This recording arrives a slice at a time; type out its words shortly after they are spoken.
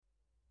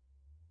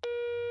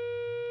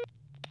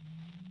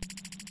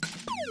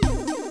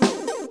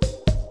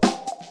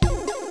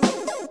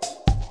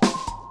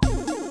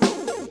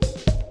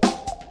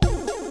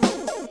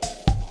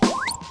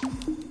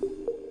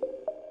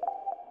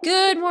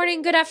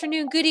morning, good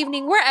afternoon, good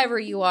evening, wherever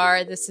you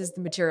are. This is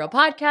the Material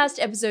Podcast,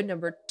 episode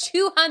number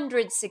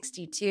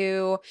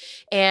 262.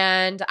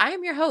 And I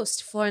am your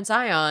host, Florence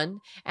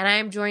Ion, and I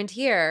am joined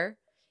here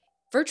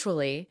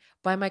virtually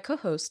by my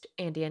co-host,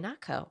 Andy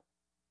Anako.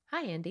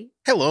 Hi, Andy.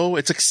 Hello.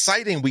 It's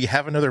exciting. We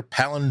have another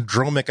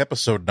palindromic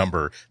episode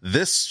number.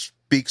 This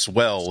speaks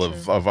well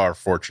of our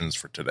fortunes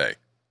for today.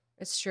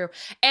 It's true.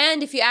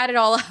 And if you add it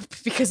all up,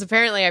 because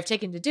apparently I've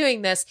taken to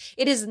doing this,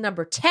 it is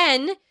number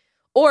 10.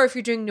 Or if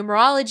you're doing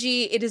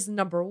numerology, it is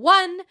number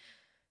 1.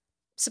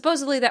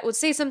 Supposedly that would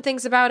say some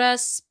things about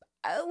us.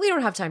 We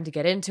don't have time to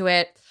get into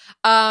it.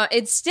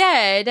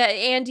 Instead,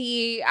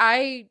 Andy,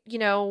 I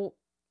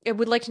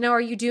would like to know,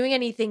 are you doing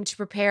anything to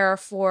prepare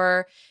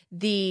for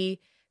the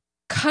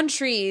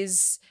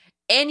country's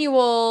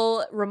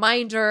annual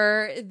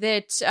reminder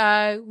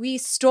that we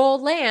stole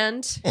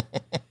land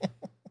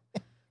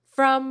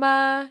from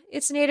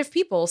its native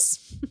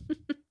peoples?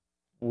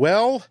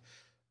 Well,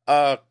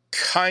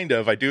 kind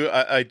of. I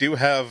do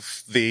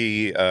have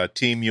the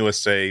Team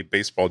USA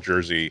baseball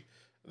jersey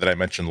that I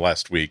mentioned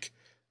last week,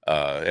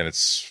 and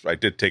I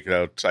did take it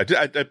out.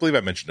 I believe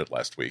I mentioned it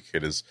last week.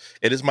 It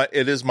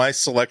is my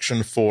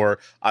selection for.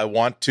 I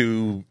want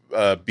to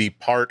be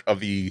part of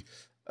the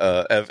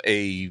of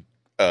a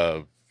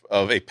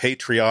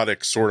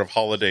patriotic sort of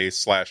holiday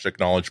 /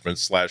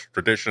 acknowledgement /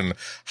 tradition.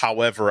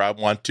 However, I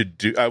want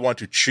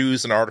to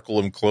choose an article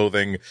of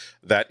clothing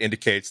that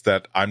indicates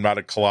that I'm not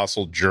a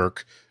colossal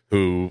jerk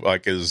who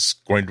is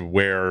going to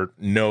wear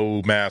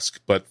no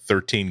mask but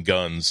 13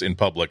 guns in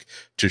public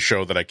to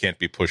show that I can't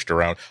be pushed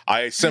around.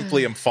 I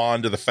simply am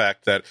fond of the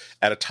fact that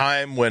at a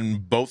time when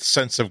both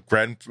sets of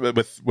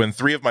when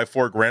 3 of my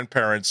 4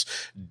 grandparents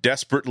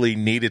desperately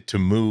needed to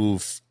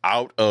move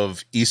out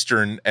of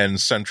Eastern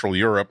and Central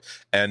Europe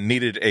and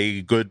needed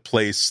a good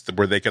place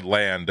where they could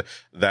land,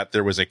 that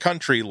there was a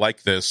country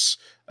like this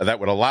that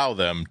would allow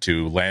them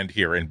to land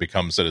here and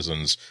become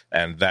citizens.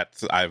 And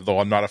that, though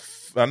I'm not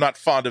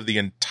fond of the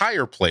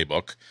entire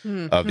playbook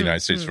of the United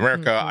States of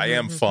America, I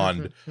am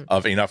fond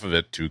of enough of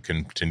it to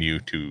continue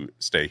to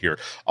stay here.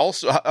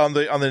 Also, on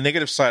the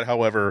negative side,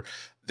 however,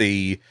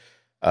 the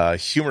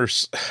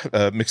humorous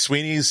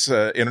McSweeney's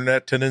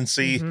internet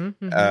tendency.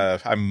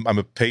 I'm on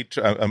their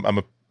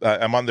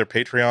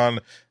Patreon,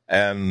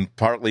 and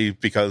partly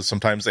because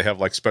sometimes they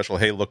have special,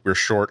 hey, look, we're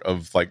short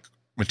of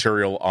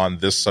material on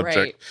this subject,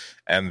 right.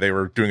 And they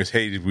were doing this,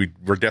 hey,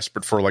 we're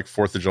desperate for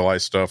 4th of July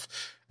stuff,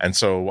 and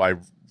so I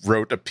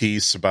wrote a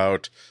piece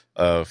about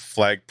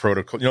flag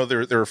protocol.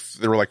 There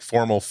were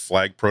formal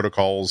flag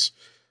protocols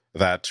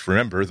that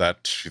remember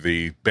that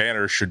the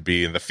banner should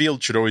be in the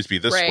field should always be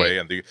this right.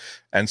 way,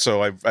 and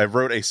so I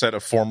wrote a set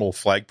of formal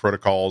flag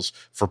protocols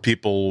for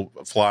people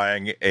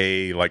flying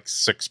a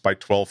 6 by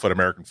 12 foot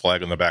American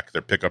flag on the back of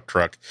their pickup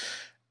truck,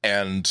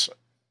 and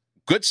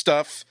good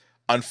stuff.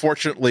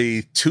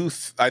 Unfortunately,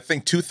 I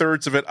think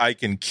 2/3 of it I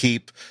can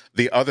keep.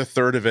 The other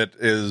third of it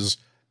is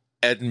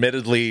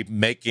admittedly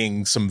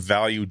making some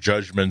value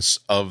judgments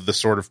of the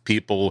sort of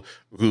people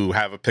who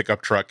have a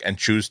pickup truck and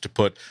choose to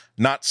put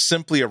not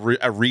simply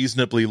a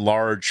reasonably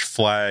large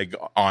flag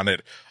on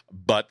it,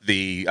 but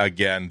the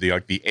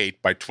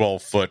 8 by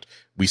 12 foot,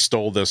 we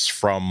stole this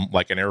from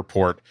an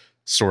airport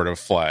sort of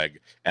flag.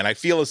 And I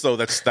feel as though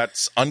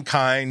that's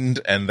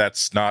unkind, and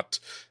that's not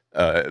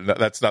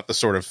the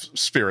sort of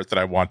spirit that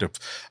I want to.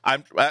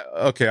 I'm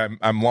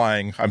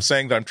lying. I'm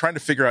saying that I'm trying to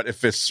figure out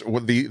if it's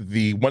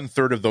the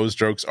 1/3 of those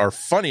jokes are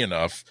funny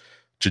enough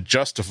to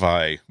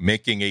justify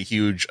making a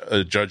huge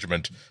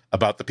judgment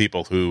about the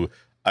people who,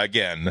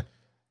 again,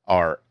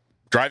 are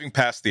driving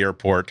past the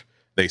airport.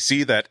 They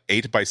see that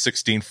 8 by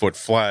 16 foot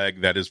flag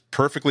that is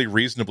perfectly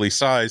reasonably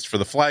sized for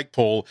the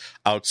flagpole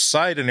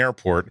outside an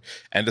airport,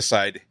 and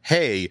decide,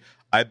 hey,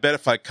 I bet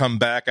if I come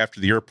back after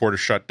the airport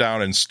is shut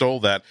down and stole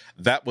that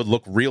would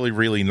look really,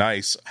 really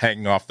nice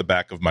hanging off the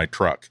back of my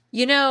truck.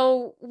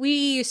 We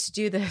used to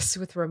do this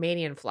with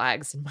Romanian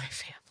flags in my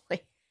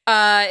family.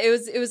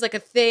 It was a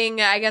thing,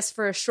 I guess,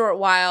 for a short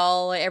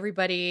while.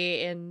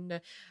 Everybody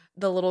in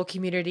the little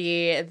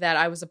community that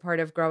I was a part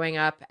of growing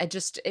up,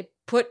 it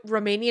put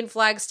Romanian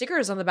flag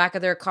stickers on the back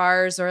of their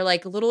cars, or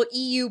little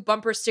EU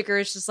bumper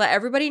stickers, just let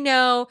everybody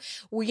know,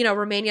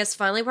 Romania is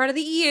finally part of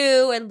the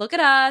EU, and look at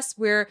us,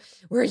 we're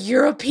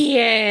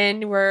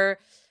European, we're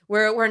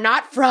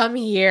not from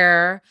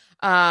here.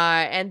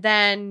 And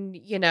then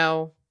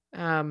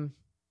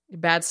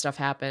bad stuff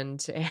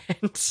happened,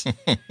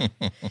 and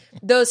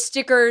those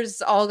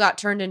stickers all got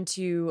turned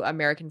into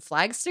American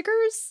flag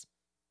stickers.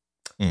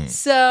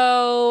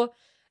 So,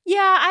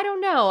 yeah, I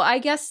don't know. I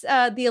guess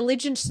the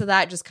allegiance to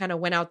that just kind of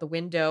went out the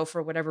window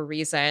for whatever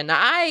reason.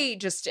 I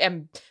just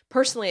am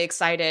personally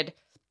excited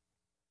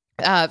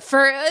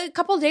for a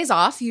couple of days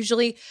off.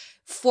 Usually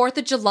 4th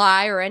of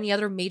July or any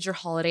other major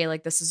holiday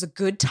like this is a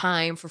good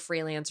time for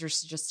freelancers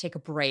to just take a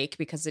break,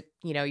 because it,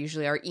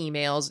 usually our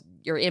emails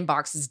your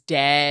inbox is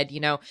dead,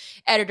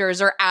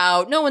 editors are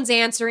out, no one's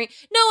answering,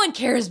 no one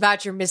cares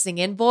about your missing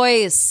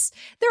invoice.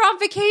 They're on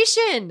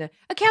vacation.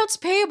 Accounts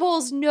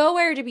payable's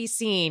nowhere to be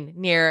seen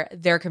near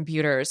their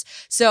computers.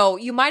 So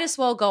you might as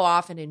well go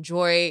off and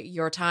enjoy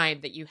your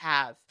time that you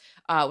have.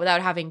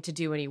 Without having to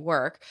do any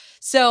work.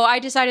 So I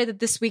decided that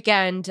this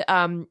weekend,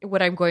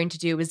 what I'm going to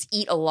do is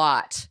eat a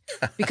lot,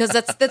 because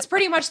that's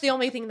pretty much the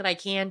only thing that I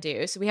can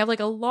do. So we have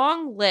like a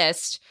long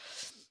list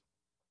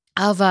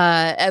of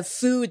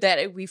food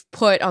that we've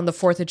put on the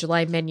 4th of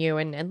July menu.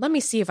 And let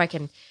me see if I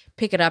can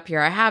pick it up here.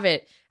 I have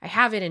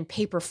it in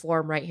paper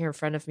form right here in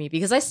front of me,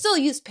 because I still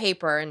use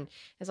paper. And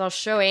as I'll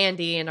show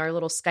Andy in our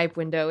little Skype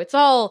window, it's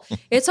all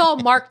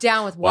marked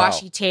down with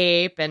washi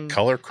tape and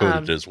color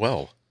coded as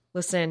well.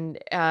 Listen,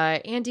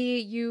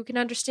 Andy, you can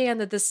understand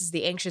that this is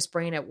the anxious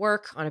brain at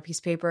work on a piece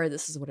of paper.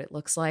 This is what it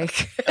looks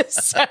like.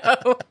 So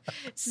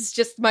this is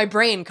just my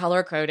brain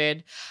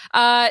color-coded.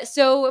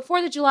 So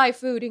 4th of July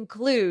food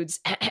includes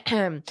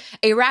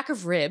a rack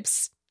of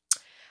ribs.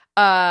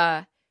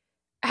 Have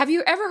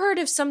you ever heard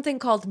of something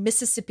called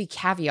Mississippi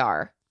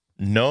caviar?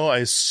 No, I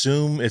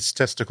assume it's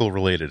testicle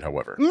related,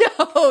 however.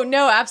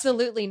 No,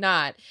 absolutely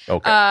not.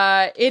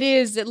 Okay. It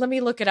is, let me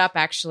look it up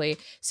actually.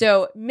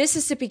 So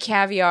Mississippi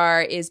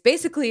caviar is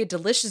basically a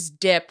delicious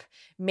dip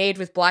made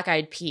with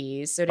black-eyed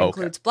peas. So it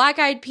includes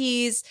black-eyed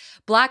peas,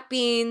 black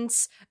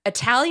beans,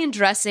 Italian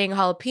dressing,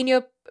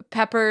 jalapeno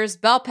peppers,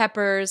 bell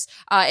peppers,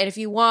 and if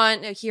you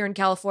want, here in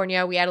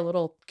California, we add a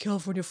little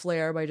California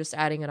flair by just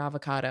adding an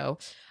avocado.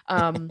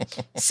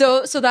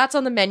 So that's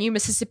on the menu.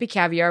 Mississippi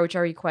caviar, which I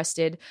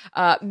requested,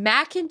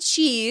 mac and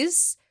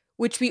cheese,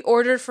 which we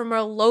ordered from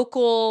a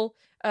local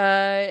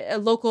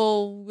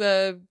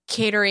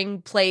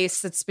catering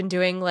place that's been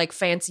doing like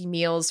fancy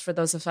meals for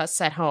those of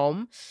us at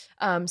home.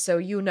 So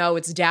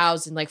it's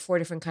doused in like 4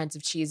 different kinds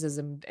of cheeses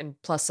and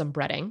plus some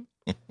breading.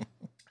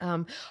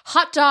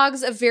 Hot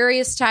dogs of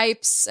various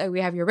types.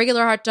 We have your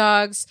regular hot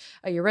dogs,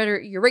 your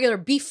regular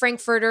beef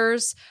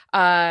frankfurters,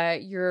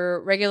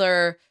 your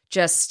regular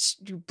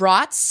just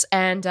brats,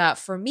 and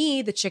for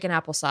me, the chicken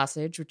apple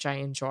sausage, which I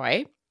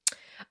enjoy.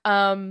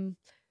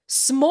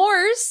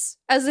 S'mores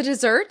as a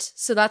dessert.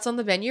 So that's on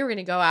the menu. We're going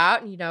to go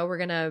out and, we're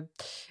going to,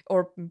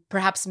 or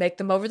perhaps make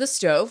them over the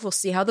stove. We'll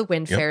see how the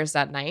wind fares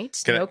that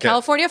night.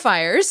 California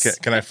fires.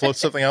 Can I float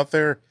something out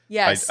there?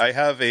 Yes. I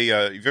have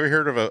you've ever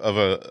heard of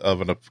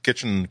a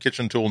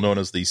kitchen tool known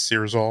as the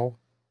Searsol?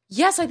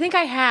 Yes, I think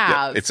I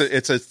have. Yeah,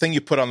 it's a thing you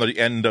put on the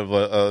end of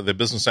the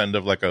business end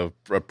of like a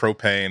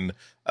propane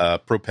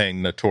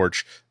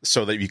torch,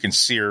 so that you can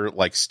sear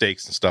like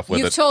steaks and stuff with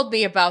it. You've told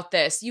me about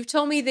this. You've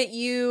told me that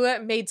you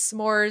made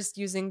s'mores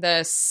using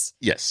this.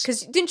 Yes.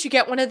 Because didn't you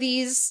get one of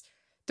these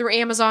through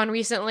Amazon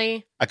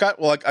recently? I got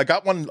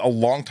one a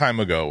long time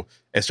ago.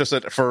 It's just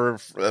that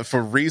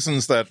for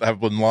reasons that have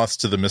been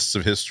lost to the mists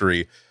of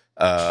history,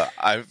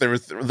 there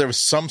was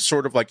some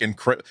sort of like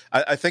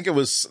I think it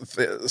was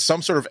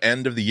some sort of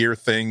end of the year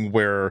thing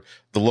where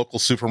the local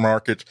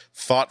supermarket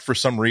thought for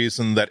some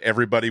reason that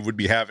everybody would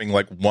be having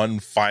like one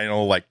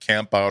final like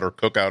camp out or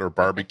cookout or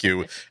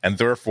barbecue, and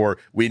therefore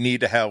we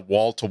need to have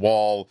wall to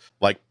wall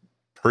like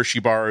Hershey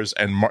bars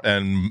and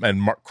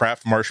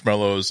Kraft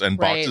marshmallows and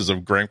boxes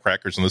of graham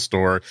crackers in the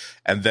store.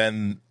 And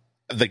then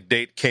the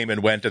date came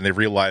and went, and they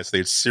realized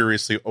they'd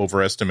seriously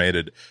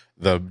overestimated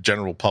the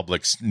general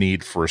public's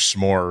need for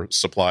s'more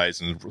supplies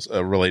and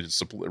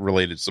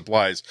related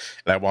supplies.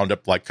 And I wound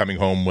up like coming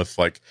home with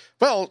like,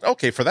 well,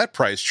 okay, for that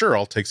price, sure,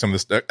 I'll take some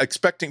of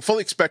this,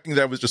 fully expecting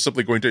that I was just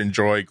simply going to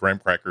enjoy graham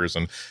crackers,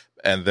 and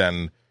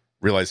then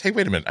realize, hey,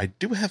 wait a minute, I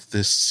do have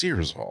this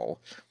Searsol,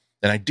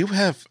 and I do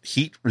have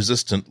heat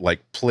resistant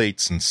like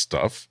plates and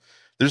stuff.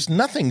 There's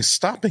nothing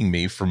stopping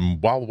me from,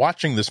 while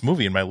watching this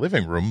movie in my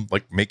living room,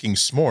 like making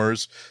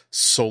s'mores,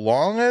 so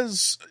long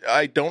as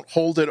I don't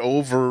hold it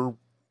over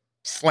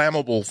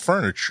flammable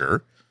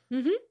furniture.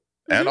 Mm-hmm.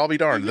 And I'll be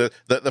darned.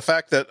 Mm-hmm. The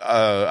fact that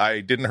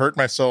I didn't hurt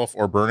myself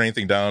or burn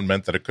anything down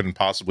meant that it couldn't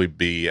possibly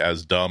be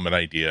as dumb an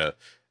idea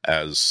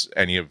as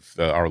any of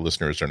our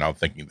listeners are now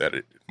thinking that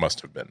it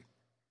must have been.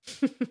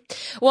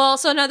 Well,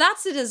 so now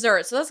that's the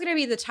dessert. So that's going to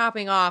be the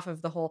topping off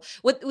of the whole.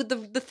 With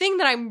the thing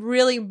that I'm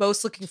really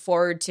most looking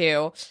forward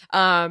to,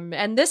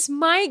 and this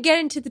might get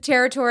into the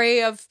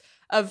territory of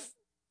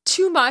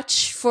too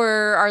much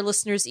for our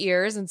listeners'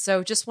 ears, and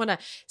so just want to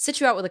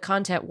sit you out with a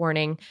content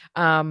warning.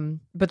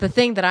 But the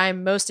thing that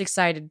I'm most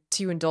excited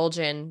to indulge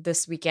in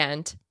this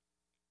weekend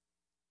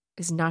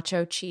is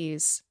nacho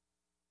cheese,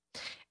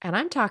 and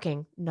I'm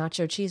talking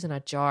nacho cheese in a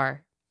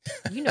jar.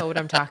 You know what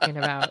I'm talking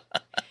about.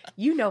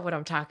 You know what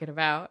I'm talking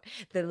about.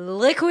 The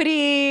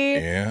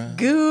liquidy,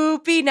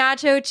 goopy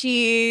nacho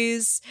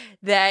cheese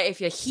that if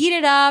you heat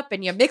it up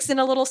and you mix in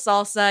a little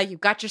salsa,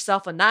 you've got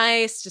yourself a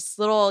nice, just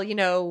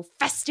little,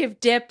 festive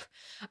dip.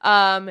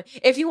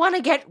 If you want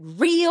to get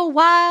real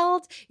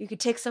wild, you could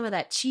take some of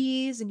that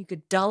cheese and you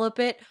could dollop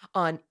it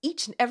on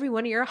each and every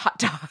one of your hot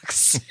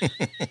dogs.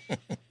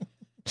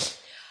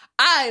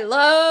 I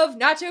love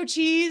nacho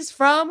cheese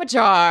from a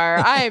jar.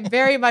 I am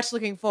very much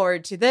looking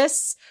forward to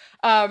this.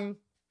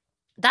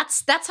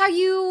 that's how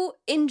you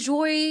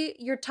enjoy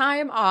your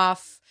time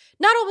off.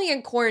 Not only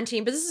in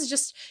quarantine, but this is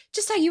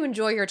just how you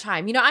enjoy your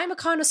time. You know, I'm a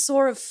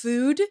connoisseur of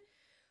food,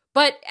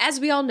 but as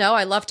we all know,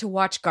 I love to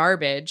watch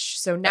garbage.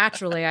 So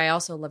naturally, I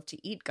also love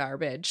to eat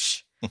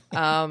garbage.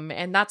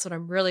 And that's what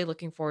I'm really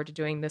looking forward to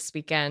doing this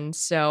weekend.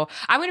 So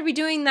I'm going to be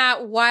doing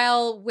that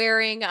while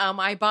wearing,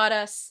 I bought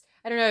us,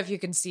 I don't know if you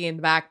can see in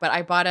the back, but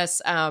I bought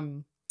us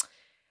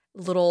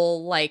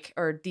little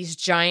these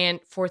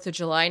giant 4th of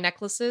July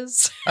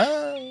necklaces.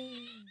 Oh.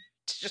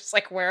 To just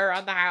like wear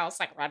around the house,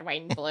 like red,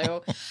 white, and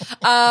blue.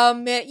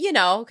 You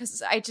know,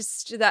 because I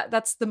just,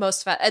 that's the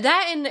most fun.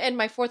 That and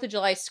my 4th of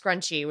July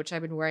scrunchie, which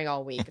I've been wearing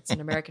all week. It's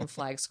an American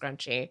flag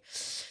scrunchie.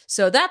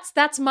 So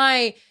that's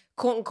my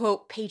quote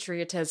unquote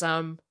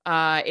patriotism.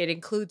 It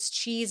includes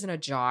cheese in a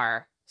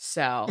jar.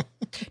 So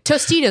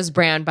Tostitos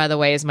brand, by the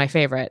way, is my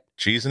favorite.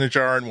 Cheese in a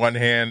jar in one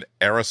hand,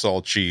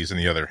 aerosol cheese in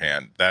the other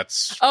hand.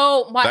 That's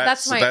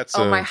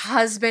my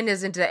husband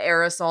is into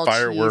aerosol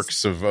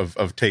fireworks cheese.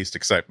 of taste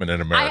excitement in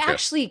America. I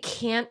actually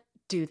can't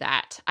do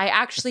that. I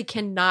actually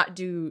cannot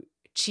do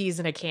cheese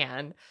in a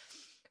can.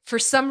 For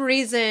some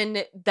reason,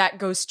 that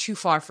goes too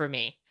far for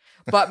me.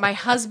 But my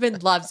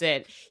husband loves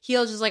it.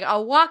 He'll just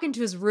I'll walk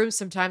into his room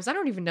sometimes. I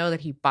don't even know that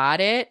he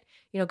bought it,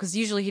 you know, because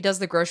usually he does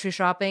the grocery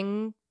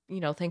shopping. You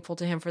know, thankful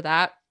to him for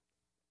that.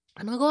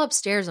 And I'll go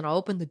upstairs and I'll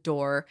open the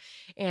door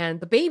and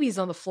the baby's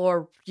on the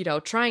floor, you know,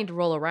 trying to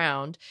roll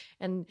around.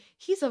 And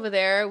he's over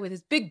there with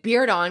his big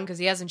beard on because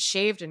he hasn't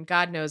shaved in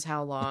God knows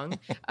how long.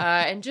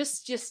 And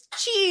just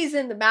cheese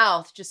in the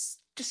mouth,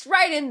 just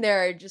right in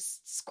there,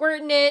 just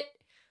squirting it.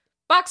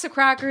 Box of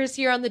crackers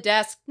here on the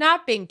desk,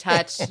 not being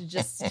touched,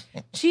 just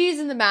cheese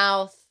in the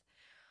mouth.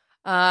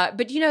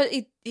 But you know,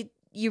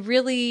 you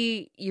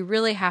really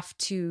have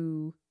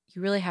to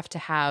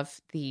have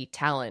the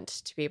talent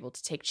to be able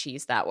to take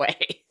cheese that way.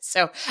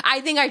 So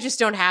I think I just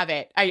don't have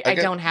it. I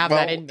don't have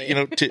that in me. You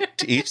know, to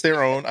each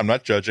their own. I'm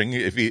not judging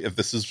if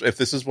this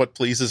is what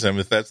pleases him,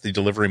 if that's the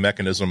delivery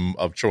mechanism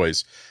of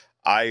choice.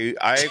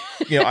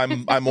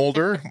 I'm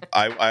older.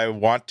 I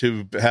want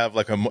to have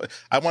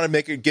I want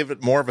to give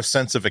it more of a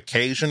sense of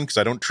occasion because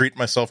I don't treat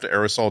myself to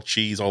aerosol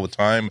cheese all the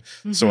time.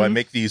 Mm-hmm. So I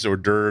make these hors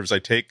d'oeuvres. I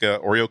take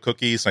Oreo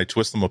cookies and I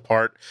twist them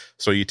apart.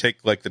 So you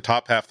take the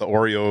top half of the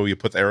Oreo, you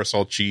put the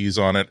aerosol cheese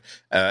on it,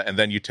 and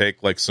then you take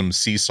some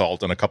sea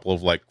salt and a couple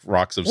of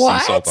rocks of sea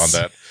salt on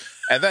that.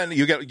 And then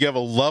you have a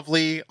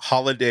lovely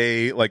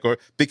holiday,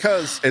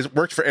 because it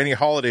works for any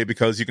holiday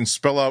because you can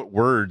spell out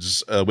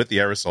words with the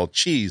aerosol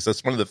cheese.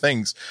 That's one of the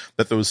things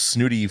that those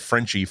snooty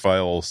Frenchy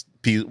files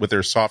with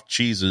their soft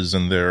cheeses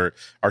and their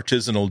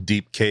artisanal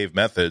deep cave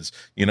methods,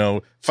 you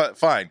know,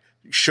 fine.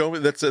 Show me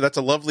that's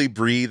a lovely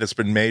brie that's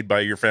been made by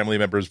your family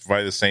members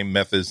by the same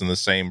methods and the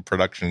same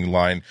production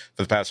line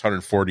for the past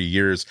 140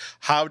 years.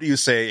 How do you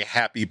say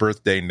happy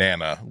birthday,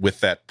 Nana, with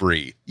that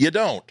brie? You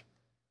don't.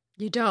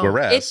 You don't.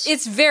 Whereas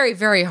it's very,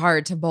 very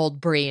hard to mold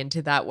brie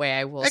into that way.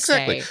 I will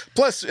say.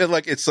 Plus,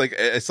 it's like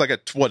a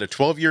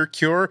 12-year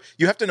cure.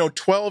 You have to know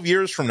 12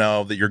 years from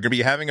now that you're going to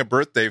be having a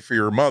birthday for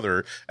your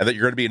mother, and that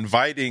you're going to be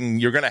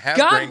you're going to have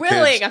God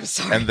willing. Kids, I'm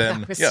sorry, and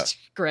then that was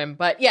grim,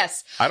 but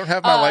yes, I don't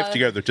have my life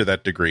together to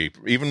that degree,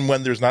 even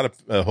when there's not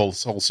a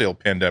wholesale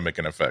pandemic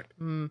in effect.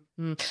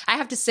 Mm-hmm. I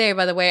have to say,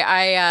 by the way,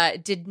 I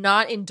did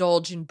not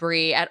indulge in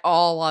brie at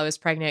all while I was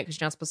pregnant because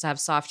you're not supposed to have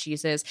soft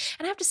cheeses,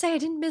 and I have to say, I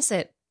didn't miss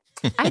it.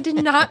 I did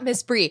not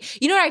miss brie.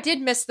 You know what I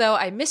did miss though?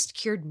 I missed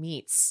cured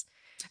meats.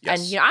 Yes.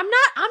 And you know, I'm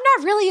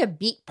not really a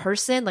meat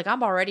person.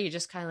 I'm already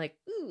just kind of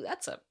ooh,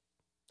 that's a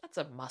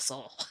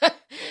muscle.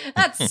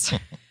 that's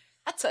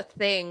a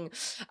thing.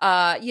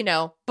 You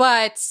know,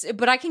 but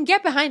I can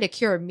get behind a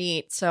cured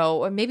meat.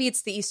 So maybe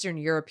it's the Eastern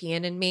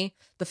European in me.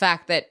 The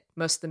fact that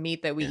most of the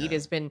meat that we eat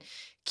has been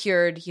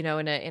cured, you know,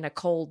 in a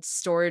cold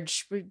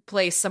storage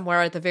place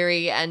somewhere at the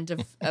very end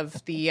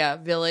of the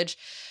village.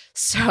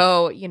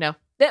 So, you know,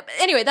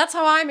 anyway, that's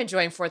how I'm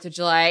enjoying 4th of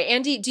July.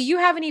 Andy, do you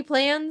have any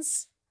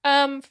plans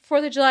for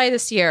 4th of July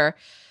this year?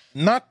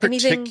 Not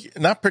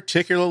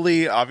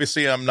particularly.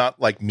 Obviously, I'm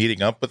not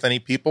meeting up with any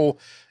people.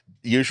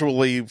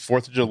 Usually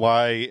 4th of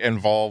July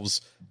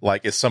involves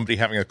is somebody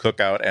having a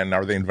cookout and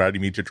are they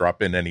inviting me to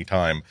drop in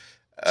anytime?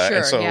 Sure,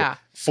 and so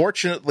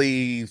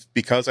fortunately,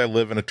 because I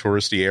live in a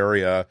touristy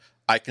area,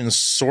 I can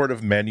sort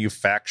of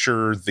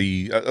manufacture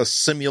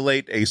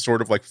simulate a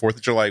sort of 4th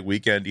of July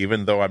weekend,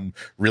 even though I'm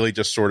really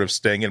just sort of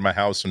staying in my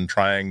house and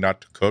trying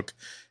not to cook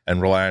and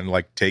rely on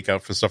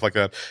takeout for stuff like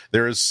that.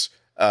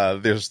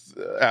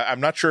 I'm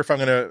not sure if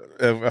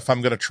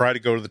I'm gonna try to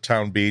go to the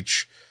town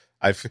beach.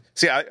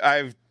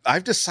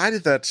 I've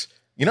decided that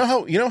you know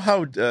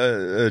how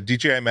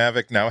DJI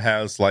Mavic now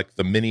has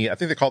the mini, I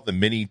think they call it the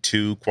Mini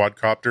 2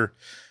 quadcopter.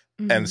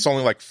 And it's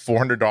only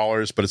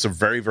 $400, but it's a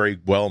very, very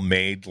well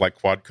made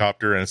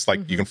quadcopter, and it's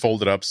you can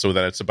fold it up so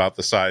that it's about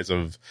the size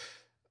of,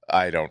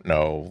 I don't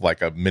know,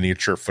 a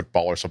miniature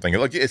football or something.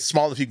 It's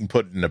small enough you can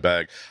put it in a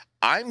bag.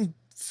 I'm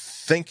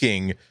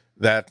thinking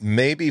that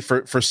maybe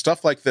for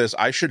stuff like this,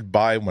 I should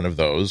buy one of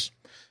those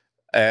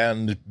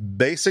and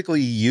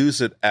basically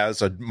use it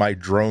as my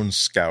drone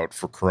scout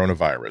for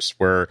coronavirus,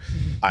 where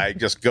I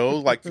just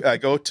go I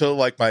go to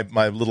like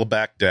my little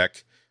back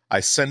deck. I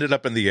send it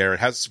up in the air.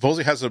 It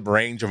supposedly has a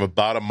range of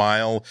about a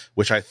mile,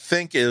 which I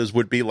think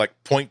would be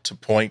like point to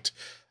point,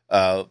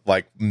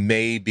 like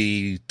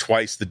maybe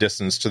twice the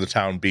distance to the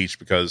town beach,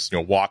 because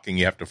walking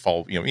you have to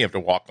fall, you have to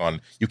walk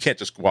on. You can't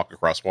just walk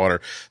across water.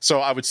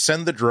 So I would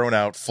send the drone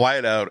out, fly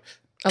it out,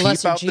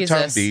 keep out the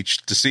town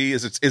beach to see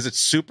is it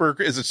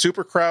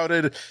super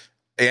crowded,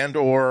 and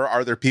or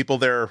are there people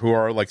there who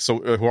are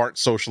who aren't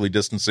socially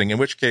distancing, in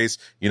which case,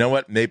 you know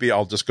what, maybe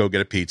I'll just go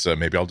get a pizza,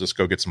 maybe I'll just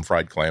go get some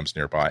fried clams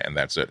nearby, and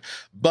that's it.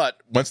 But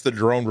once the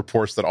drone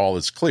reports that all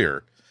is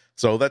clear,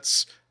 so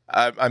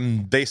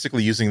I'm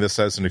basically using this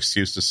as an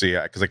excuse to see,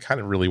 because I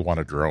kind of really want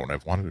a drone.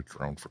 I've wanted a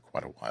drone for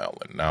quite a while,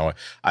 and now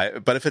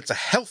but if it's a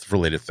health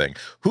related thing,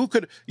 who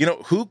could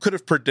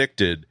have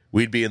predicted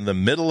we'd be in the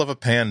middle of a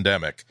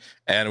pandemic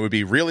and it would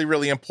be really,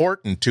 really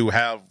important to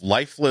have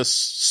lifeless,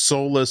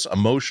 soulless,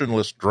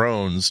 emotionless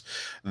drones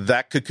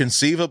that could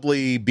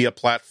conceivably be a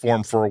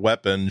platform for a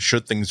weapon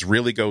should things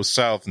really go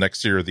south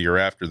next year or the year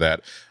after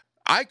that.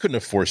 I couldn't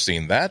have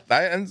foreseen that,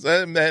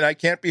 and I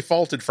can't be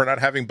faulted for not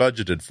having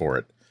budgeted for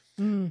it.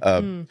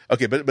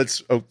 Okay,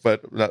 but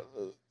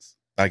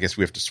I guess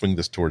we have to swing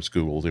this towards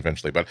Google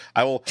eventually. But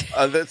I will.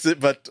 That's it.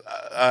 But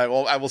I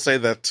will say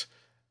that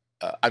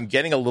I'm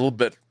getting a little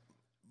bit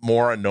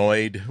more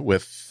annoyed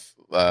with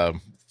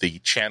the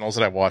channels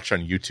that I watch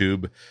on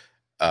YouTube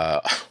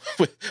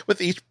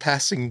with each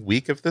passing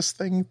week of this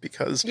thing,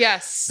 because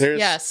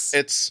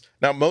it's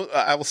now.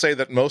 I will say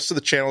that most of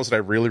the channels that I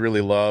really,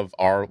 really love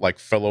are like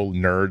fellow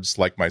nerds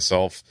like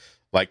myself.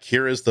 Like,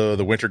 here is the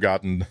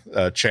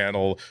Wintergarten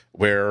channel,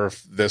 where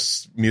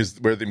this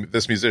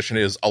musician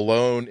is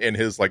alone in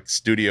his like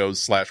studio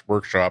 /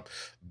 workshop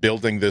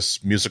building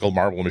this musical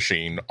marble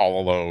machine all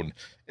alone,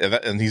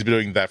 and he's been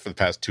doing that for the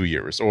past 2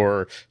 years.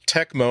 Or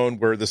Tech Moan,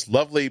 where this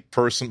lovely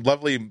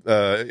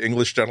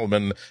English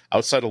gentleman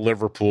outside of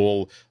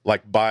Liverpool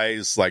like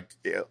buys like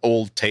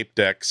old tape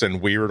decks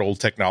and weird old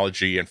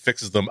technology and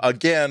fixes them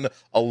again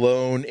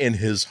alone in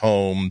his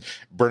home.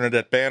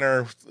 Bernadette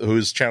Banner,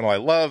 whose channel I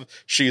love,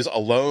 she's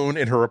alone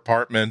in her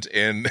apartment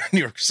in New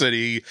York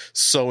City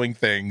sewing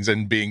things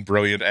and being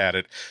brilliant at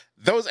it.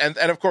 Those and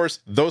of course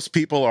those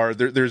people are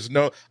there. There's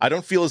no. I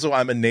don't feel as though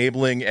I'm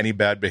enabling any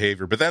bad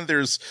behavior. But then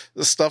there's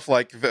stuff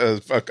like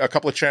a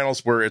couple of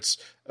channels where it's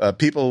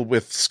people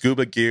with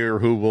scuba gear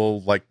who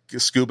will like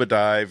scuba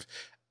dive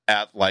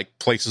at like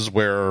places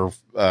where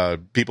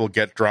people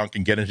get drunk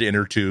and get into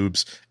inner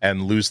tubes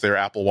and lose their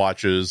Apple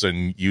Watches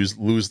and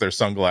lose their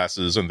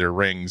sunglasses and their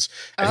rings.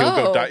 And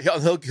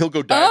he'll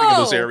go diving in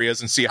those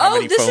areas and see how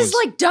many phones. This is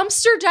like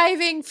dumpster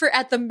diving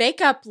at the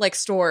makeup like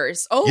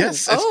stores. Oh,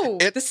 yes,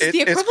 this is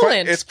the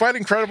equivalent. It's quite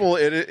incredible.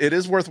 It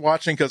is worth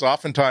watching, because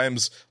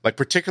oftentimes, like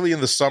particularly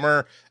in the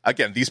summer,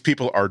 again, these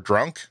people are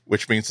drunk,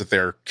 which means that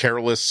they're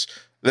careless.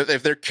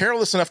 If they're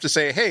careless enough to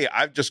say, hey,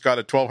 I've just got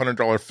a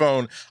 $1,200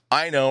 phone,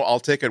 I know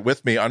I'll take it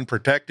with me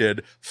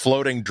unprotected,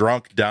 floating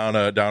drunk down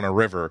a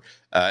river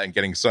and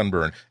getting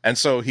sunburn. And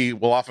so he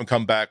will often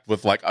come back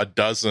with like a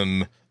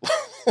dozen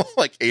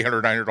like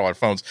 $800, $900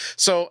 phones.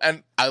 So,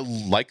 and I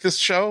like this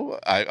show.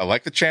 I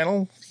like the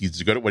channel.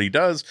 He's good at what he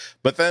does.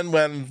 But then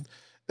when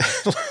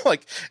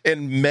like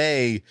in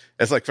May,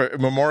 it's like for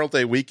Memorial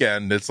Day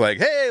weekend, it's like,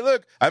 hey,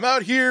 look, I'm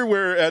out here.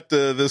 We're at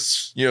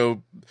this,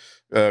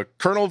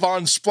 Colonel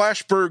von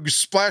Splashberg's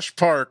Splash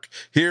Park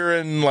here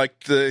in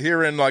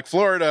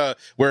Florida,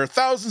 where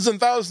thousands and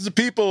thousands of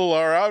people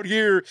are out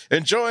here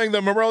enjoying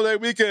the Memorial Day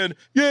weekend.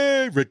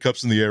 Yay! Red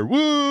cups in the air.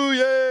 Woo!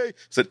 Yay!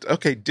 Said,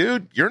 okay,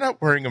 dude, you're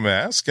not wearing a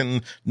mask,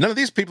 and none of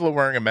these people are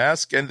wearing a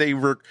mask, and they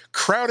were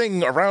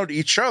crowding around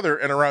each other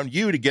and around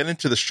you to get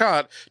into the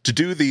shot to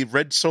do the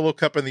red solo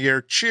cup in the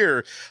air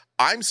cheer.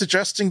 I'm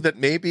suggesting that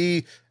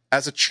maybe,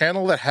 as a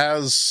channel that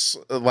has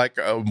like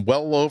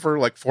well over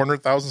like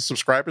 400,000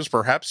 subscribers,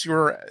 perhaps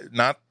you're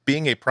not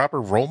being a proper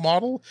role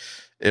model.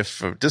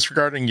 If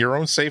disregarding your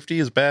own safety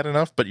is bad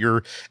enough, but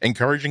you're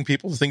encouraging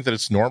people to think that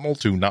it's normal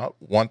to not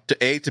want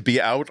to, A, to be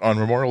out on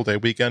Memorial Day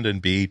weekend,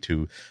 and B,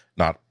 to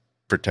not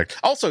protect.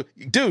 Also,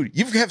 dude,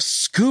 you have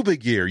scuba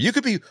gear. You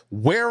could be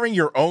wearing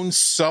your own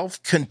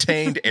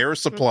self-contained air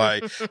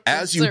supply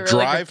as you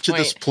drive to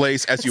this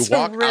place, as you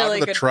walk out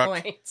of the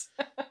truck.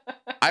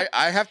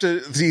 I have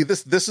to see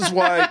this. This is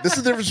why this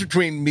is the difference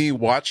between me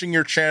watching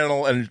your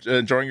channel and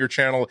enjoying your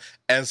channel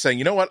and saying,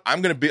 you know what,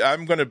 I'm going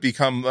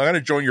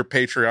to join your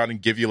Patreon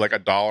and give you like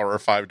 $1 or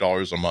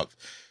 $5 a month.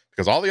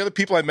 Because all the other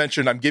people I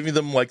mentioned, I'm giving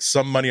them like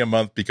some money a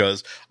month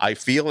because I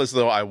feel as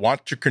though I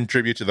want to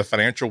contribute to the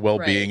financial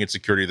well-being and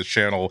security of the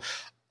channel.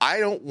 I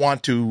don't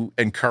want to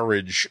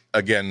encourage,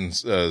 again,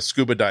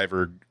 scuba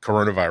diver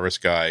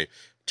coronavirus guy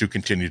to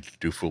continue to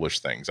do foolish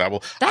things.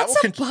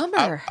 That's a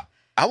bummer.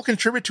 I will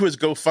contribute to his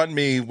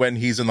GoFundMe when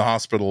he's in the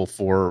hospital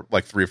for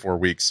like 3 or 4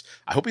 weeks.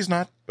 I hope he's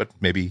not, but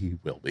maybe he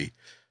will be.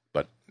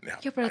 But no,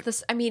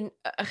 has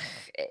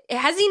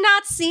he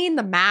not seen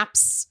the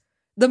maps?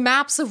 The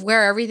maps of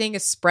where everything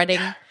is spreading.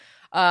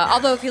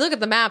 Although if you look at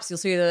the maps, you'll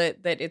see that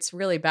it's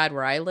really bad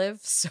where I live.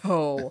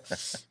 So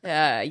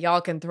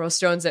y'all can throw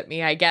stones at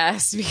me, I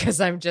guess, because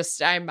I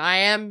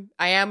am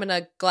in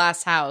a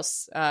glass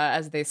house,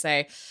 as they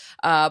say.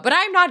 But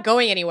I'm not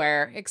going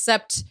anywhere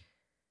except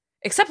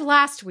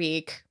last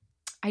week.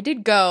 I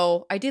did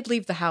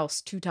leave the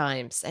house 2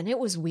 times, and it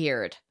was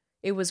weird.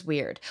 It was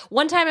weird.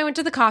 One time I went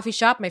to the coffee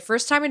shop, my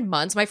first time in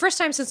months, my first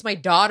time since my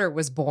daughter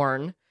was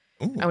born.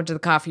 Ooh. I went to the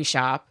coffee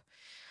shop,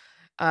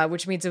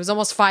 which means it was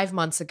almost 5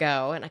 months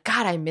ago. And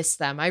God, I miss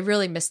them. I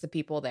really miss the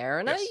people there.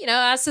 And yes.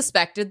 As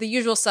suspected, the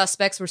usual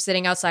suspects were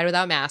sitting outside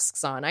without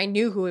masks on. I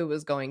knew who it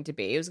was going to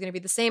be. It was going to be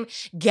the same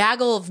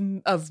gaggle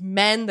of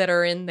men that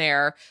are in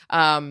there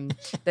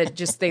that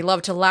just, they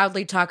love to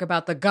loudly talk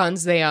about the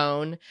guns they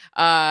own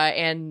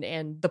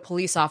and the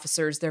police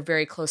officers they're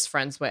very close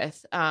friends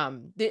with.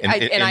 Every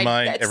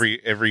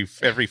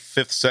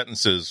fifth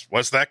sentence is,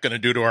 what's that going to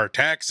do to our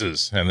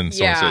taxes? And then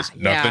someone says,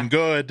 nothing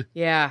good.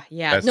 Yeah.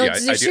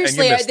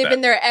 Seriously, they've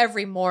been there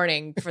every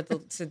morning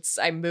since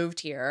I moved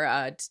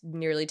here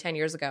nearly 10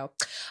 years ago.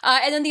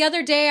 And then the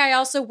other day, I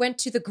also went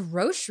to the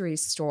grocery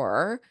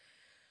store,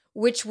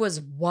 which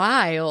was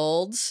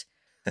wild.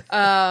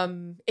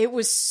 It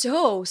was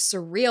so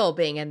surreal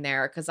being in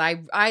there because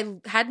I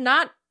had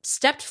not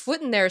stepped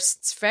foot in there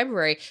since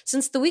February,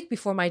 since the week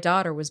before my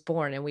daughter was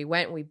born. And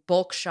we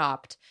bulk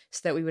shopped so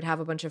that we would have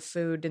a bunch of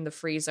food in the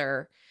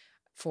freezer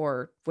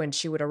for when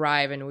she would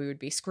arrive and we would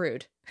be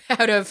screwed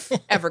out of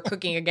ever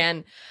cooking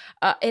again.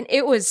 And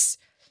it was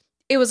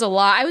a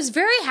lot. I was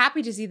very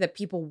happy to see that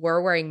people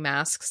were wearing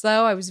masks,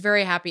 though. I was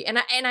very happy. And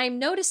I'm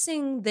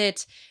noticing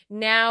that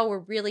now we're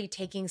really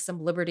taking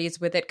some liberties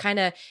with it, kind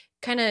of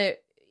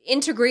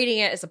integrating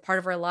it as a part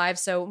of our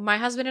lives. So my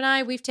husband and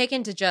I, we've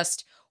taken to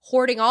just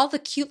hoarding all the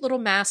cute little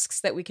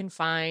masks that we can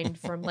find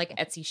from like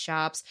Etsy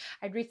shops.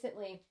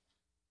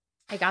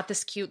 I got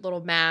this cute little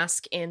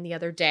mask in the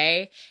other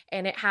day,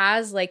 and it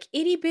has like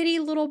itty bitty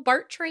little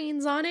BART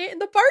trains on it,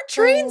 and the BART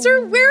trains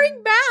are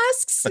wearing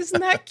masks.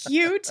 Isn't that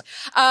cute?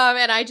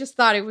 And I just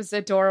thought it was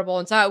adorable.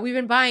 And so we've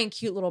been buying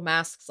cute little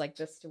masks like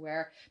this to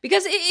wear,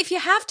 because if you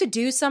have to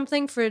do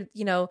something for,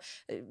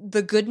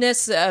 the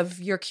goodness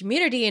of your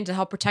community and to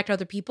help protect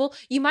other people,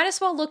 you might as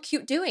well look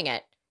cute doing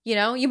it.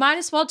 You might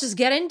as well just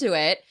get into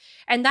it.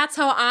 And that's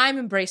how I'm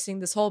embracing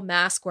this whole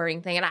mask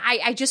wearing thing. And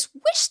I just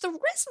wish the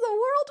rest of the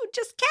world would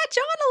just catch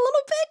on a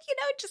little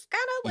bit, just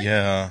kind of like.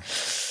 Yeah.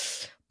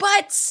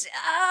 But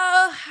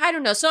I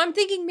don't know. So I'm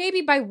thinking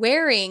maybe by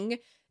wearing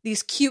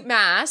these cute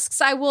masks,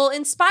 I will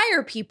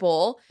inspire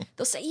people.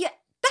 They'll say, yeah,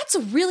 that's a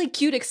really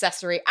cute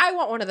accessory. I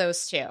want one of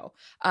those too.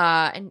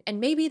 And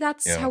maybe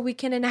that's how we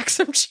can enact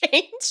some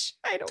change.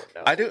 I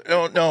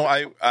don't know.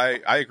 I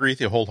agree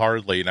with you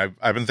wholeheartedly. And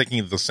I've been thinking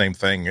of the same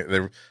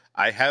thing.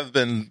 I have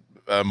been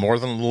more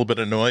than a little bit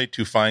annoyed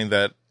to find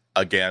that,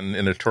 again,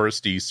 in a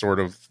touristy sort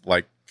of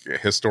like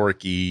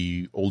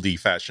historic-y,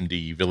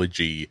 oldie-fashioned-y,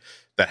 village-y,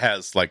 that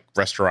has like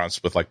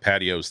restaurants with like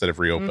patios that have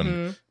reopened.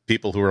 Mm-hmm.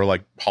 People who are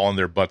like hauling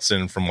their butts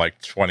in from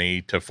like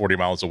 20 to 40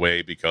 miles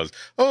away because,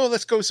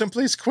 let's go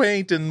someplace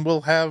quaint and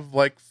we'll have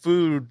like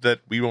food that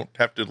we won't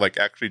have to like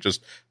actually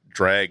just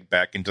drag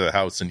back into the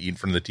house and eat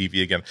from the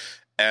TV again.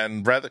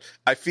 And rather,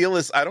 I feel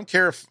I don't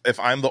care if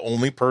I'm the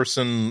only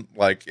person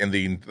like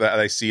that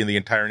I see in the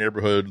entire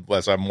neighborhood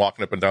as I'm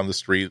walking up and down the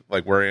street,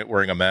 like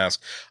wearing a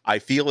mask. I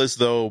feel as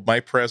though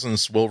my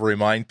presence will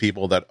remind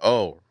people that,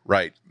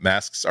 right,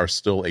 masks are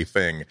still a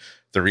thing.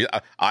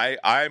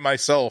 I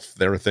myself,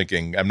 they were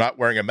thinking, I'm not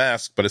wearing a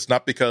mask, but it's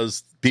not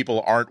because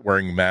people aren't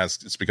wearing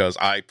masks. It's because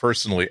I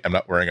personally am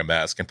not wearing a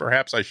mask, and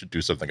perhaps I should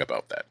do something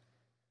about that.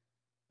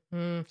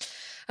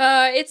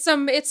 It's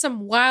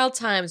some wild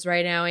times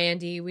right now,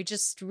 Andy. We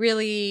just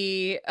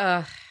really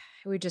gotta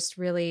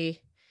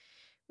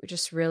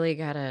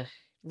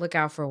look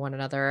out for one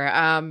another.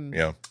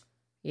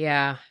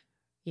 Yeah.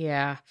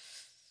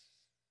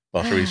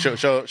 Well,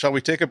 shall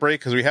we take a break?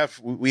 Because we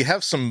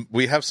have some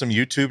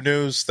YouTube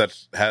news that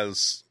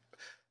has.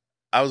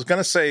 I was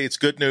gonna say it's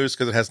good news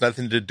because it has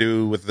nothing to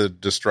do with the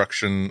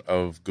destruction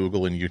of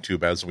Google and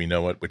YouTube as we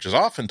know it, which is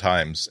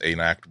oftentimes an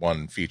Act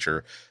 1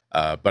 feature.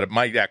 But it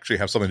might actually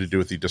have something to do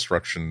with the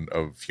destruction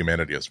of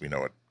humanity as we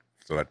know it.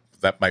 So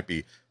that might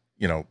be,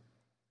 there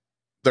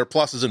are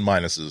pluses and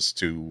minuses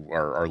to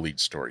our lead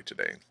story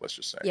today, let's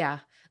just say. Yeah.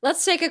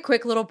 Let's take a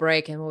quick little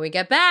break. And when we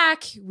get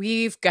back,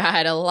 we've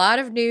got a lot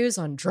of news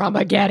on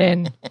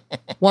Dramageddon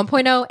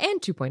 1.0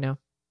 and 2.0.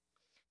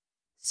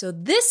 So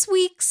this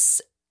week's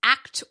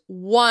Act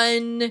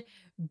 1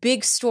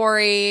 big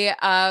story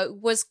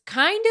was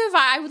kind of,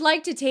 I would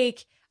like to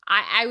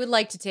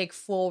take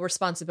full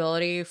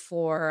responsibility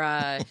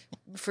for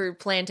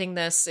planting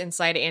this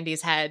inside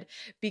Andy's head,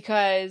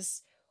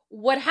 because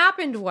what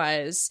happened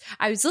was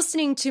I was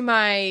listening to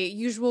my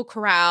usual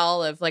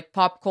corral of like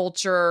pop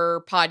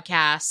culture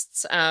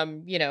podcasts,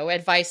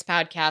 advice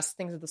podcasts,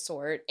 things of the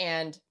sort.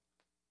 And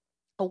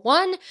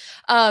one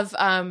of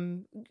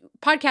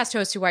podcast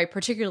hosts who I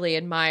particularly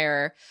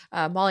admire,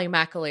 Molly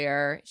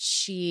McAleer,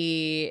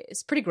 she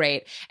is pretty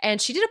great.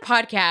 And she did a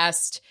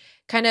podcast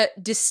kind of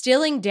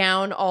distilling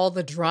down all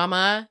the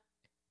drama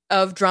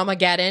of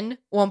Dramageddon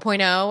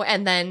 1.0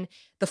 and then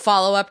the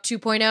follow-up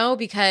 2.0,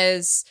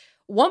 because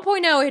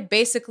 1.0 had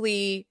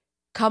basically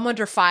come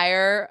under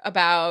fire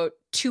about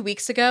 2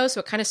 weeks ago. So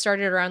it kind of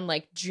started around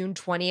like June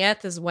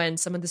 20th is when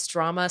some of this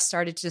drama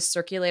started to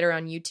circulate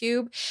around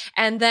YouTube.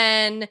 And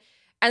then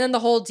the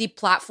whole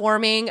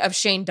deplatforming of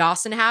Shane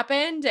Dawson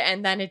happened.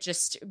 And then it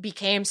just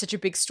became such a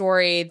big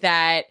story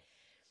that,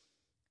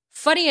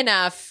 funny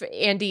enough,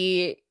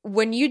 Andy,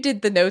 when you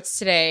did the notes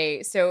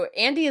today, so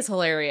Andy is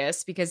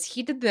hilarious because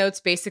he did the notes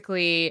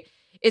basically,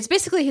 it's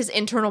basically his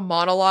internal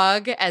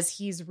monologue as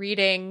he's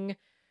reading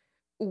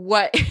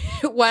what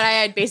I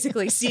had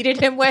basically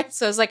seeded him with.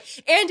 So I was like,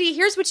 Andy,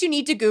 here's what you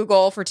need to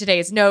Google for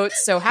today's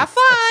notes. So have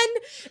fun.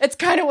 It's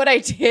kind of what I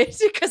did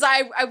because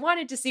I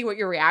wanted to see what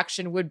your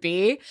reaction would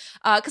be.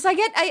 Because I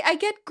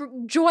get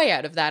joy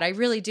out of that. I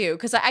really do.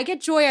 Because I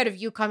get joy out of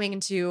you coming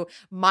into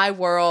my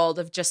world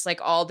of just like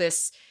all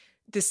this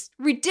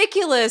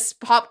ridiculous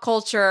pop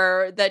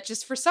culture that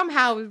just for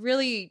somehow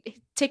really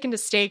taken a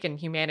stake in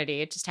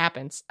humanity. It just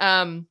happens.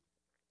 And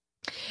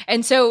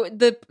so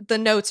the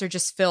notes are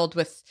just filled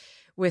with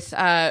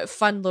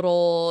fun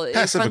little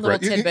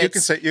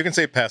tidbits. You can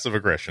say passive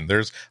aggression.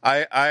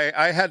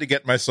 I had to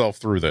get myself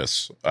through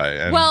this.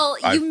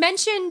 You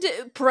mentioned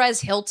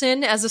Perez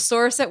Hilton as a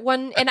source at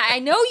one, and I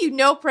know you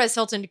know Perez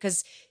Hilton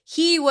because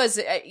he was.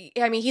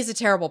 He's a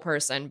terrible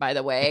person, by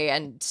the way,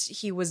 and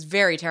he was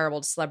very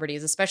terrible to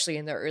celebrities, especially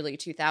in the early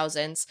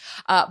 2000s.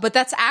 But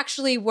that's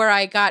actually where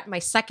I got my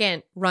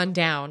second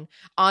rundown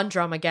on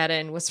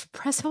Dramageddon was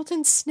Perez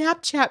Hilton's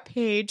Snapchat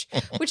page,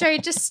 which I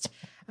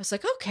was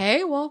like,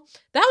 okay, well,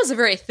 that was a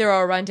very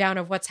thorough rundown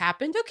of what's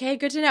happened. Okay,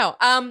 good to know.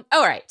 All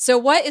right. So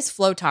what is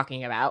Flo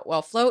talking about?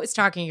 Well, Flo is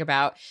talking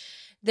about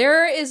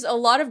there is a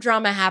lot of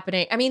drama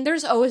happening. I mean,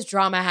 there's always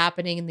drama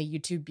happening in the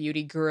YouTube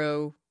beauty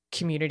guru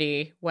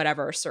community,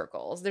 whatever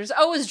circles. There's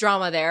always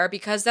drama there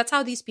because that's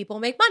how these people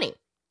make money.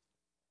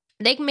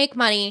 They can make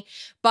money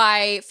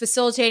by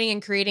facilitating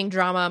and creating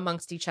drama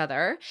amongst each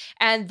other.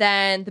 And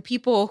then the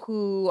people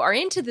who are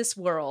into this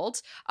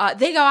world,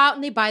 they go out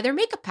and they buy their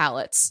makeup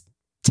palettes.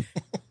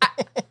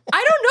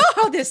 I don't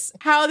know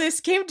how this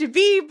came to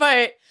be,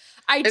 but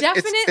I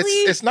definitely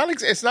it's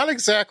not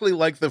exactly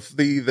like the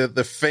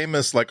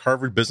famous like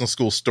Harvard Business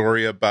School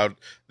story about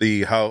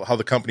how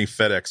the company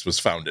FedEx was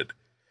founded.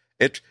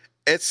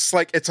 It's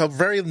like it's a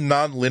very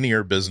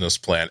non-linear business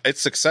plan.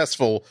 It's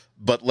successful,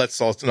 but let's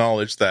also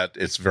acknowledge that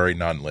it's very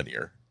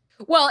non-linear.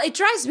 Well, it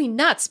drives me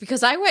nuts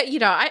because I went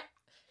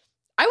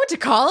to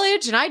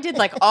college and I did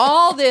like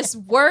all this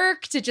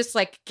work to just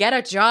like get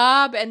a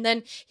job. And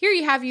then here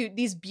you have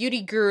these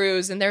beauty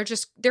gurus and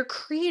they're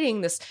creating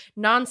this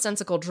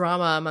nonsensical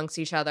drama amongst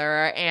each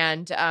other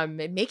and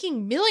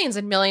making millions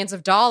and millions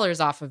of dollars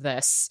off of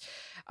this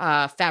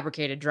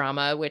fabricated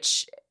drama,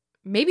 which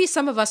maybe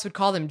some of us would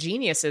call them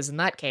geniuses in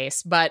that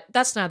case, but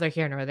that's neither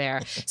here nor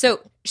there. So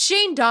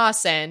Shane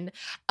Dawson,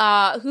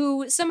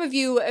 who some of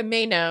you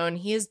may know,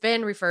 he has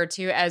been referred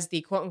to as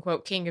the quote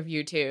unquote king of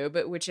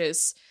YouTube, which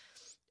is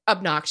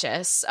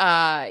obnoxious.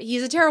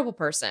 He's a terrible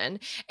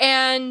person.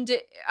 And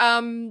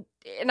I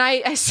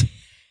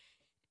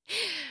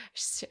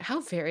how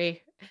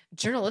very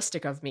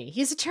journalistic of me.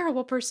 He's a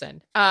terrible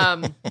person.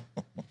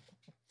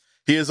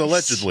 He is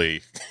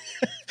allegedly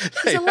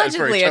he's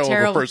allegedly a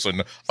terrible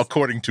person,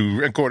 according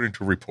to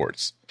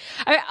reports.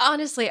 I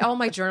honestly, all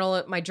my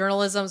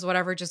journalisms,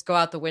 whatever, just go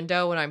out the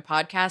window when I'm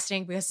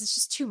podcasting because it's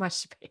just too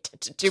much to pay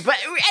attention to. But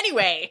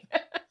anyway,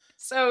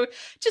 so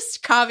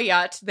just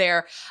caveat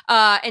there.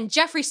 And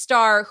Jeffree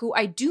Star, who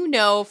I do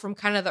know from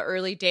kind of the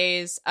early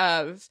days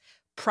of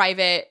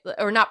private,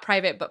 or not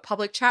private, but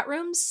public chat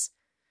rooms.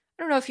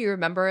 I don't know if you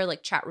remember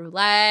like Chat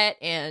Roulette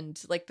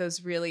and like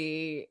those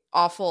really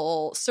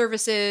awful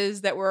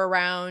services that were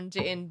around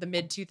in the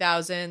mid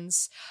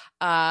 2000s.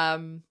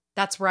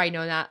 That's where I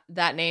know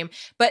that name.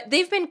 But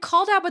they've been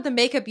called out by the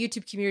makeup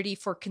YouTube community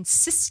for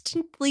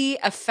consistently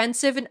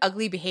offensive and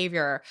ugly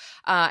behavior.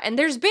 And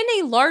there's been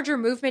a larger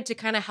movement to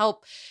kind of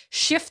help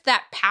shift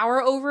that power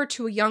over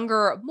to a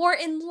younger, more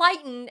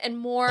enlightened and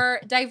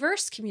more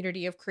diverse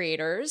community of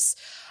creators.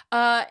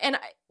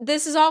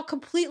 This is all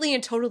completely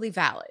and totally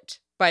valid,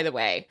 by the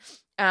way.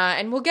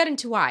 And we'll get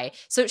into why.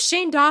 So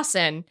Shane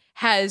Dawson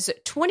has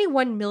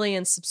 21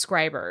 million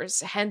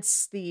subscribers,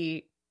 hence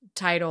the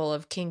title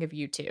of King of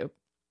YouTube.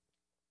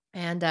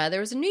 And there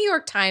was a New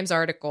York Times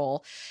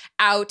article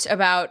out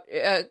about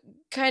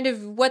kind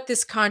of what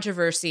this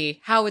controversy,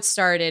 how it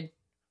started.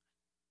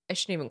 I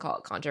shouldn't even call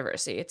it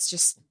controversy. It's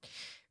just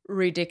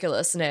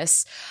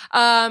ridiculousness.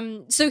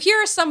 So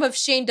here are some of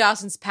Shane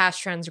Dawson's past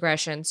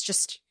transgressions.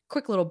 Just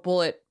quick little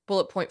bullet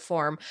point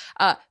form.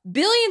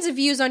 Billions of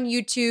views on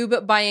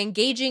YouTube by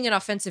engaging in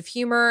offensive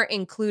humor,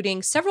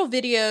 including several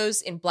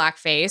videos in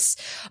blackface,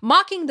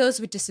 mocking those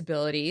with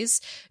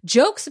disabilities,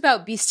 jokes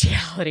about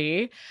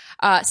bestiality,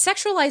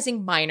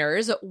 sexualizing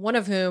minors, one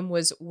of whom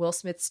was Will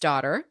Smith's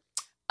daughter,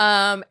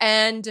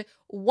 And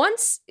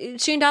once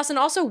Shane Dawson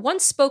also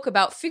once spoke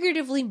about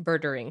figuratively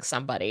murdering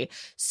somebody.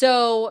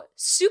 So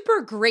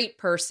super great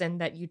person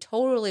that you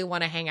totally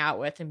want to hang out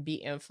with and be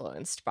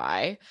influenced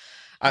by.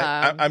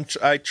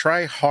 I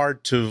try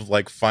hard to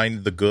like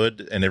find the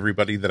good in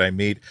everybody that I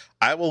meet.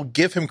 I will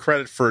give him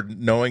credit for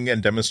knowing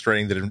and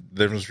demonstrating the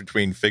difference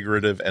between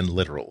figurative and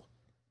literal.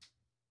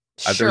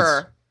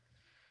 Sure.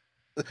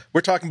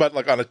 We're talking about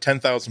like on a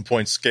 10,000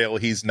 point scale.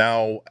 He's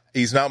now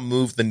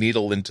moved the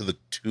needle into the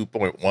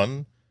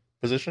 2.1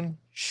 position.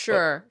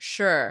 Sure.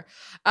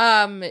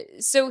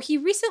 So he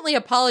recently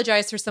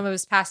apologized for some of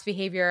his past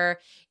behavior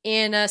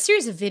in a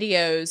series of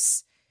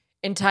videos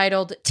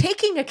entitled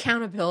Taking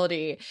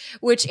Accountability,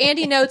 which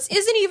Andy notes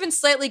isn't even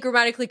slightly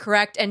grammatically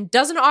correct and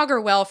doesn't augur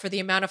well for the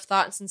amount of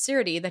thought and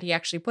sincerity that he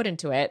actually put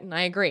into it. And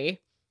I agree.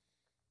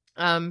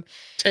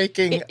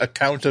 Taking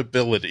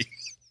accountability.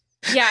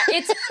 Yeah,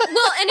 it's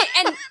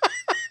and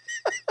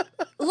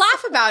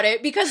laugh about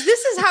it because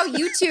this is how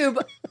YouTube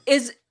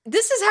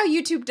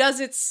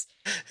does its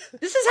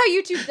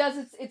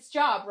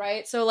job,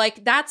 right? So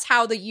like that's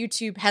how the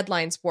YouTube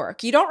headlines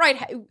work. We don't write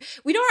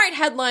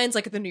headlines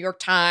like at the New York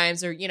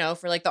Times or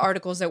for like the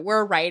articles that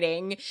we're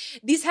writing.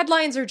 These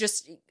headlines are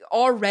just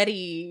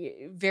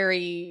already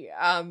very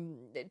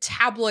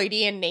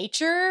tabloidy in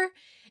nature,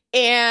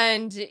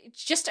 and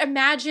just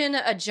imagine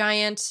a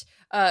giant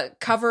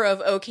cover of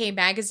OK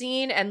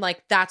Magazine, and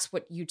like that's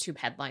what YouTube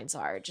headlines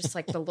are, just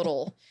like the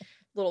little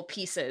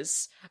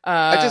pieces.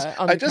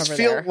 I just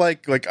feel there.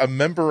 like a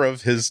member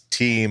of his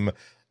team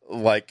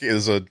like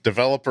is a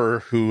developer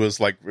who is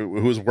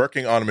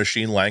working on a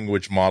machine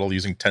language model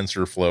using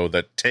TensorFlow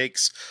that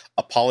takes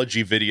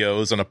apology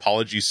videos and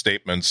apology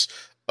statements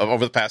of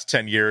over the past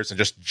 10 years and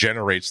just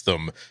generates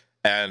them.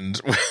 And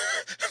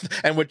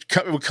would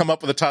come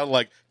up with a title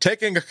like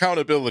Taking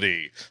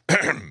Accountability.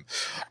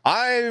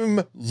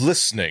 I'm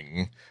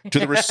listening to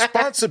the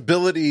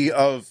responsibility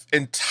of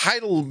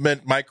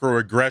entitlement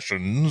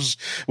microaggressions,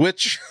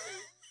 which,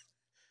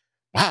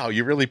 wow,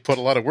 you really put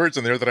a lot of words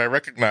in there that I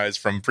recognize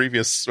from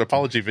previous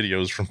apology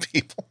videos from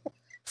people.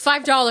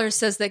 $5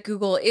 says that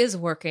Google is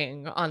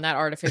working on that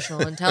artificial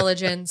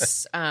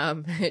intelligence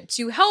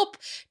to help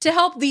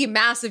the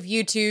massive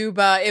YouTube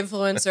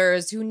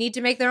influencers who need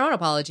to make their own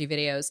apology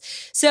videos.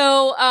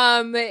 So,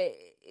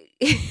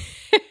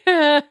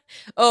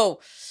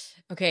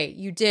 okay,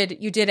 you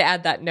did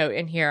add that note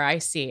in here. I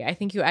see. I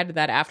think you added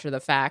that after the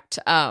fact.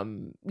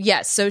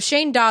 Yes. So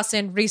Shane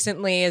Dawson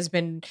recently has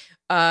been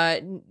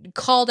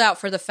called out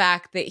for the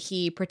fact that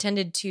he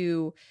pretended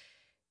to.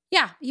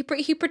 Yeah,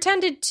 he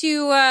pretended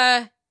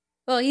to.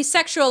 He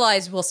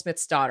sexualized Will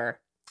Smith's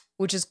daughter,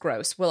 which is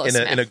gross. Willow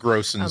Smith. In a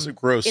gross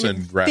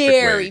and graphic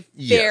way. Very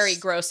yes.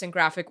 gross and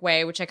graphic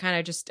way, which I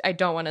kind of I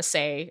don't want to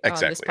say on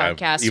this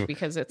podcast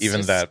because it's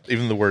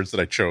even the words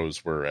that I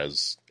chose were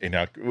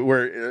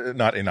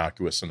not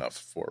innocuous enough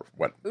for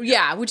what.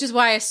 Yeah, which is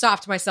why I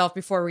stopped myself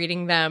before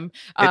reading them.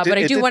 But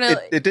I do want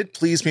to. It did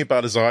please me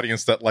about his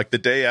audience that like the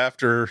day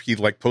after he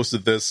like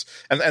posted this,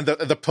 and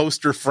the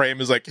poster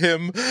frame is like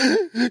him.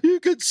 You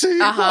could see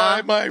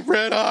by my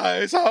red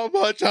eyes how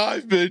much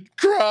I've been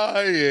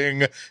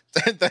crying.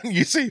 And then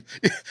you see,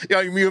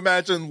 you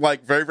imagine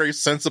like very, very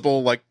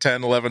sensible, like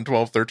 10, 11,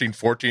 12, 13,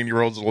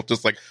 14-year-olds will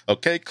just like,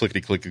 okay,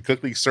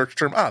 clickety, search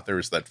term.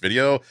 There's that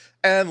video.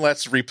 And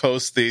let's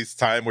repost this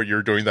time where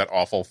you're doing that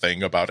awful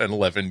thing about an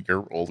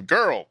 11-year-old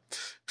girl.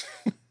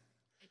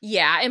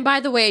 Yeah, and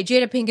by the way,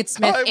 Jada Pinkett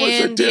Smith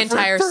and the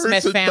entire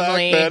Smith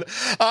family.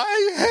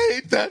 I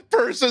hate that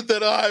person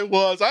that I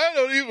was. I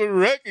don't even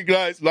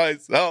recognize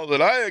myself.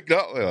 And I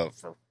acknowledge.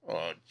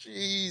 Oh,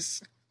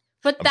 jeez.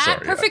 But that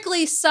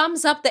perfectly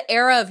sums up the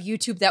era of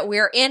YouTube that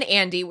we're in,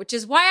 Andy, which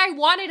is why I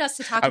wanted us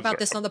to talk about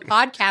this on the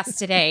podcast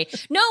today.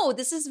 No,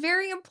 this is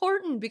very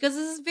important because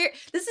this is very,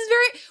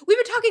 we've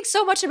been talking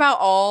so much about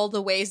all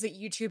the ways that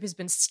YouTube has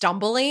been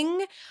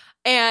stumbling.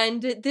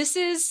 And this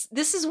is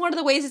one of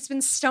the ways it's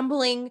been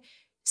stumbling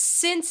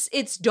since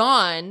its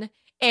dawn.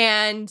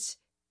 And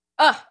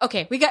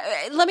okay, we got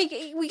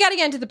to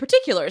get into the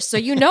particulars so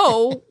you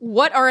know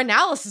what our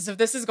analysis of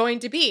this is going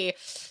to be.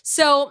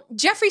 So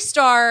Jeffree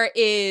Star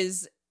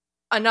is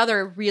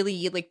another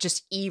really like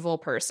just evil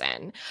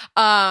person.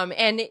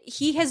 And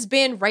he has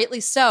been rightly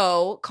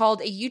so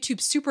called a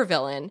YouTube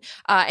supervillain.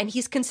 And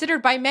he's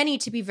considered by many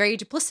to be very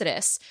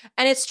duplicitous.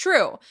 And it's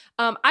true.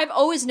 I've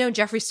always known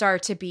Jeffree Star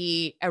to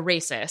be a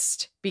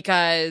racist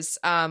because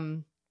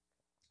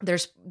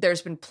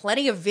there's been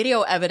plenty of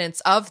video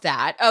evidence of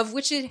that, of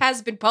which it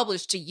has been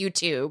published to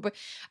YouTube,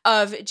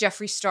 of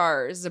Jeffree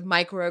Star's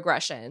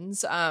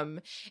microaggressions.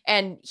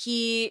 And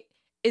he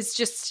is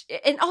just,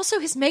 and also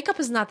his makeup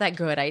is not that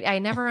good. I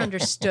never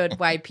understood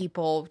why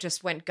people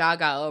just went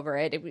gaga over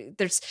it.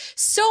 There's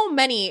so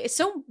many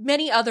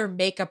other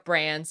makeup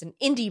brands and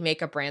indie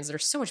makeup brands that are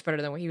so much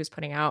better than what he was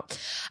putting out.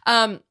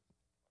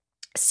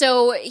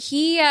 So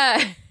he,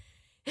 and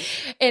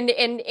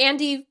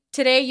Andy,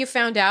 today you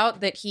found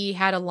out that he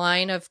had a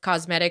line of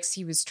cosmetics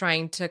he was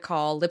trying to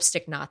call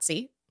Lipstick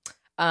Nazi,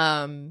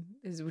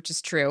 which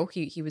is true.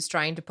 He was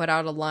trying to put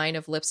out a line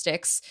of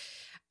lipsticks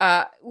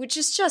which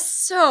is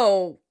just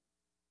so,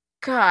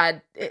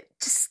 God,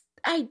 this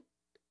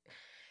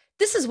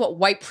is what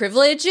white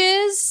privilege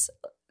is.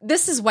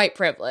 This is white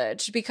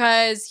privilege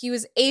because he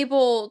was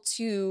able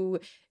to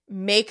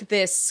make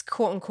this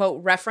quote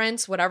unquote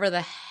reference, whatever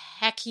the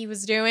heck he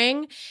was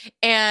doing,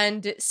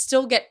 and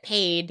still get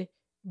paid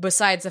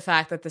besides the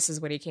fact that this is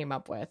what he came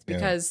up with,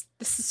 because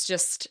this is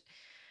just...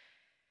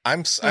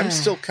 I'm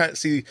still kind of...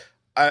 See,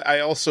 I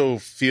also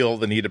feel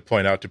the need to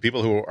point out to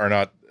people who are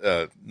not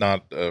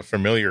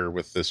familiar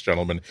with this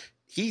gentleman,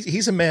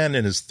 he's a man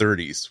in his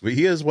 30s.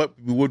 He is what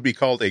would be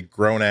called a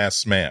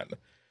grown-ass man.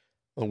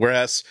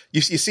 Whereas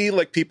you see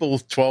like people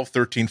 12,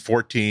 13,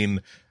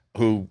 14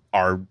 who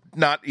are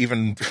not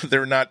even,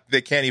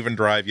 they can't even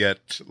drive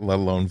yet, let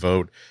alone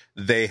vote.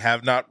 They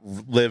have not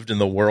lived in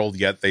the world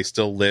yet. They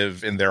still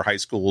live in their high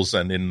schools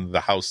and in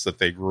the house that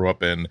they grew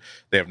up in.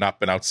 They have not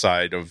been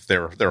outside of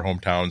their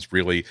hometowns,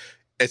 really.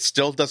 It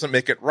still doesn't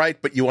make it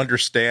right, but you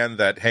understand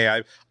that,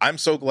 hey, I'm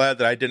so glad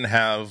that I didn't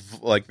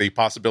have like the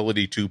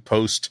possibility to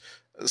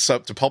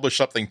publish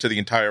something to the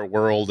entire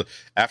world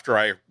after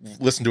I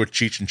listened to a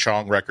Cheech and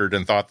Chong record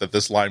and thought that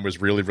this line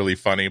was really, really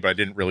funny, but I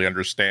didn't really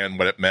understand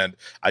what it meant.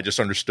 I just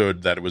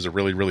understood that it was a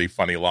really, really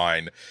funny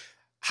line.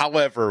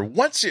 However,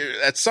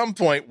 at some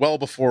point, well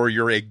before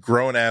you're a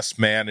grown-ass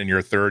man in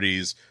your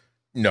 30s,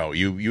 no,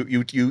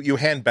 you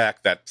hand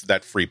back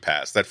that free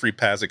pass. That free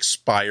pass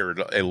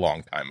expired a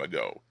long time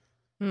ago.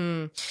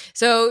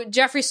 So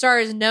Jeffree Star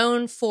is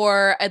known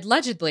for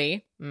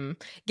allegedly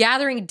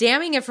gathering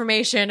damning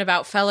information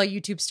about fellow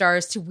YouTube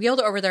stars to wield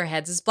over their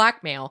heads as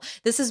blackmail.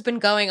 This has been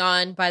going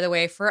on, by the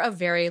way, for a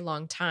very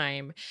long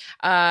time.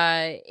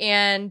 Okay.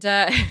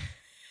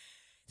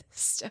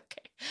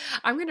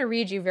 I'm going to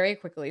read you very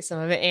quickly some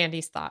of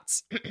Andy's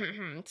thoughts.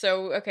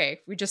 So, okay,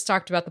 we just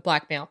talked about the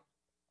blackmail.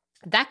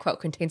 That quote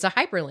contains a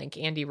hyperlink,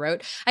 Andy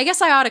wrote. I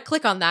guess I ought to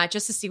click on that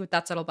just to see what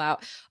that's all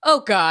about.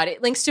 Oh, God,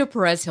 it links to a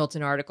Perez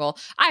Hilton article.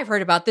 I've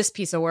heard about this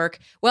piece of work.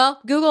 Well,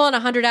 Google and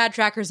 100 ad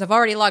trackers have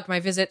already logged my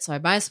visit, so I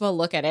might as well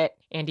look at it.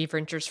 Andy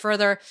ventures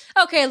further.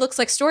 Okay, looks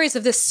like stories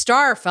of this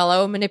star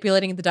fellow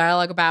manipulating the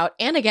dialogue about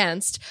and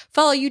against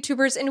fellow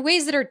YouTubers in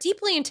ways that are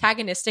deeply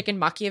antagonistic and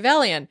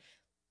Machiavellian.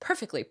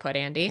 Perfectly put,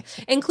 Andy,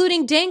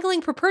 including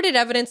dangling purported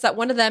evidence that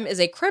one of them is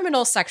a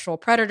criminal sexual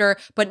predator,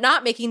 but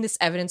not making this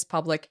evidence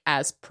public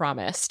as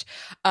promised.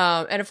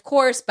 And of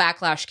course,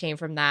 backlash came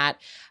from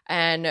that.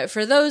 And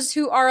for those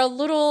who are a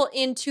little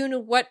in tune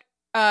with what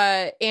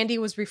Andy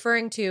was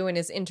referring to in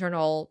his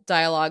internal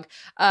dialogue,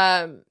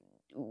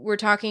 we're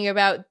talking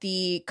about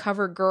the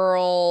cover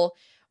girl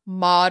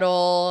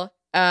model,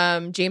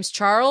 James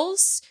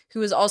Charles,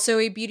 who is also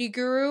a beauty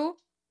guru.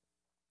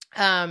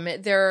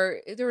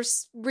 There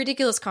was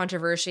ridiculous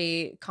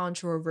controversy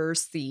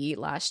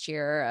last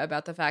year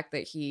about the fact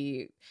that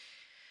he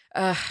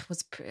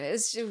was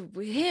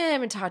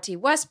him and Tati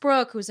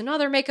Westbrook, who's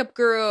another makeup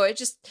guru. It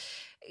just,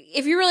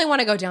 if you really want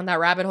to go down that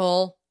rabbit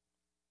hole,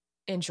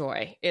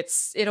 enjoy.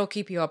 It'll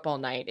keep you up all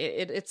night.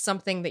 It's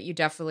something that you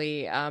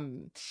definitely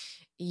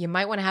you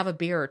might want to have a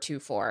beer or two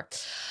for.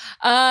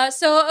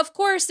 So, of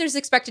course, there's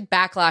expected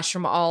backlash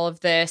from all of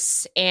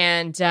this.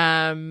 And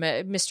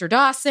Mr.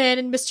 Dawson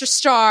and Mr.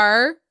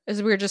 Starr,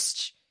 as we were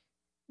just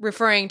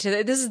referring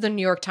to, this is the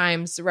New York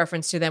Times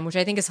reference to them, which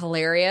I think is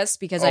hilarious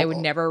because I would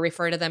never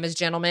refer to them as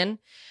gentlemen.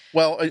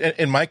 Well,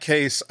 in my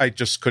case, I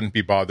just couldn't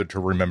be bothered to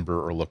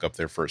remember or look up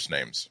their first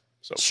names.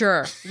 So.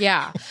 Sure.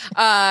 Yeah.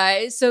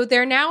 So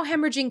they're now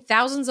hemorrhaging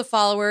thousands of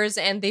followers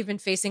and they've been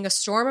facing a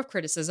storm of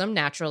criticism,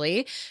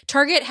 naturally.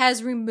 Target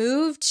has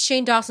removed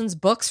Shane Dawson's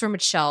books from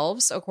its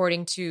shelves,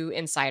 according to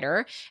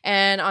Insider.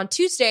 And on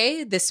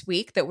Tuesday this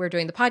week that we're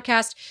doing the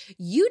podcast,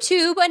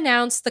 YouTube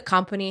announced the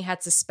company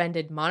had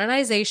suspended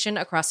monetization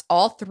across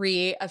all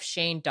 3 of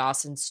Shane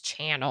Dawson's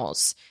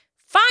channels.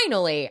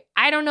 Finally,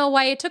 I don't know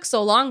why it took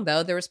so long,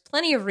 though. There was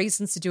plenty of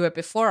reasons to do it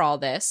before all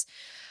this.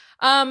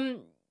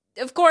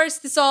 Of course,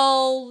 this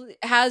all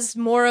has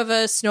more of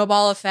a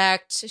snowball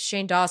effect.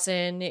 Shane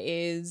Dawson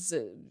is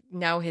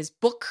now his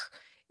book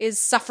is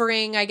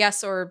suffering, I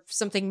guess, or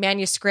something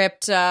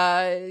manuscript.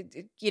 There's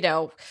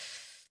a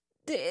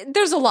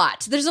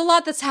lot. There's a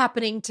lot that's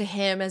happening to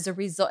him as a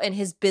result in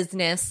his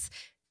business,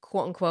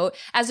 quote unquote,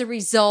 as a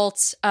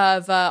result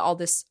of all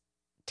this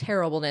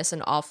terribleness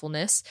and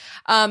awfulness.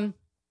 And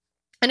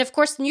of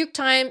course, the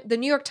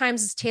New York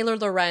Times' Taylor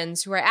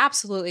Lorenz, who I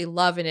absolutely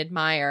love and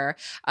admire,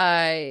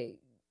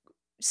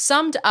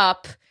 summed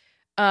up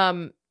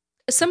some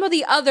of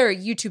the other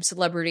YouTube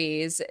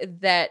celebrities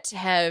that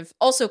have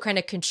also kind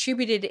of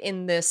contributed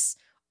in this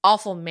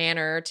awful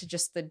manner to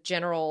just the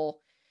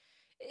general.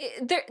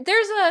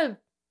 There's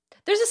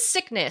a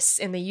sickness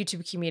in the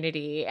YouTube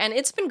community, and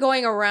it's been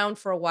going around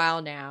for a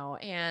while now.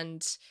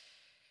 And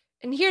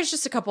And here's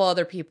just a couple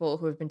other people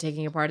who have been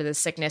taking a part of this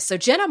sickness. So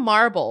Jenna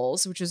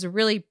Marbles, which was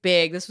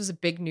this was a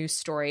big news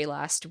story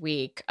last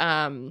week,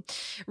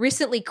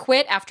 recently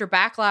quit after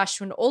backlash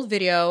to an old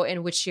video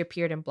in which she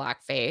appeared in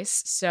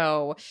blackface.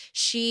 So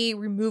she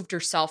removed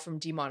herself from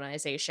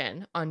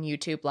demonetization on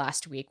YouTube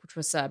last week, which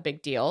was a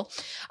big deal.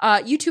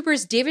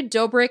 YouTubers David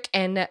Dobrik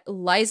and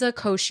Liza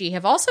Koshy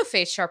have also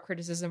faced sharp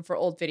criticism for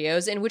old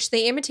videos in which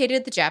they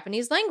imitated the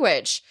Japanese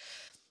language.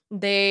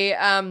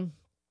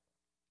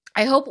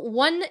 I hope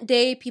one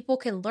day people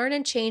can learn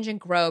and change and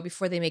grow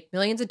before they make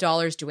millions of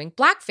dollars doing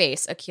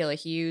blackface,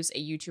 Akilah Hughes,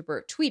 a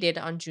YouTuber, tweeted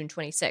on June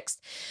 26th.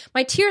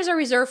 My tears are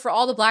reserved for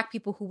all the Black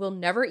people who will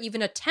never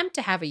even attempt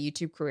to have a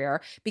YouTube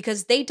career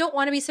because they don't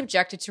want to be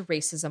subjected to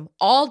racism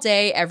all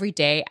day, every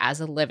day as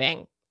a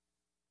living.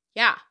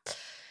 Yeah.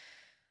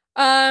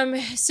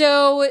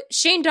 So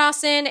Shane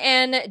Dawson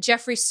and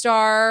Jeffree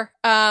Star,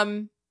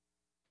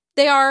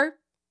 they are,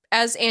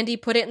 as Andy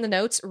put it in the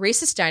notes,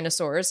 racist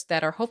dinosaurs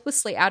that are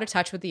hopelessly out of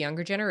touch with the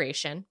younger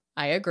generation.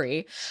 I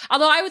agree.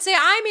 Although I would say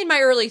I'm in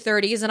my early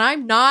 30s and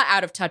I'm not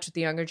out of touch with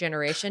the younger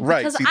generation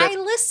because I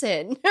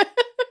listen.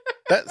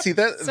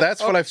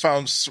 That's what I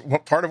found.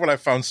 Part of what I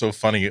found so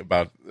funny in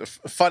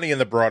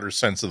the broader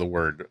sense of the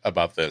word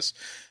about this,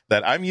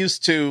 that I'm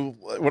used to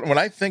when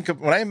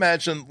I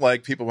imagine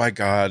like people, my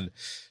God,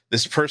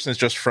 this person is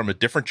just from a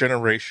different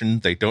generation.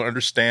 They don't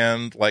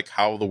understand like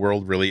how the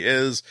world really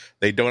is.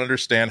 They don't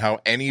understand how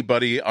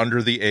anybody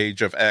under the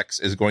age of X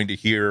is going to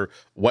hear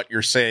what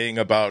you're saying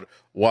about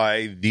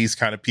why these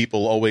kind of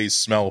people always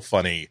smell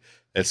funny.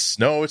 It's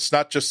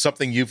not just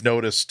something you've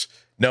noticed.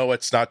 No,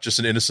 it's not just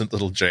an innocent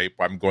little jape.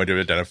 I'm going to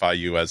identify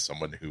you as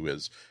someone who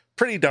is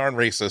pretty darn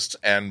racist,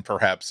 and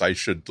perhaps I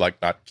should like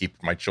not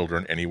keep my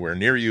children anywhere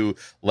near you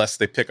lest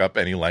they pick up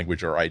any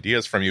language or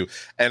ideas from you.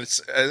 And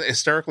it's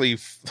hysterically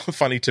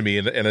funny to me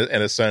in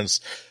a sense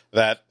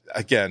that,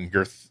 again,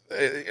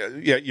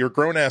 you're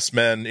grown ass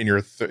men in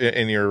your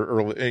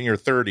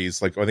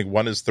 30s. Like I think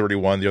one is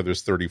 31, the other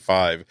is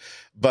 35.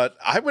 But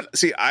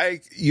I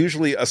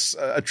usually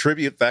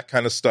attribute that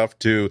kind of stuff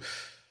to,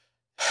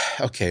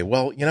 okay,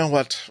 well, you know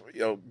what,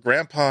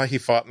 Grandpa, he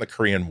fought in the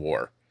Korean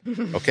War.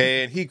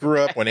 Okay, and he grew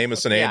up when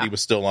Amos and Andy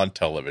was still on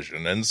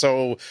television, and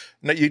so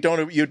you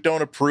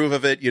don't approve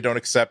of it, you don't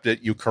accept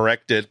it, you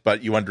correct it,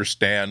 but you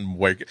understand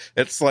where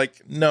it's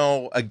like.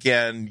 No,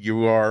 again,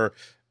 you are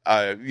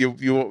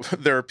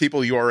there are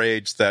people your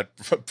age that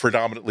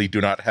predominantly do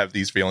not have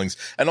these feelings,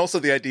 and also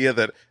the idea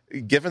that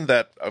given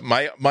that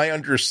my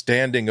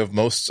understanding of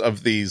most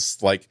of these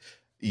like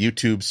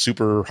YouTube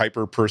super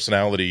hyper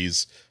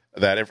personalities,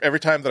 that every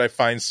time that I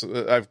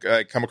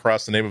come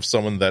across the name of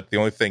someone that the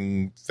only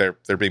thing they're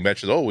being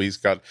mentioned is, oh, he's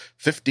got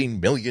 15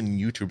 million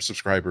YouTube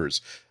subscribers.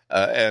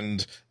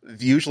 And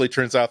it usually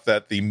turns out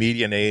that the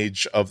median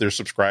age of their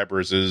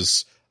subscribers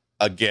is,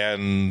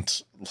 again,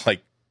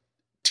 like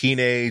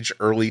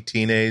early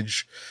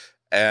teenage.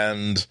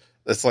 And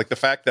it's like the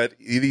fact that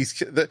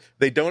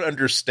they don't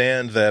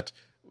understand that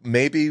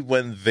maybe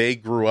when they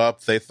grew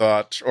up, they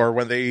thought, or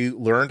when they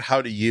learned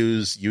how to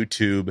use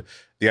YouTube,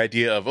 the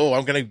idea of, oh,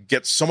 I'm going to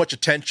get so much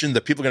attention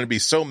that people are going to be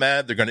so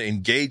mad, they're going to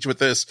engage with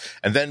this,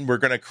 and then we're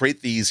going to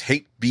create these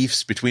hate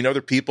beefs between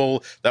other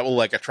people that will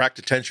like attract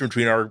attention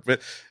between our.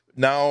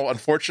 Now,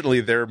 unfortunately,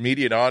 their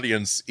median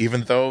audience,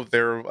 even though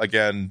they're,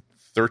 again,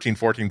 13,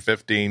 14,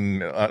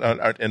 15,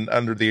 and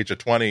under the age of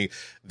 20,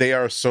 they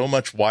are so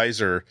much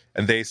wiser,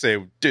 and they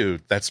say,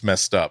 dude, that's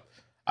messed up.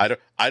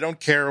 I don't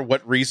care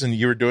what reason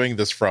you're doing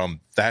this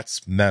from.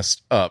 That's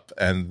messed up.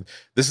 And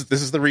this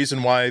is the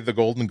reason why the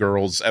Golden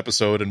Girls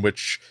episode, in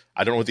which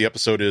I don't know what the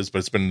episode is, but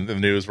it's been in the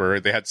news, where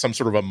they had some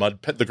sort of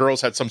the girls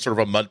had some sort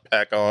of a mud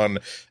pack on,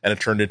 and it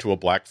turned into a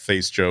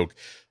blackface joke.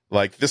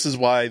 Like, this is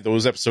why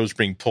those episodes are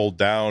being pulled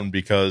down,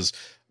 because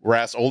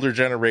whereas older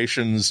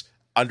generations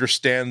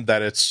understand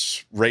that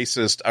it's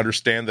racist,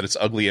 understand that it's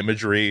ugly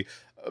imagery,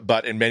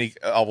 but in many,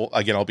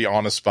 I'll be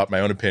honest about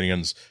my own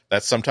opinions,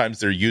 that sometimes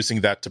they're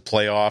using that to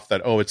play off that,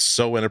 oh, it's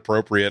so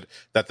inappropriate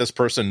that this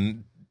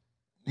person,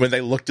 when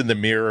they looked in the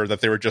mirror,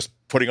 that they were just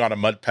putting on a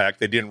mud pack.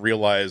 They didn't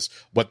realize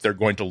what they're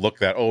going to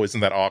look at. Oh,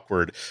 isn't that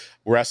awkward?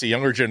 Whereas a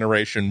younger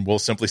generation will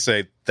simply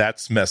say,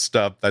 that's messed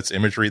up. That's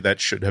imagery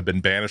that should have been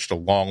banished a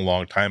long,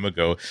 long time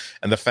ago.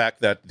 And the fact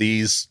that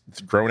these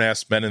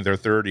grown-ass men in their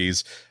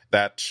 30s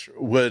that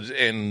would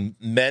in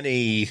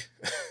many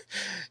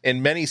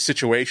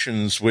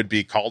situations would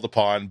be called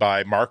upon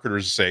by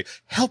marketers to say,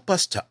 help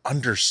us to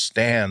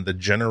understand the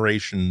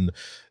Generation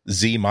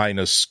Z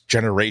minus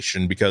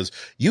generation, because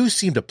you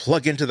seem to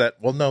plug into that.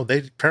 Well, no, they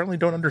apparently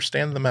don't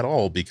understand them at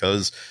all,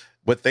 because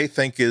what they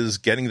think is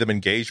getting them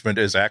engagement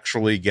is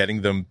actually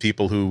getting them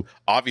people who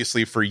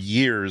obviously for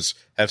years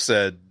have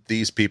said,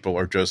 these people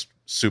are just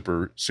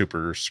super,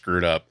 super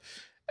screwed up,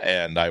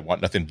 and I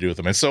want nothing to do with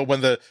them. And so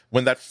when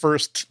that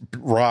first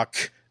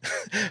rock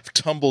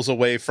tumbles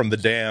away from the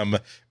dam,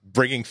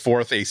 bringing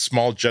forth a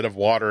small jet of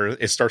water,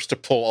 it starts to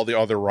pull all the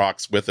other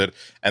rocks with it,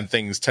 and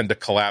things tend to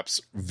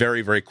collapse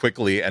very, very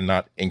quickly and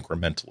not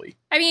incrementally.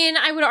 I mean,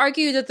 I would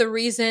argue that the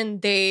reason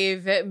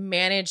they've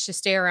managed to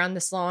stay around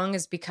this long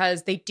is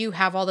because they do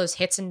have all those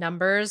hits and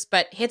numbers,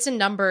 but hits and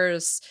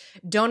numbers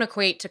don't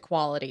equate to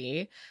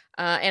quality.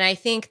 And I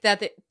think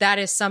that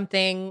is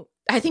something,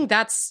 I think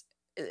that's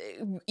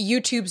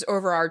YouTube's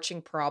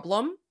overarching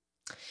problem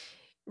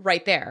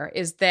right there,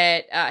 is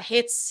that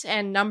hits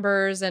and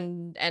numbers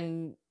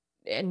and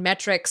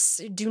metrics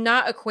do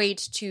not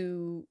equate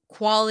to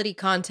quality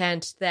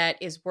content that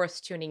is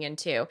worth tuning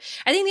into.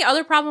 I think the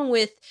other problem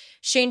with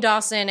Shane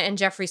Dawson and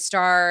Jeffree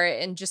Star,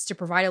 and just to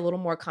provide a little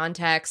more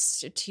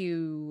context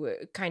to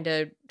kind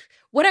of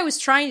what I was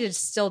trying to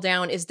distill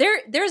down, is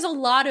there's a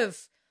lot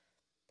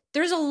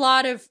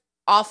of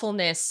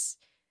awfulness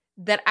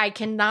that I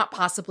cannot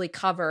possibly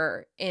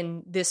cover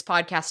in this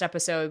podcast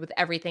episode with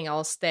everything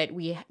else that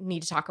we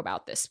need to talk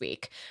about this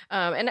week.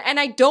 And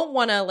I don't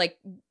want to like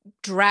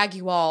drag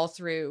you all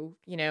through,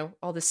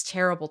 all this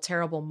terrible,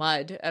 terrible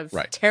mud of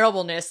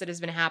terribleness that has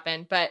been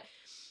happened. But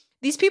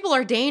these people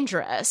are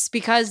dangerous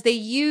because they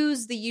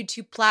use the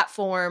YouTube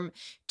platform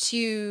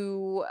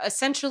to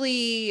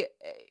essentially,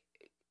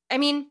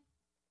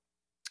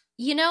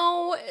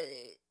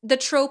 the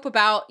trope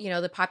about,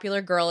 the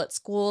popular girl at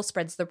school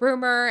spreads the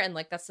rumor, and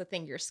like that's the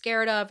thing you're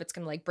scared of. It's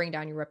going to like bring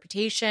down your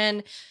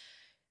reputation.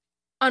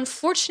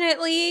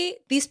 Unfortunately,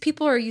 these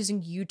people are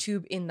using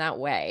YouTube in that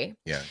way.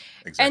 Yeah,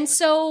 exactly. And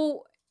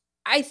so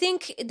I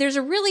think there's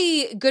a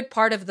really good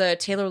part of the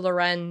Taylor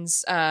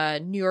Lorenz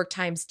New York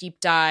Times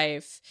deep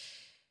dive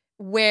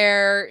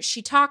where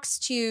she talks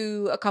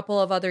to a couple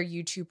of other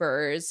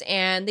YouTubers,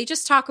 and they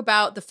just talk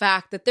about the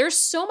fact that there's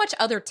so much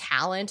other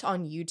talent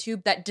on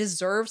YouTube that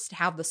deserves to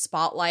have the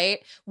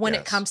spotlight when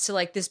it comes to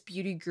like this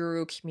beauty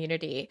guru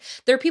community.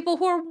 There are people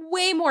who are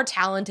way more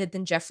talented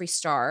than Jeffree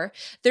Star.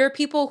 There are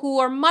people who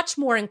are much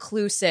more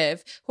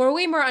inclusive, who are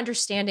way more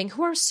understanding,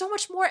 who are so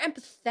much more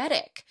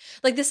empathetic.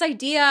 Like this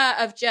idea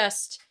of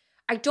just,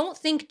 I don't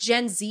think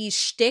Gen Z's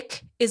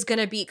shtick is going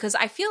to be, because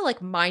I feel like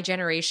my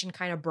generation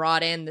kind of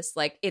brought in this,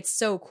 like, it's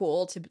so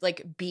cool to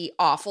like be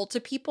awful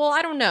to people.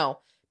 I don't know.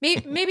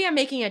 Maybe I'm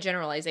making a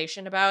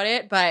generalization about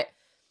it, but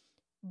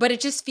it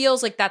just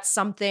feels like that's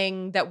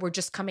something that we're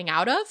just coming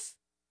out of,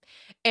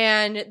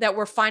 and that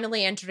we're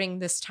finally entering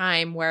this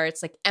time where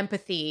it's like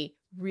empathy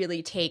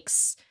really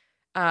takes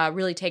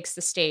the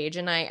stage.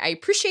 And I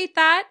appreciate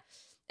that.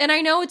 And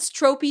I know it's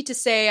tropey to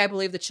say, I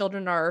believe the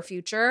children are our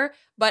future,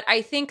 but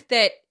I think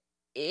that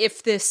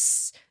if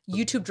this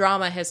YouTube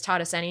drama has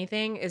taught us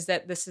anything, is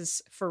that this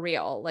is for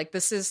real. Like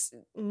this is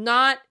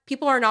not,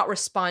 people are not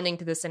responding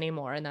to this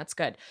anymore, and that's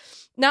good.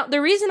 Now, the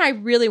reason I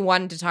really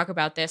wanted to talk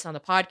about this on the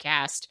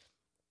podcast,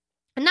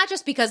 and not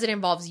just because it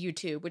involves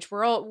YouTube, which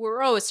we're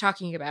always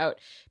talking about,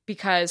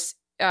 because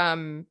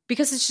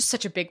it's just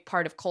such a big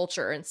part of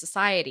culture and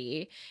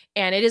society,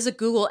 and it is a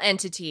Google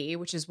entity,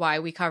 which is why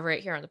we cover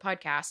it here on the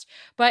podcast.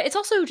 But it's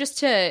also just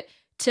to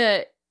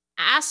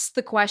ask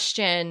the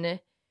question,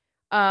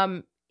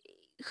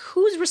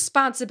 whose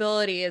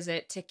responsibility is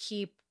it to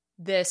keep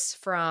this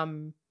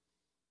from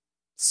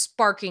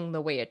sparking the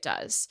way it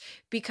does?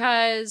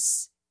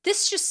 Because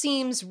this just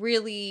seems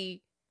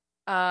really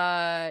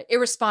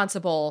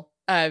irresponsible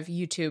of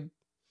YouTube,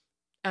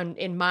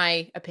 in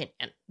my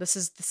opinion. This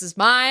is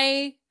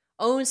my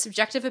own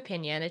subjective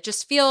opinion. It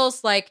just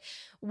feels like,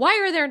 why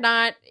are there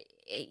not,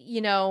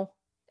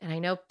 and I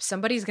know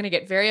somebody's going to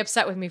get very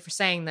upset with me for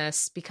saying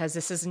this, because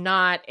this is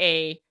not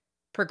a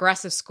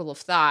progressive school of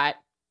thought,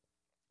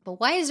 but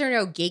why is there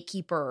no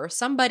gatekeeper or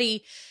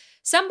somebody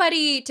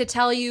to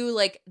tell you,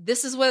 like,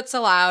 this is what's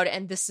allowed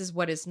and this is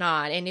what is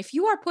not? And if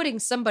you are putting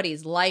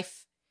somebody's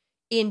life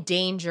in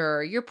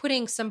danger, you're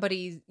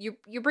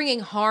bringing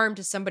harm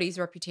to somebody's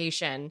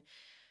reputation,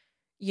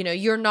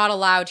 you're not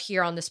allowed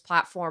here on this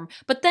platform.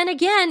 But then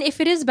again, if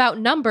it is about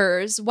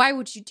numbers, why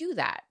would you do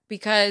that?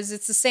 Because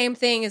it's the same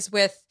thing as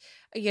with,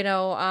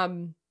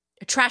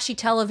 trashy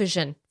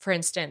television, for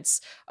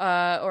instance,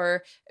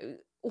 or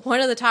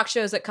one of the talk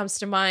shows that comes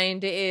to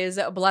mind is,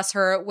 bless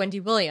her, Wendy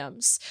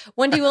Williams.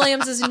 Wendy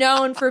Williams is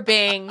known for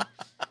being...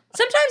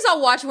 Sometimes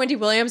I'll watch Wendy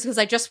Williams because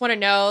I just want to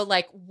know,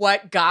 like,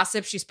 what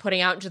gossip she's putting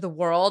out into the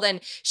world.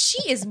 And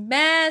she is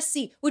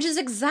messy, which is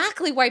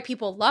exactly why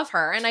people love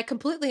her. And I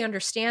completely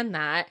understand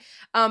that.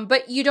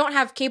 But you don't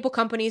have cable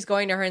companies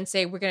going to her and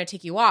say, we're going to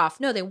take you off.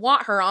 No, they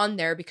want her on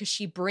there because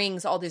she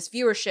brings all this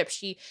viewership.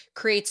 She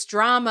creates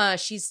drama.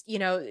 She's,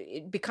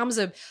 it becomes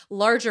a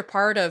larger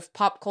part of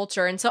pop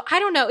culture. And so I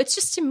don't know. It's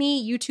just, to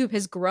me, YouTube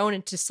has grown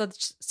into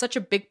such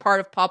a big part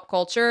of pop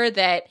culture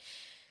that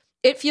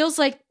it feels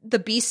like the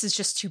beast is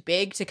just too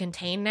big to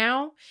contain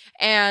now.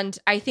 And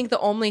I think the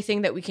only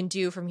thing that we can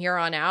do from here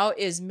on out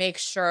is make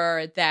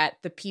sure that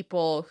the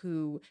people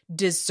who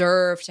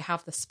deserve to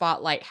have the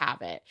spotlight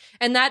have it.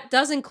 And that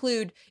does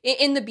include,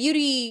 in the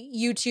beauty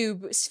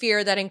YouTube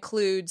sphere, that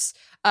includes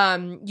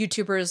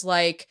YouTubers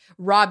like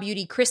Raw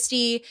Beauty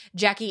Christie,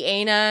 Jackie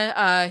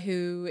Aina,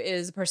 who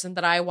is a person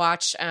that I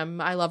watch.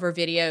 I love her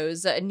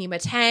videos. Nima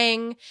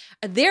Tang.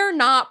 They're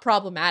not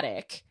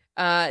problematic.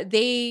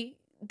 They're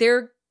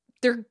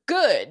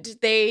good.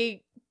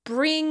 They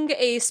bring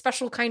a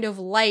special kind of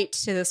light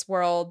to this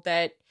world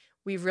that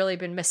we've really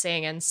been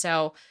missing. And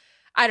so,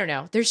 I don't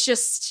know. There's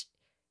just,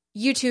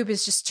 YouTube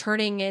is just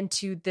turning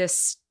into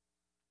this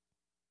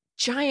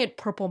giant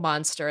purple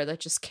monster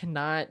that just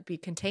cannot be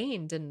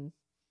contained. And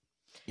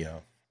yeah,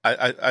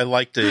 I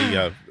liked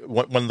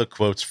one of the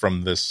quotes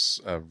from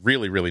this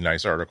really, really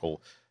nice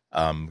article.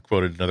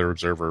 Quoted another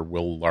observer,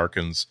 Will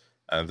Larkins.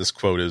 This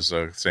quote is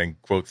saying,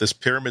 quote, "This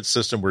pyramid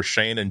system where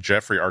Shane and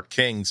Jeffrey are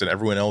kings and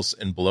everyone else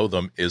in below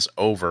them is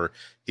over."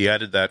 He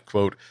added that,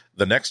 quote,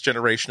 "The next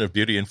generation of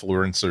beauty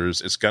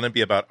influencers is going to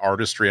be about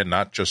artistry and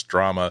not just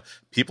drama.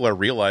 People are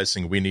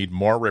realizing we need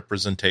more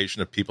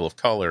representation of people of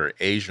color,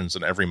 Asians,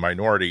 and every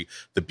minority.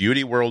 The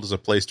beauty world is a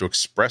place to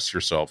express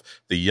yourself.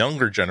 The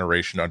younger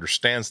generation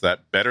understands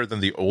that better than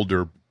the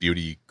older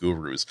beauty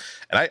gurus."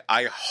 And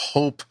I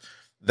hope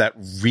that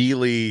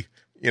really,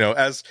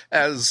 as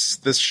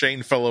this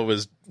Shane fellow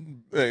is,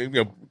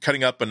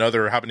 cutting up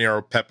another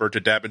habanero pepper to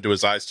dab into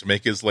his eyes to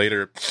make his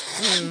later,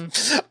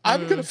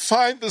 I'm going to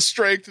find the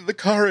strength and the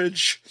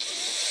courage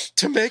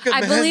to make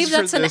amends. I believe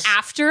that's for an this.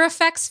 After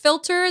Effects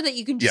filter that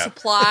you can just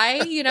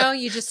apply. You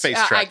just face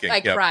tracking.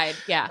 I cried.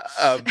 Yeah.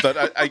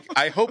 But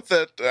I hope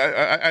that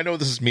I know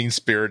this is mean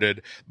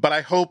spirited, but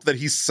I hope that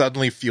he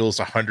suddenly feels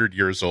 100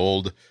 years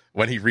old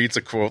when he reads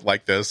a quote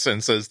like this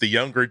and says the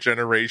younger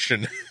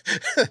generation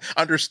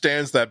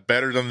understands that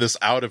better than this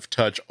out of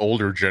touch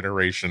older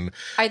generation.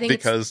 I think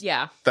because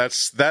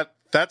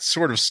that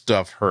sort of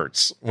stuff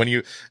hurts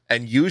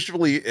and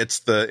usually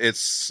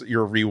it's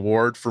your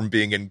reward from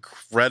being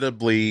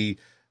incredibly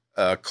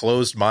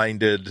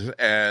closed-minded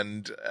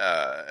and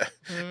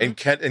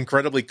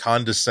incredibly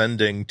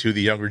condescending to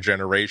the younger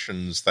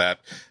generations that,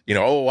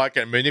 I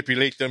can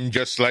manipulate them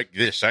just like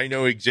this. I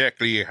know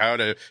exactly how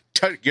to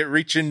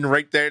reach in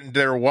right there into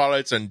their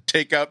wallets and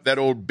take out that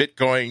old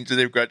Bitcoin that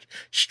they've got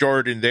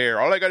stored in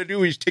there. All I got to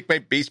do is take my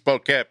baseball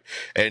cap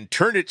and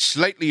turn it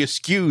slightly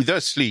askew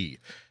thusly.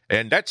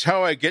 And that's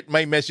how I get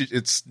my message.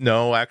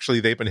 Actually,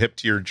 they've been hip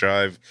to your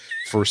jive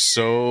for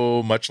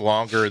so much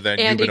longer than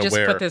you've been aware. Andy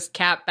just put this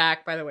cap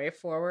back, by the way,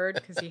 forward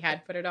because he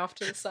had put it off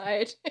to the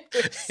side.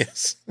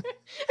 Yes.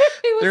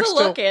 It was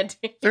look,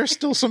 Andy. There's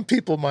still some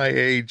people my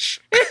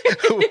age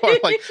who are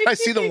like, I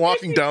see them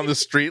walking down the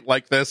street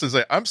like this and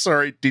say, "I'm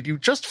sorry, did you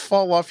just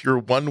fall off your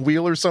one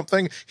wheel or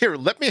something? Here,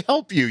 let me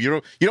help you."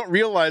 You don't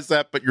realize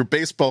that, but your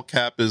baseball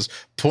cap is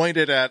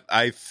pointed at,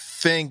 I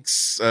think,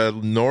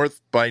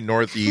 north by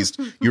northeast.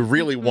 You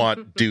really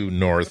want due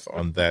north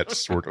on that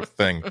sort of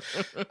thing.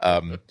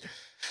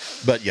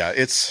 But yeah,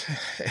 it's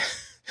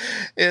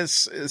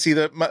see,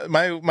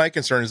 my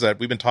concern is that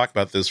we've been talking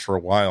about this for a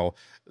while,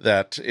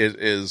 that it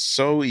is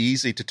so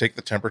easy to take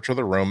the temperature of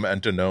the room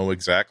and to know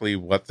exactly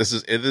what this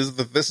is.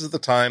 This is the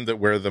time that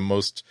where the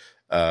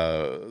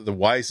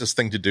wisest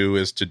thing to do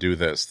is to do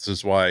this. This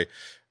is why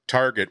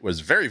Target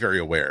was very, very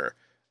aware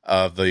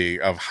of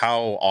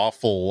how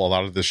awful a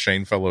lot of this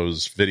Shane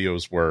Fellow's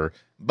videos were,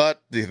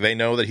 but they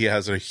know that he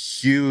has a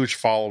huge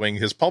following.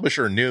 His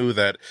publisher knew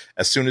that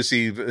as soon as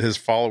his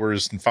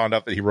followers found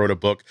out that he wrote a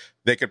book,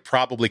 they could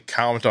probably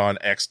count on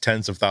X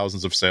tens of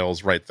thousands of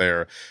sales right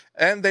there.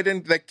 And they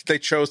didn't. They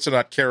chose to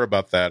not care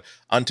about that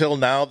until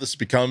now. This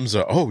becomes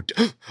oh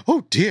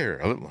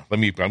dear. Let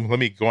me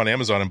go on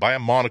Amazon and buy a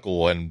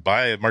monocle and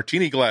buy a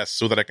martini glass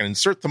so that I can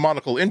insert the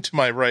monocle into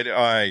my right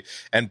eye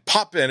and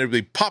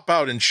it'll pop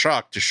out in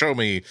shock to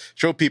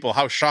show people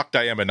how shocked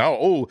I am. And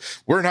now,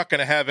 we're not going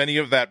to have any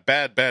of that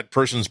bad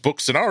person's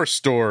books in our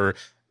store.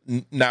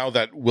 Now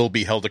that we'll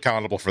be held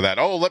accountable for that.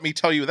 Oh, let me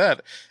tell you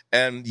that.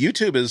 And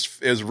YouTube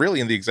is really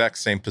in the exact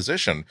same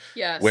position,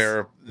 yes,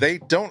 where they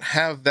don't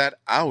have that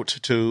out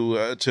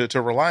to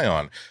rely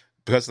on.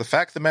 Because the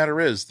fact of the matter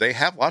is, they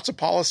have lots of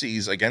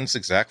policies against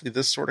exactly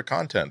this sort of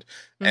content.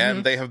 Mm-hmm.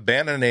 And they have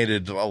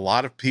bananated a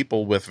lot of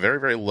people with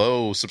very, very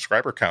low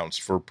subscriber counts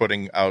for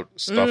putting out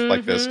stuff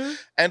like this.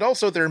 And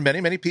also, there are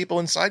many, many people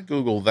inside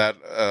Google that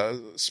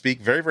speak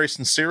very, very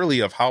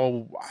sincerely of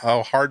how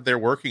hard they're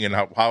working and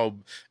how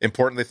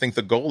important they think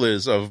the goal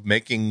is of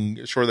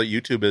making sure that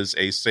YouTube is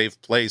a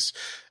safe place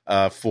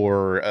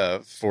for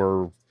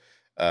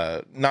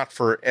not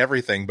for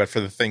everything, but for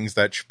the things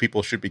that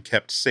people should be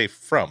kept safe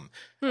from.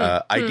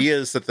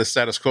 Ideas that the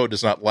status quo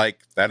does not like,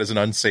 that is an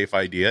unsafe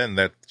idea, and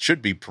that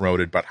should be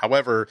promoted. But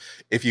however,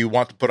 if you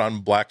want to put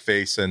on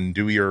blackface and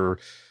do your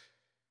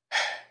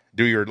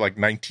like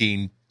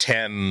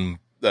 1910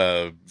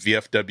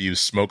 VFW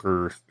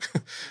smoker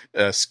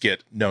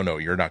skit, no,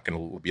 you're not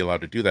going to be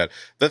allowed to do that.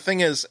 The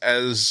thing is,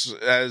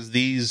 as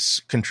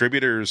these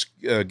contributors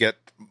get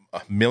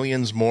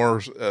millions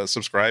more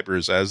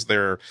subscribers, as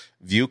their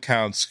view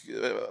counts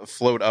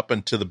float up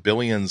into the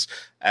billions,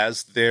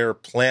 as their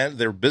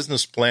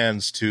business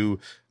plans to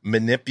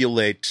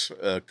manufacture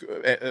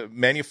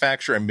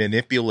and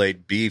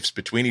manipulate beefs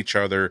between each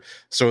other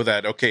so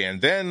that, okay,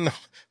 and then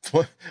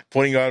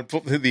pointing on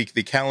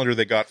the calendar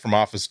they got from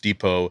Office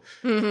Depot,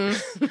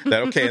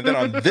 that, okay, and then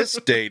on this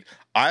date,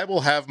 I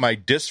will have my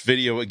diss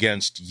video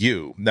against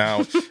you.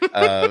 Now,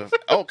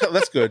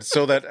 that's good.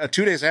 So that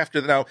 2 days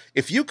after, now,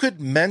 if you could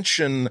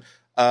mention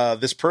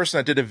this person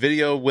I did a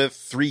video with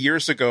 3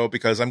 years ago,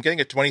 because I'm getting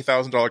a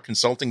 $20,000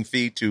 consulting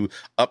fee to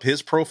up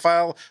his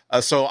profile,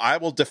 so I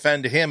will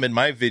defend him in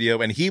my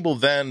video, and he will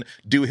then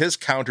do his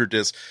counter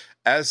diss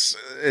as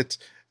it.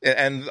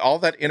 And all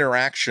that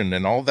interaction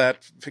and all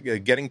that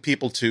getting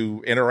people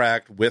to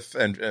interact with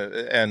and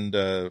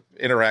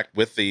interact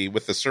with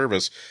the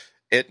service.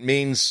 It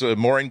means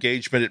more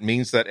engagement. It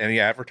means that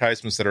any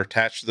advertisements that are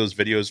attached to those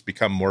videos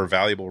become more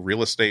valuable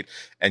real estate,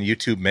 and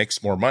YouTube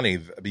makes more money.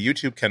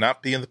 YouTube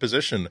cannot be in the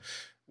position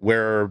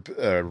where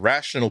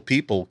rational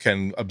people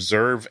can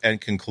observe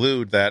and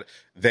conclude that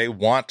they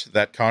want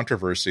that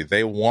controversy.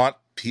 They want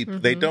people.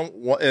 They don't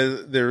want.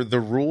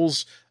 The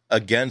rules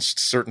against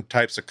certain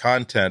types of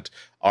content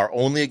are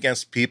only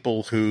against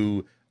people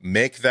who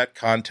make that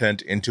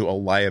content into a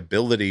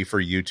liability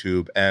for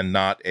YouTube and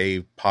not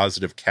a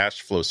positive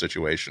cash flow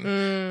situation.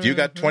 If you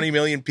got 20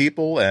 million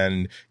people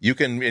and you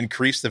can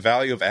increase the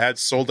value of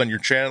ads sold on your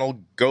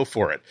channel, go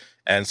for it.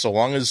 And so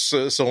long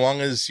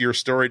as your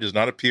story does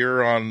not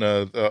appear on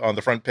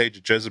the front page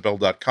of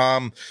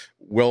Jezebel.com,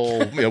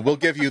 we'll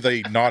give you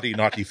the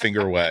naughty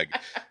finger wag.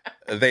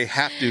 They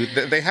have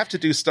to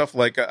do stuff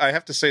like, I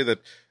have to say that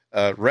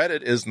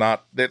Reddit is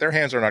not, their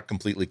hands are not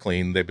completely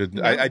clean. They've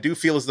been, I do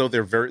feel as though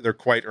they're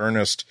quite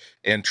earnest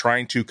in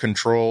trying to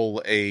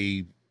control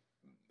a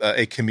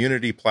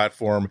community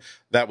platform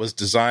that was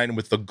designed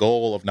with the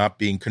goal of not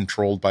being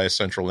controlled by a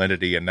central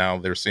entity. And now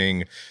they're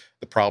seeing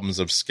the problems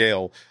of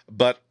scale.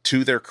 But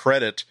to their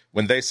credit,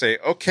 when they say,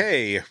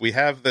 okay, we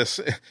have this,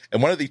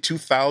 and one of the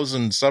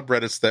 2,000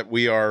 subreddits that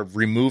we are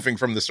removing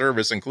from the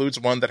service includes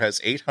one that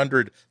has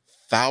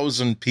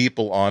 800,000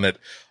 people on it,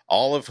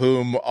 all of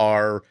whom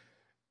are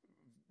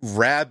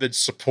rabid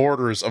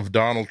supporters of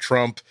Donald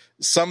Trump,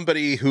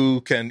 somebody who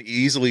can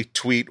easily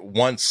tweet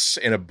once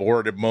in a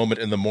bored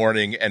moment in the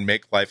morning and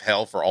make life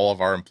hell for all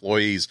of our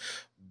employees.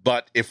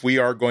 But if we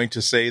are going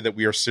to say that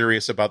we are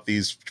serious about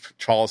these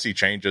policy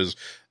changes,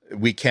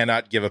 we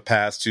cannot give a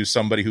pass to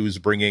somebody who's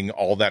bringing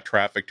all that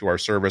traffic to our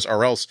service,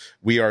 or else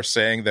we are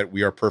saying that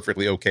we are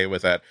perfectly okay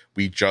with that.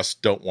 We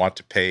just don't want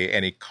to pay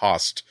any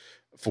cost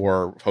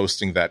for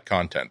hosting that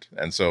content.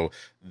 And so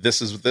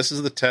this is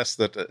the test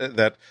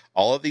that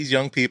all of these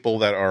young people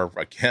that are,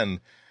 again,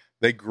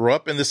 they grew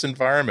up in this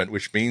environment,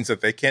 which means that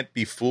they can't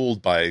be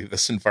fooled by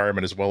this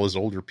environment as well as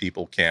older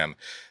people can,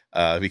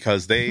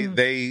 because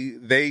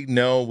they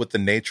know what the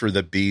nature of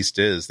the beast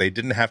is. They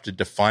didn't have to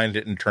define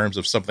it in terms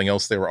of something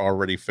else they were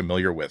already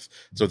familiar with.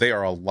 So they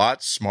are a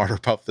lot smarter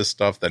about this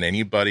stuff than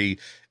anybody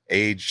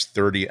age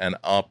 30 and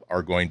up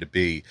are going to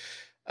be.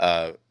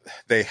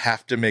 They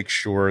have to make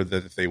sure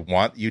that if they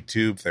want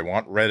YouTube, if they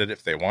want Reddit,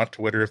 if they want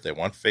Twitter, if they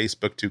want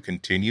Facebook to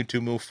continue to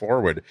move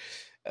forward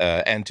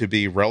and to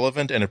be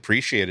relevant and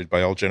appreciated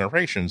by all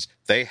generations,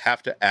 they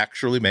have to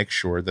actually make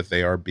sure that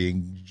they are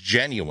being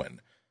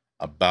genuine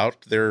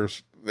about their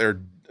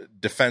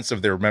defense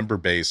of their member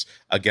base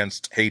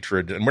against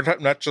hatred. And we're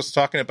not just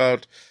talking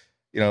about,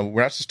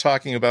 we're not just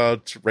talking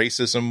about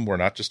racism. We're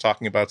not just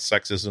talking about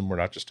sexism. We're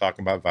not just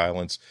talking about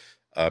violence.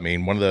 I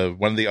mean, one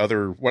of the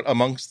other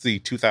amongst the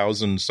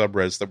 2,000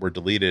 subreddits that were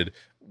deleted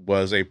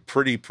was a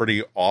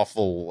pretty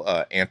awful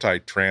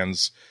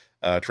anti-trans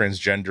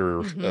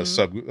transgender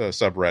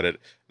subreddit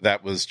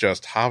that was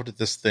just, how did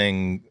this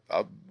thing?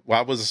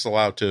 Why was this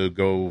allowed to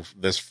go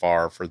this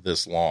far for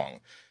this long?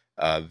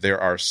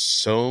 There are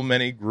so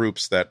many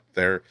groups that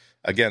they're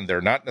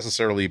not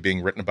necessarily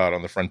being written about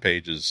on the front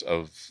pages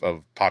of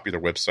popular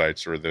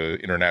websites or the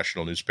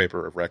international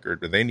newspaper of record,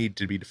 but they need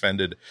to be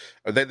defended.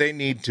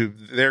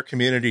 Their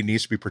community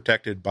needs to be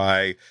protected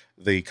by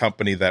the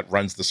company that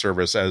runs the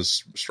service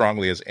as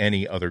strongly as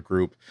any other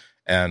group.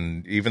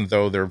 And even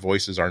though their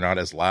voices are not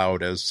as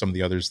loud as some of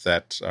the others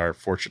that are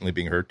fortunately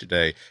being heard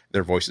today,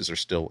 their voices are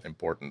still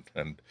important.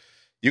 And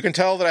you can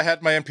tell that I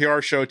had my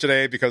NPR show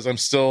today because I'm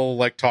still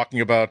talking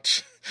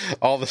about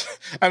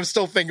I'm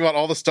still thinking about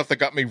all the stuff that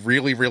got me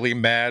really, really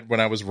mad when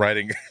I was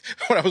writing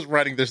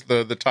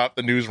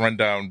the news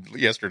rundown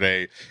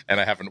yesterday,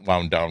 and I haven't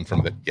wound down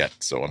from it yet.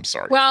 So I'm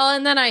sorry. Well,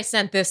 and then I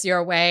sent this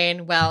your way,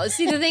 and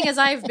see, the thing is,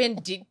 I've been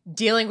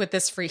dealing with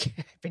this for I've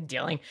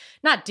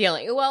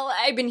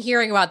been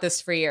hearing about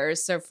this for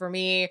years. So for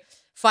me,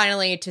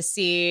 finally to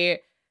see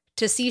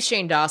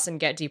Shane Dawson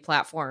get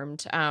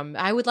deplatformed.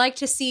 I would like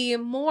to see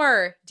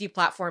more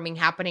deplatforming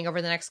happening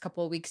over the next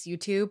couple of weeks,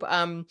 YouTube.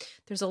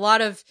 There's a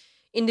lot of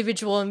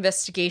individual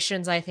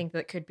investigations I think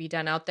that could be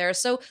done out there.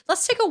 So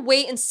let's take a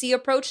wait and see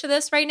approach to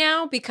this right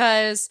now,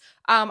 because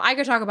I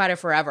could talk about it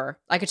forever.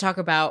 I could talk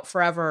about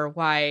forever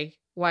why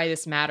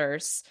this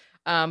matters.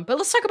 But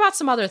let's talk about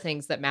some other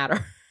things that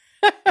matter.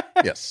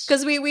 Yes.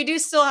 Because we do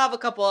still have a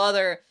couple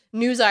other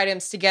news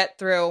items to get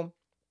through.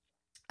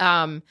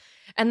 And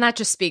that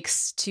just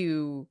speaks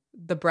to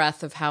the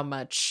breadth of how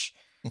much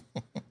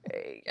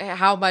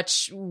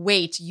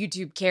weight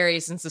YouTube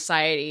carries in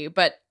society.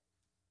 But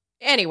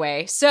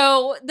anyway,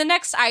 so the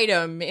next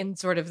item in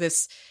sort of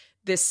this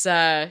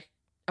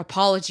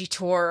apology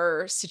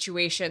tour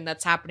situation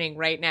that's happening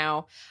right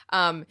now.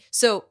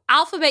 So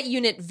Alphabet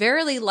unit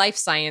Verily Life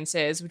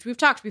Sciences, which we've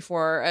talked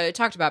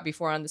about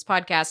before on this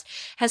podcast,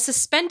 has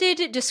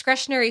suspended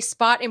discretionary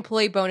spot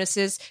employee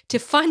bonuses to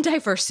fund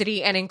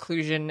diversity and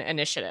inclusion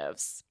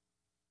initiatives.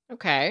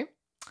 Okay.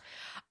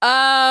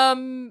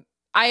 I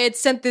had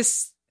sent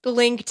this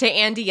link to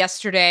Andy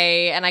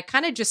yesterday, and I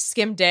kind of just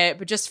skimmed it,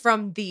 but just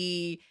from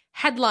the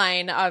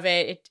headline of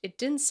it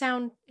didn't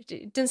sound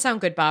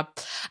good, Bob.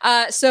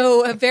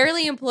 So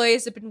Verily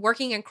employees have been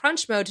working in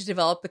crunch mode to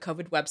develop the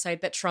COVID website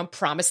that Trump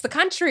promised the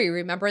country.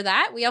 Remember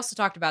that? We also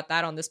talked about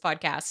that on this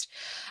podcast.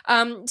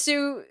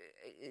 So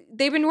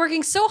they've been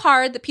working so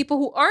hard that people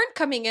who aren't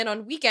coming in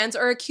on weekends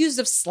are accused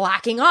of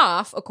slacking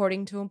off,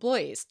 according to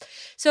employees.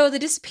 So the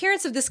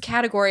disappearance of this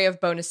category of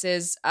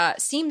bonuses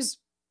seems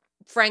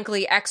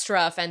frankly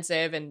extra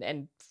offensive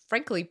and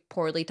frankly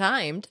poorly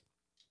timed.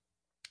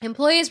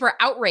 Employees were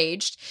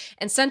outraged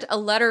and sent a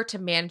letter to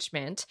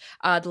management.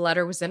 The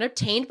letter was then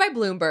obtained by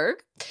Bloomberg.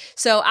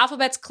 So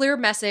Alphabet's clear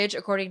message,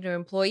 according to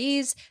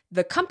employees,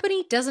 the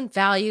company doesn't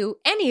value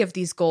any of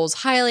these goals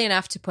highly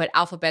enough to put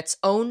Alphabet's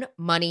own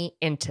money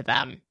into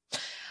them.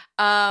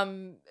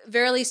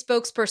 Verily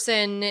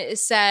spokesperson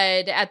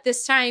said, at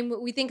this time,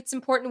 we think it's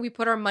important we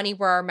put our money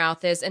where our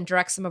mouth is and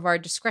direct some of our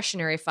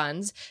discretionary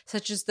funds,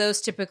 such as those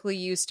typically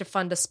used to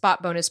fund a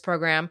spot bonus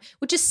program,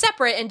 which is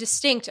separate and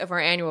distinct of our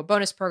annual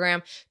bonus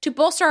program, to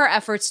bolster our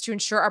efforts to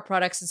ensure our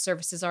products and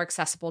services are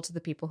accessible to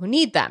the people who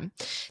need them.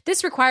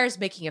 This requires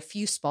making a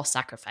few small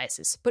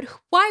sacrifices, but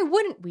why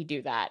wouldn't we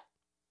do that?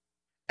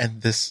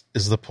 And this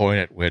is the point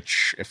at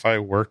which, if I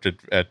worked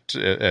at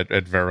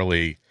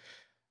Verily,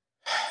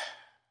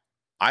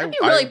 I'd be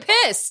really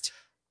pissed.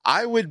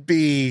 I would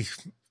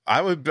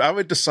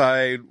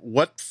decide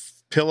what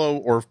pillow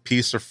or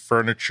piece of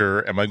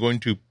furniture am I going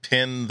to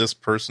pin this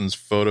person's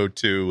photo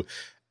to,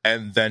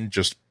 and then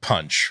just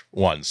punch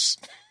once.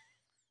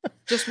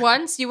 Just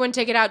once? You wouldn't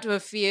take it out to a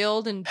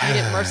field and beat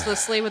it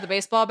mercilessly with a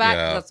baseball bat?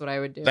 Yeah. That's what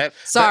I would do.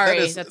 That's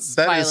violent.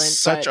 Is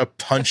such a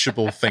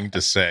punchable thing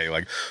to say.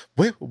 Like,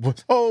 wait,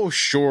 oh,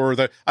 sure.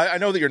 That I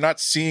know that you're not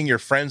seeing your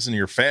friends and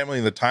your family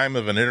in the time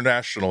of an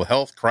international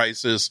health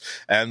crisis,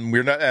 and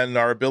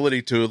our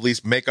ability to at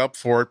least make up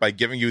for it by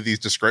giving you these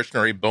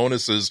discretionary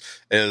bonuses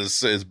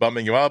is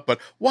bumming you out. But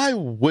why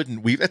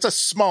wouldn't we? It's a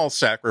small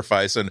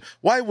sacrifice, and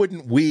why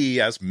wouldn't we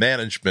as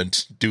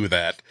management do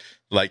that?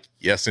 Like,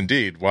 yes,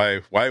 indeed.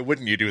 Why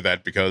wouldn't you do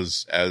that?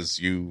 Because, as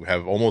you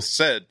have almost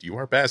said, you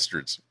are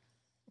bastards.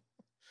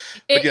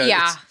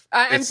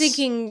 I'm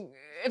thinking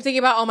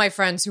about all my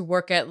friends who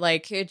work at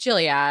like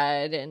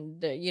Gilead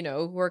and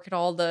work at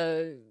all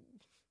the.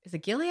 Is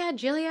it Gilead?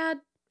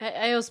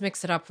 I always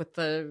mix it up with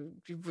that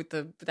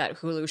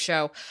Hulu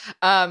show,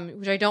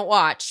 which I don't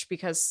watch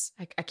because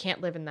I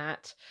can't live in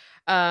that.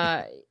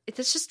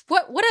 It's just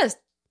what a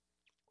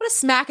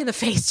smack in the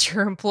face to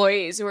your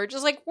employees who are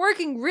just like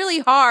working really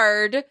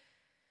hard.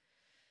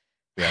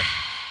 Yeah.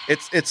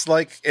 It's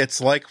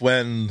like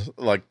when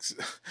like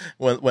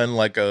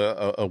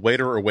a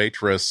waiter or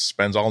waitress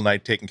spends all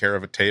night taking care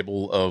of a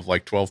table of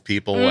like 12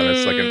 people and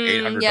it's like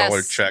an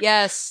 $800 check.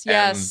 Yes.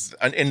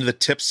 And in the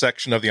tip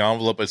section of the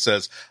envelope, it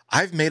says,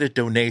 I've made a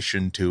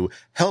donation to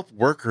help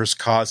workers'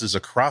 causes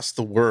across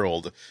the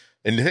world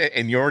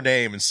in your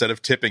name instead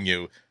of tipping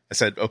you. I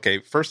said, okay,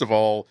 first of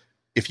all,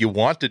 if you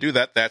want to do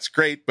that, that's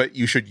great, but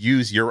you should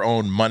use your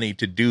own money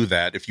to do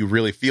that. If you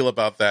really feel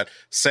about that,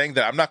 saying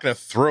that I'm not going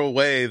to throw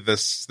away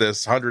this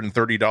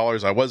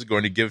 $130 I was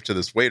going to give to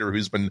this waiter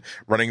who's been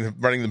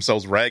running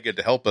themselves ragged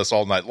to help us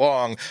all night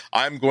long,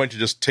 I'm going to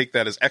just take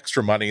that as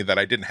extra money that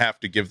I didn't have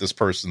to give this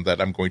person, that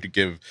I'm going to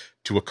give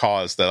to a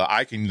cause that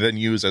I can then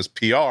use as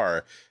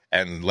PR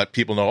and let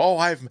people know,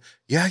 I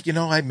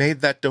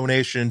made that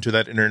donation to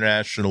that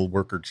international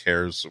worker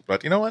cares.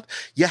 But you know what?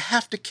 You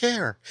have to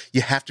care.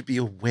 You have to be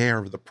aware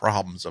of the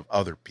problems of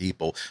other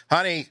people.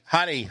 Honey.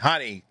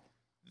 I've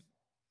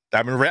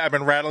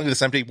been rattling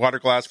this empty water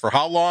glass for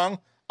how long?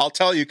 I'll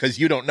tell you, because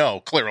you don't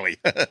know, clearly.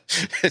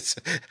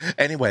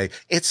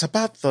 It's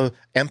about the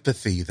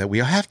empathy that we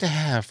have to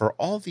have for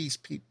all these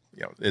people.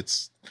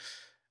 It's,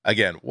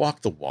 again,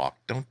 walk the walk.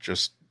 Don't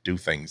just do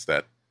things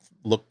that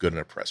look good in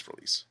a press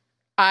release.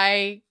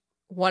 I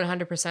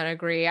 100%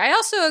 agree. I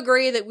also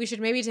agree that we should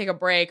maybe take a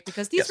break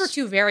because these were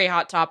two very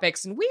hot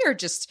topics and we are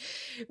just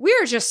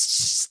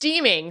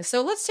steaming.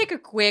 So let's take a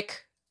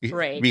quick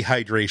break.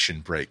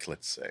 Rehydration break,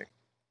 let's say.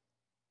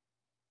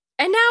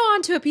 And now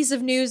on to a piece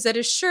of news that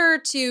is sure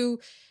to,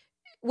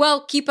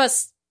 keep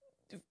us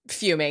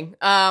fuming.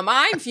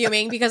 I'm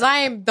fuming because I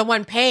am the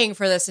one paying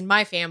for this in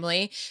my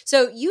family.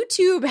 So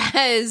YouTube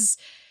has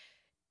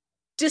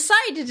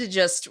decided to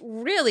just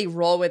really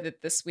roll with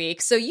it this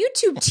week. So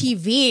YouTube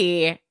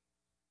TV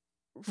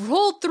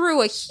rolled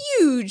through a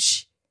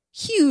huge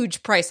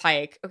huge price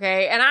hike,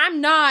 okay? And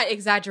I'm not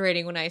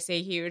exaggerating when I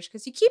say huge,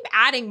 because you keep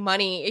adding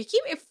money.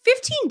 If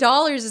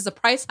 $15 is a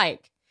price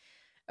hike,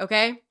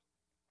 okay?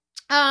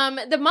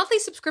 The monthly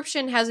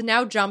subscription has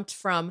now jumped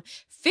from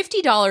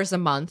 $50 a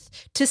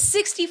month to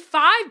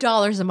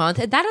 $65 a month,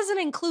 and that doesn't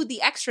include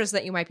the extras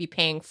that you might be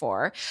paying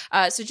for.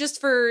 So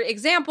just for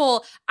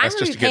example, That's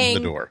just to get in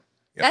the door.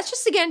 Yep. That's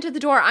just to get into the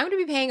door. I'm going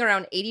to be paying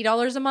around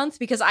 $80 a month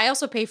because I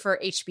also pay for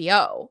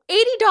HBO.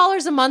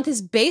 $80 a month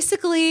is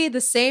basically the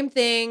same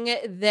thing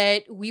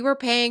that we were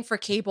paying for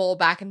cable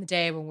back in the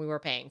day when we were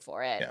paying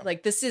for it. Yeah.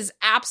 Like, this is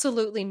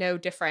absolutely no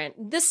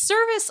different. This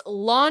service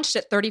launched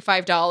at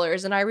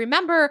 $35, and I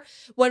remember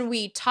when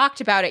we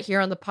talked about it here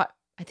on the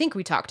I think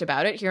we talked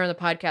about it here on the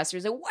podcast. It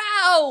was like,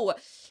 wow,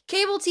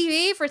 cable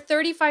TV for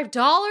 $35.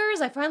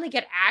 I finally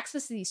get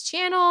access to these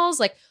channels.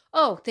 Like,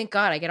 oh, thank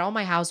God, I get all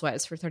my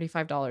Housewives for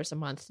 $35 a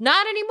month.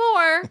 Not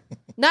anymore.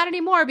 Not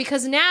anymore,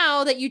 because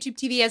now that YouTube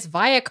TV has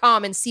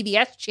Viacom and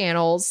CBS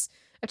channels,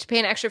 I have to pay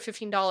an extra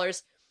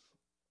 $15.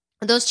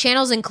 Those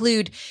channels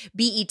include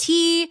BET,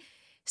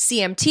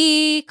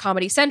 CMT,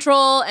 Comedy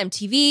Central,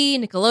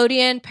 MTV,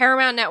 Nickelodeon,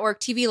 Paramount Network,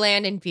 TV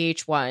Land, and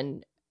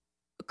VH1.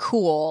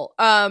 Cool.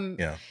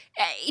 Yeah.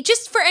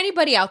 Just for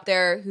anybody out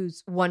there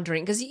who's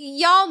wondering, because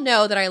y'all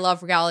know that I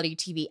love reality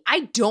TV.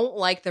 I don't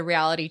like the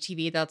reality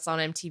TV that's on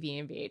MTV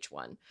and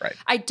VH1. Right.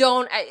 I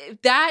don't.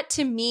 That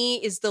to me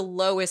is the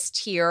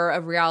lowest tier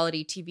of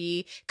reality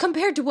TV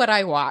compared to what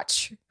I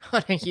watch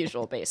on a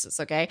usual basis.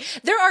 Okay,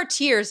 there are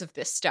tiers of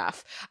this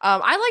stuff.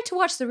 I like to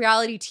watch the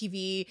reality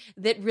TV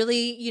that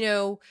really,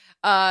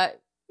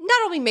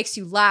 not only makes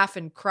you laugh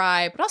and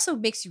cry, but also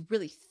makes you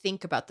really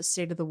think about the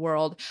state of the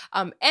world.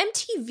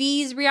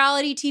 MTV's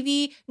reality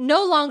TV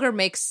no longer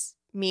makes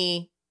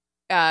me,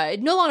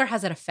 it no longer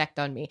has that effect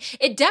on me.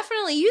 It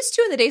definitely used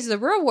to in the days of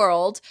the real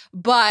world,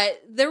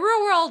 but the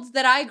real world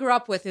that I grew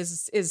up with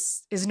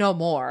is no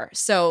more.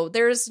 So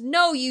there's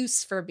no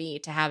use for me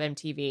to have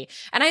MTV.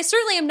 And I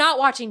certainly am not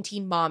watching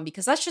Teen Mom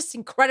because that's just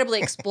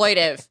incredibly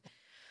exploitive.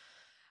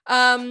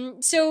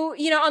 So,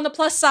 on the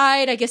plus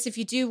side, I guess if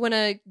you do want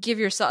to give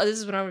yourself, this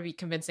is what I'm going to be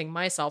convincing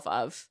myself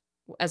of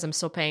as I'm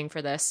still paying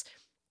for this.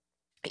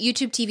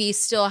 YouTube TV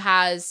still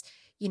has,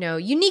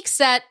 unique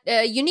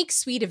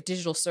suite of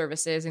digital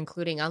services,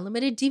 including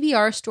unlimited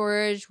DVR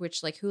storage,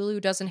 which like Hulu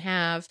doesn't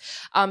have,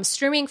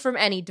 streaming from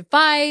any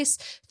device,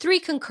 3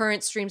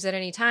 concurrent streams at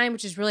any time,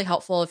 which is really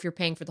helpful if you're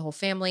paying for the whole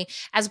family,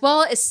 as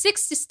well as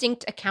 6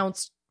 distinct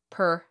accounts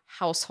per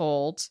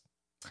household.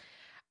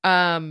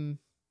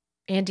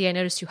 Andy, I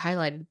noticed you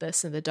highlighted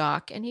this in the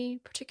doc. Any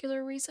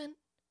particular reason?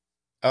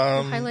 You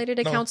highlighted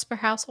accounts per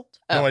household?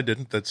 Oh. No, I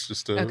didn't. That's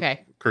just a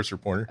cursor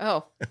pointer.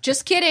 Oh,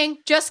 just kidding.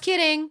 Just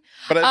kidding.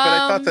 But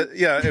I thought that,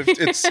 if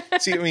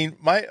it's, see, I mean,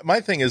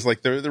 my thing is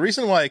like the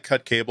reason why I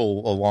cut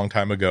cable a long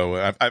time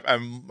ago,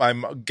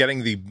 I'm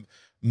getting the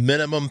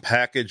minimum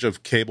package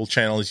of cable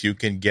channels you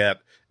can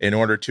get in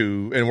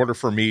order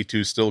for me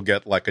to still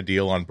get like a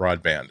deal on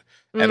broadband.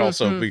 And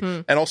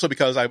also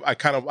because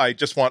I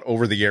just want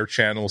over the air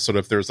channels. So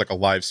if there's like a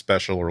live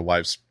special or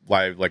live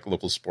like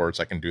local sports,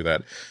 I can do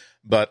that.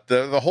 But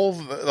the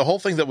whole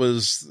thing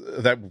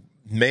that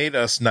made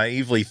us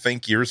naively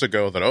think years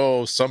ago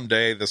that,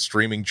 someday the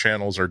streaming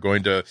channels are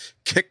going to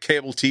kick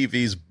cable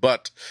TV's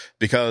butt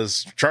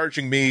because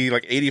charging me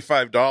like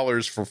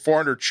 $85 for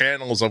 400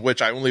 channels, of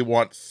which I only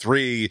want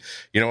 3,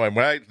 and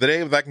the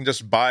day that I can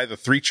just buy the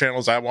 3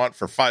 channels I want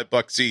for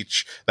 $5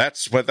 each,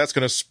 that's going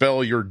to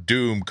spell your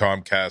doom,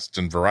 Comcast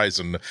and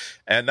Verizon.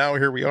 And now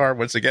here we are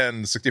once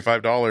again,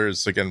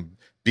 $65 again.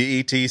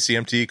 BET,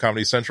 CMT,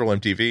 Comedy Central,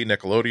 MTV,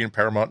 Nickelodeon,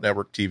 Paramount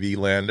Network, TV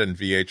Land, and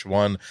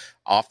VH1.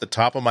 Off the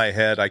top of my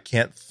head, I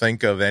can't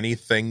think of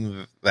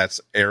anything that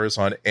airs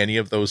on any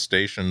of those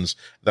stations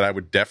that I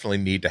would definitely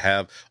need to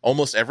have.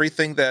 Almost every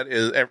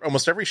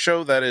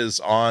show that is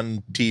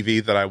on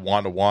TV that I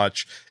want to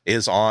watch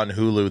is on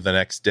Hulu the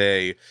next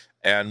day.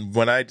 And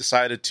when I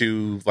decided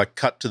to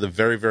cut to the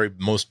very, very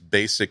most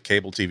basic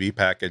cable TV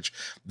package,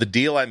 the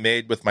deal I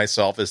made with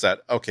myself is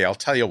that, okay, I'll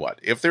tell you what,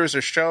 if there's a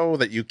show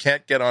that you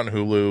can't get on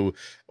Hulu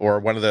or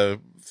one of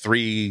the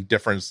 3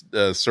 different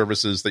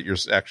services that you're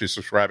actually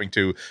subscribing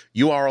to,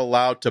 you are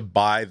allowed to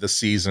buy a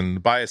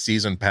season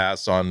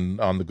pass on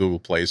the Google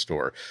Play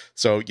Store.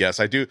 So yes,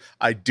 I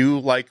do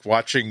like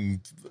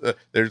watching.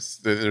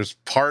 There's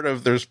part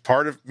of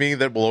me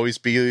that will always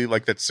be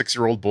like that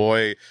 6-year-old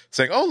boy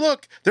saying, "Oh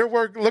look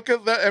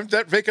at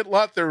that vacant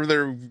lot.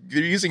 They're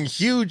using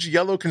huge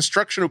yellow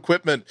construction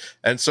equipment."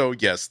 And so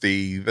yes,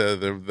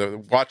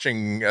 the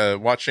watching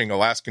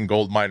Alaskan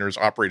gold miners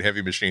operate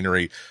heavy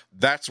machinery,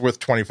 that's worth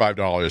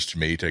 $25 to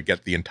me to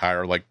get the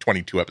entire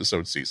 22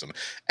 episode season.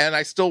 And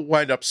I still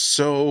wind up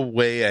so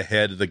way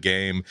ahead of the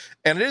game.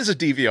 And it is a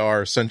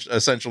DVR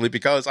essentially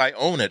because I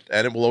own it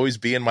and it will always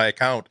be in my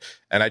account.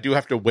 And I do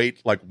have to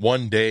wait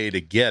 1 day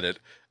to get it.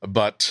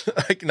 But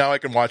now I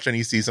can watch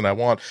any season I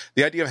want.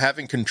 The idea of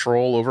having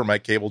control over my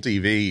cable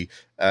TV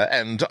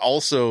and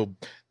also,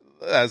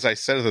 as I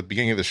said at the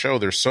beginning of the show,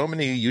 there's so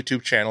many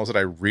YouTube channels that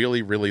I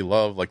really, really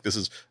love.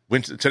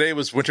 Today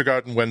was Winter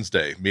Garden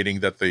Wednesday,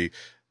 meaning that the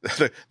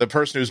the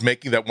person who's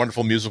making that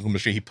wonderful musical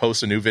machine, he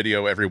posts a new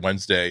video every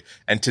Wednesday.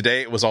 And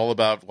today it was all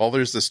about, well,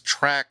 there's this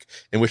track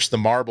in which the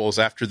marbles,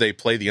 after they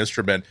play the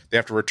instrument, they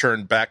have to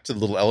return back to the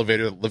little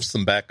elevator that lifts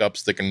them back up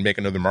so they can make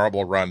another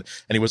marble run.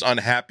 And he was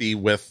unhappy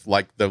with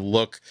like the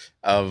look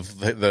of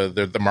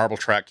the marble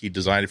track he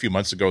designed a few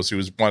months ago. So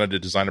he wanted to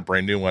design a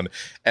brand new one.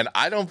 And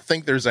I don't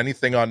think there's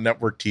anything on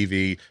network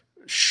TV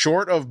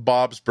short of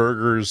Bob's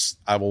Burgers.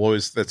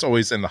 That's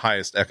always in the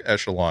highest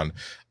echelon,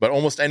 but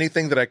almost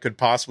anything that I could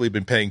possibly have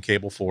been paying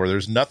cable for,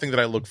 there's nothing that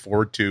I look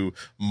forward to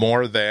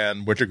more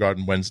than Winter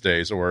Garden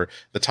Wednesdays, or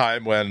the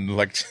time when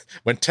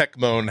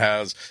Techmoan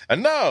has,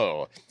 and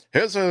now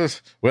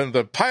when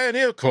the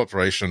Pioneer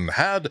Corporation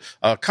had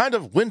a kind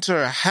of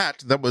winter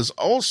hat that was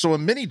also a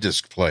mini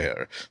disc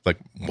player. Like,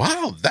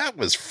 wow, that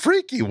was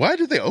freaky. Why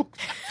did they? Oh,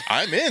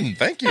 I'm in.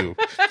 Thank you.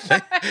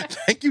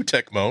 Thank you,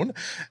 Techmoan.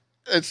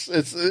 This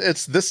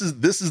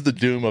is the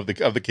doom of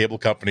the cable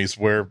companies,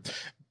 where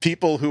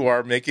people who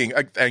are making,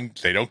 and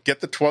they don't get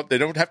they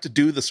don't have to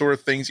do the sort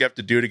of things you have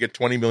to do to get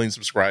 20 million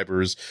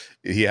subscribers.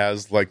 He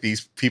has like,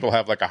 these people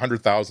have like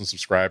 100,000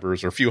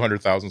 subscribers or a few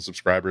 100,000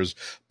 subscribers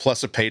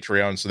plus a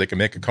Patreon, so they can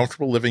make a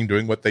comfortable living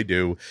doing what they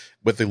do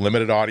with a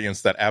limited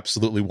audience that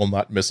absolutely will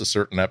not miss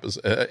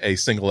a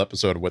single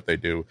episode of what they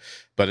do.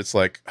 But it's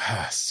like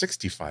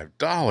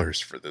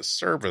 $65 for this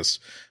service.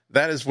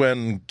 That is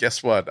when,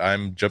 guess what?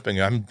 I've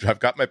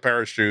got my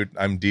parachute.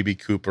 I'm DB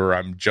Cooper.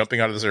 I'm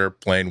jumping out of this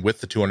airplane with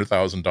the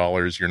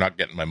 $200,000. You're not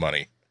getting my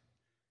money.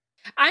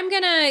 I'm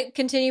going to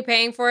continue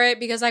paying for it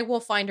because I will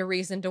find a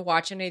reason to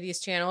watch any of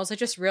these channels. I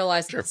just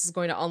realized this is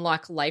going to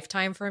unlock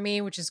Lifetime for me,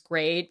 which is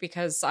great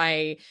because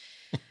I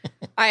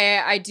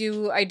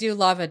do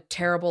love a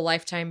terrible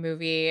Lifetime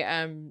movie.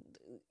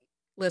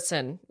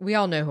 Listen, we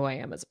all know who I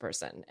am as a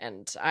person,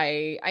 and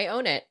I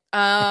own it.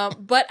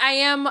 But I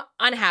am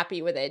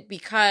unhappy with it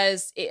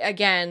because,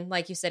 again,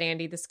 like you said,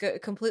 Andy, this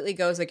completely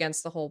goes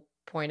against the whole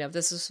point of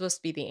this is supposed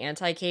to be the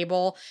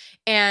anti-cable.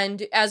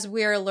 And as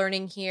we're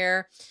learning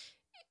here,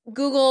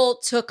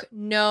 Google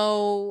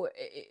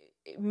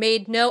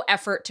made no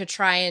effort to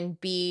try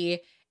and be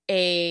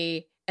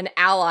an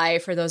ally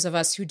for those of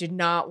us who did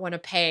not want to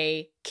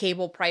pay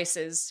cable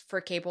prices for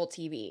cable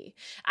TV.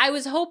 I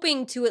was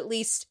hoping to, at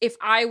least if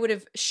I would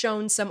have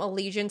shown some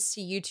allegiance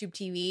to YouTube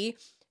TV,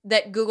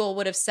 that Google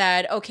would have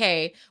said,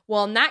 okay,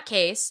 well, in that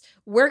case,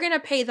 we're going to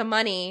pay the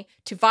money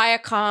to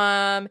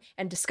Viacom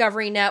and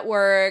Discovery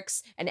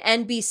Networks and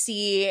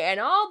NBC and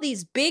all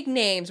these big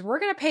names.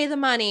 We're going to pay the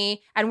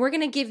money and we're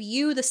going to give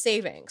you the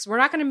savings. We're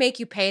not going to make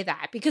you pay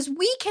that because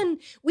we can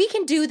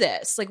do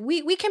this. Like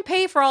we can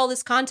pay for all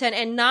this content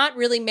and not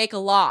really make a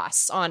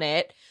loss on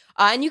it.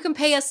 And you can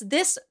pay us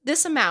this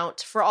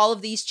amount for all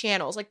of these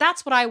channels. Like,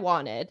 that's what I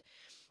wanted.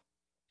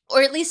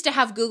 Or at least to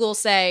have Google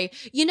say,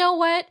 you know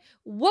what?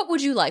 What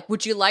would you like?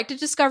 Would you like the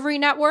Discovery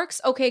Networks?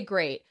 Okay,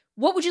 great.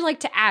 What would you like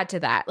to add to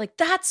that? Like,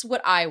 that's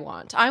what I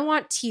want. I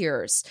want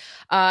tiers.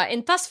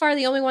 And thus far,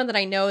 the only one that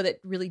I know that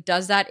really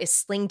does that is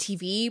Sling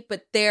TV.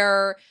 But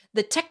the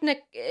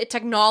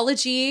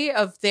technology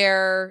of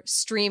their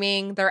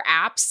streaming, their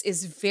apps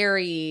is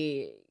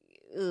very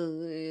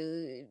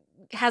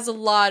has a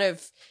lot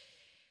of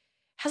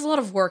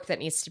work that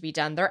needs to be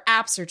done. Their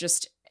apps are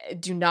just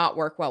do not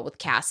work well with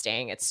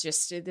casting. It's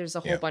just, there's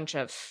a whole bunch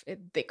of,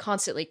 they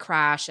constantly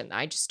crash, and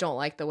I just don't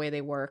like the way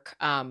they work.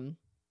 I'm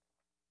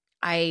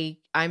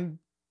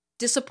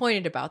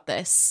disappointed about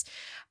this,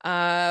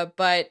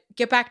 but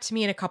get back to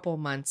me in a couple of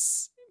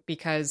months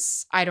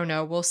because I don't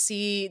know. We'll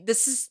see.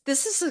 This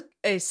is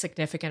a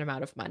significant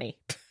amount of money.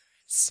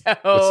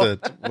 So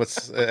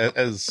what's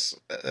as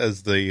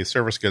the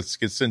service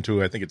gets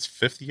into, I think it's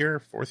fourth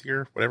year,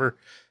 whatever.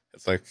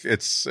 It's like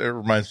it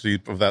reminds me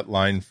of that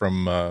line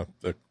from I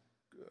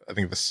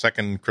think the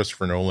second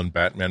Christopher Nolan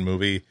Batman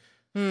movie,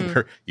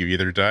 where you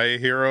either die a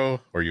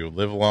hero or you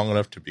live long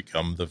enough to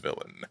become the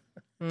villain.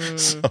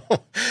 So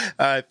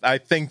I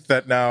think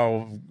that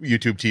now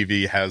YouTube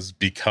TV has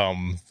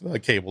become a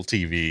cable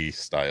TV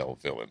style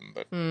villain.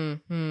 But.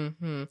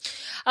 Moving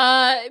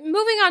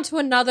on to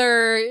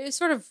another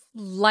sort of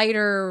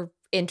lighter,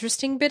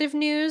 interesting bit of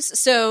news.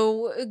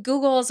 So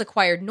Google has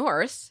acquired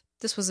North.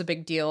 This was a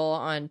big deal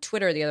on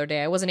Twitter the other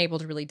day. I wasn't able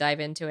to really dive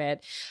into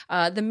it.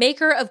 The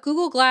maker of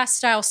Google Glass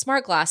style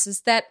smart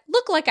glasses that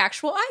look like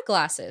actual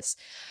eyeglasses.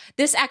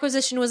 This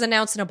acquisition was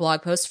announced in a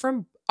blog post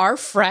from our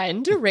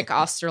friend, Rick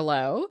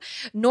Osterloh.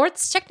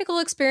 North's technical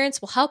experience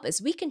will help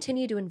as we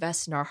continue to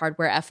invest in our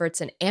hardware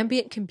efforts and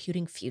ambient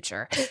computing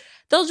future.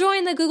 They'll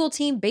join the Google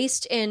team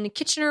based in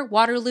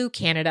Kitchener-Waterloo,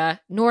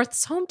 Canada,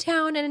 North's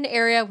hometown and an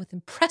area with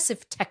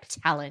impressive tech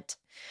talent.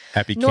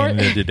 Happy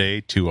Canada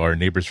Day to our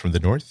neighbors from the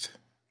North.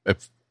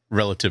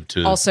 Relative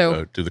to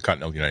the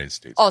continental United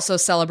States. Also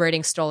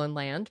celebrating stolen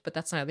land, but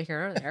that's neither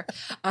here nor there.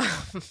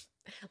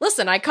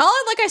 Listen, I call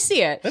it like I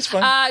see it. That's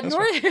fine.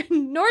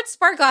 Nord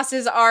smart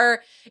glasses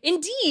are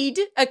indeed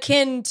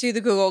akin to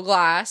the Google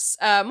Glass,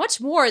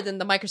 much more than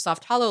the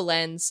Microsoft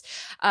HoloLens,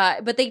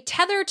 but they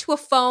tether to a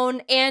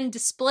phone and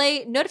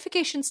display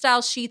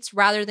notification-style sheets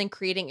rather than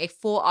creating a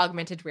full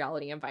augmented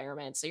reality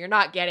environment. So you're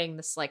not getting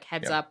this like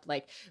heads-up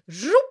like,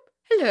 zoop,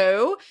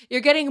 hello.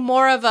 You're getting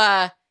more of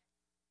a,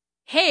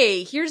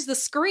 hey, here's the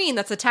screen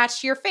that's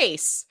attached to your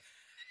face.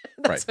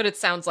 That's what it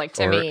sounds like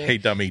to me. Hey,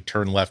 dummy,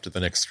 turn left at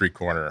the next street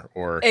corner.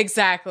 Or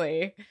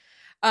exactly.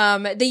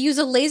 They use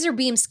a laser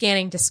beam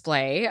scanning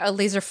display. A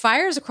laser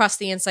fires across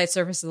the inside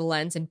surface of the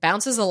lens and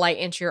bounces a light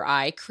into your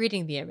eye,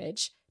 creating the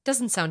image.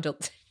 Doesn't sound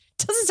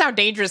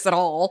dangerous at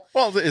all.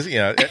 Well,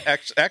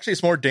 actually,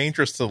 it's more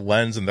dangerous to the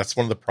lens, and that's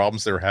one of the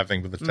problems they were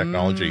having with the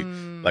technology.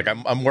 Like,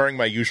 I'm wearing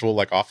my usual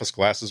like office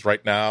glasses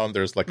right now, and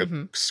there's like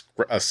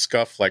a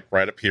scuff like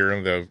right up here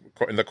in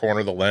the corner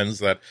of the lens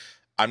that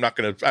I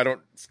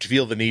don't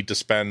feel the need to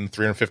spend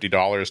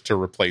 $350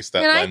 to replace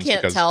that lens. I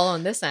can't tell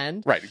on this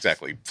end. Right,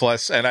 exactly.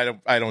 Plus, and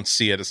I don't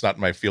see it. It's not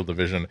my field of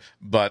vision.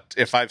 But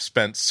if I've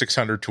spent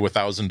 $600 to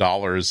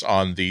 $1,000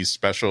 on these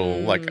special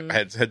like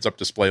heads up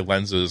display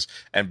lenses,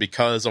 and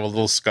because of a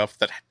little scuff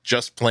that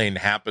just plain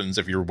happens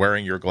if you're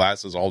wearing your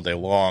glasses all day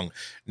long,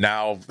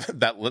 now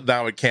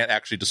it can't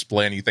actually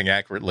display anything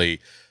accurately.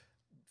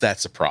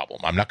 That's a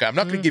problem. I'm not going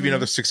to give you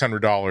another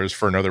 $600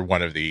 for another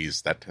one of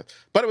these.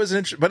 But it was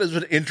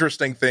an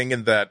interesting thing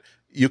in that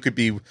you could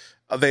be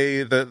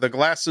the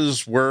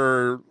glasses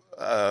were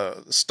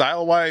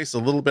style wise a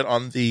little bit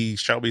on the,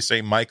 shall we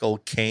say, Michael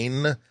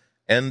Caine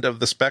end of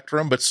the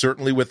spectrum, but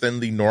certainly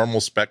within the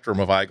normal spectrum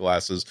of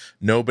eyeglasses,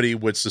 nobody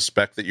would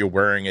suspect that you're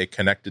wearing a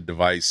connected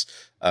device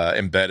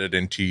embedded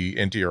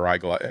into your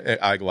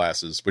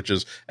eyeglasses, which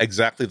is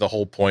exactly the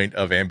whole point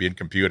of ambient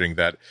computing.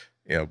 That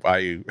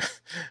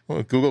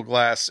Google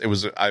Glass,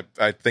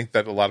 I think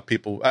that a lot of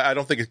people, I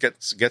don't think it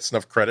gets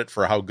enough credit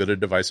for how good a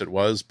device it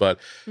was, but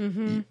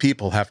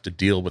people have to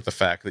deal with the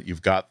fact that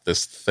you've got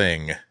this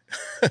thing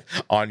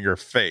on your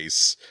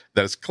face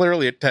that is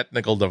clearly a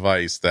technical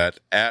device that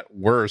at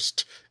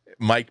worst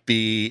might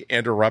be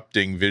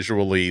interrupting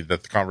visually the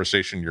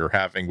conversation you're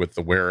having with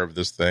the wearer of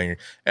this thing,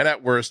 and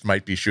at worst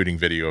might be shooting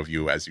video of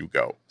you as you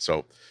go.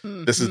 So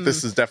this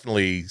is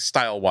definitely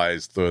style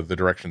wise the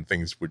direction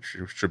things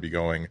should be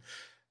going.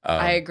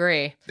 I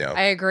agree. Yeah.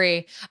 I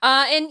agree.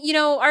 And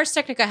Ars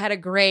Technica had a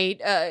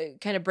great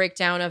kind of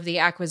breakdown of the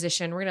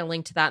acquisition. We're going to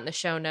link to that in the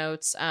show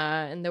notes.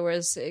 And there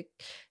was a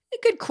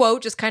good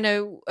quote just kind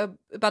of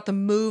about the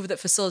move that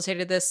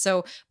facilitated this.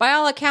 So by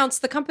all accounts,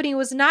 the company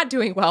was not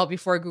doing well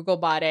before Google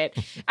bought it.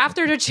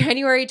 After the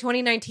January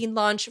 2019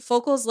 launch,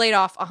 Focals laid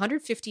off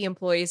 150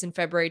 employees in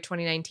February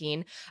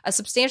 2019, a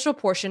substantial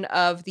portion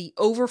of the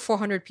over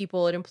 400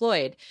 people it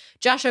employed.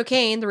 Josh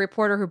O'Kane, the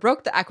reporter who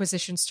broke the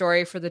acquisition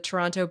story for the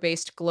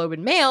Toronto-based Globe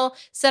and Mail,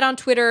 said on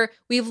Twitter,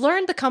 "We've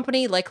learned the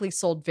company likely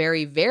sold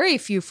very, very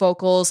few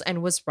Focals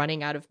and was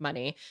running out of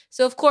money."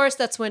 So of course,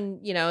 that's when,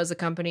 as a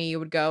company, you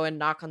would go and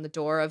knock on the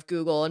door of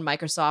Google and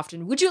Microsoft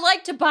and, "Would you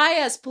like to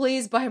buy us?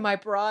 Please buy my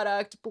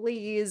product,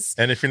 please."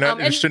 And if you're not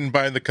interested in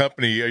buying the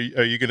company,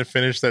 are you going to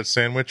finish that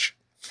sandwich?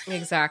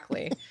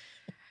 Exactly.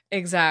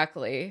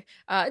 Exactly.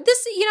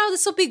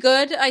 This will be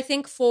good, I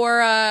think,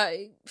 for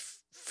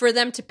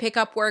them to pick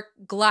up where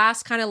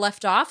Glass kind of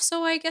left off.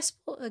 So I guess,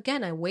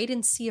 again, a wait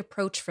and see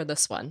approach for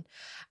this one.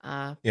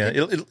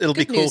 It'll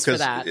be cool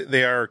because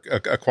they are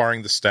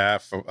acquiring the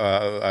staff.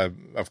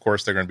 Of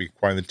course, they're going to be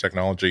acquiring the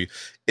technology.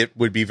 It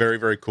would be very,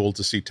 very cool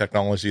to see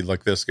technology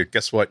like this.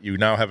 Guess what? You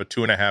now have a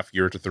 2.5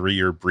 year to 3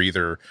 year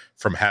breather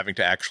from having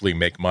to actually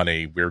make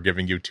money. We're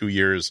giving you 2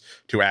 years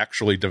to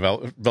actually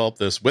develop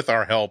this with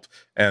our help,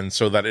 and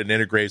so that it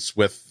integrates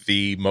with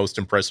the most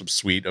impressive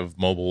suite of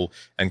mobile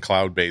and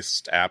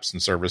cloud-based apps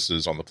and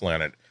services on the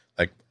planet.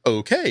 Like,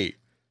 okay,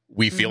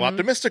 we feel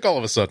optimistic all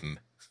of a sudden.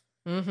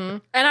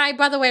 And I,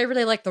 by the way,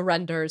 really like the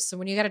renders. So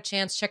when you get a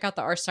chance, check out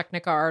the Ars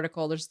Technica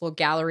article. There's a little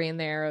gallery in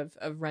there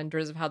of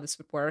renders of how this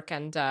would work.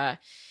 And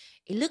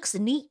it looks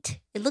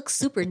neat. It looks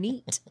super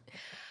neat.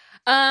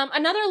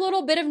 Another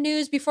little bit of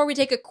news before we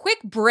take a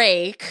quick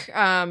break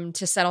to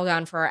settle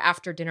down for our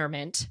after dinner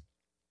mint.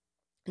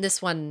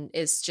 This one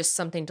is just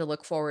something to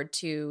look forward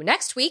to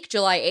next week,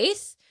 July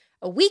 8th.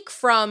 A week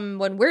from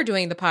when we're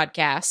doing the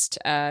podcast,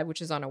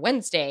 which is on a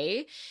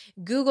Wednesday,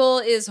 Google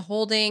is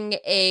holding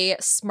a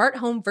smart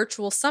home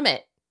virtual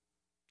summit.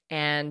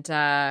 And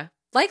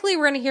likely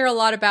we're going to hear a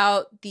lot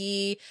about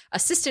the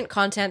assistant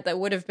content that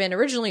would have been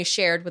originally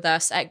shared with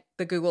us at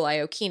the Google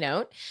I/O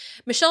keynote.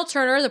 Michelle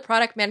Turner, the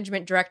product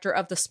management director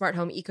of the smart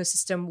home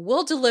ecosystem,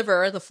 will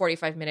deliver the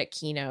 45-minute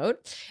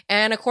keynote.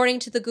 And according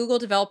to the Google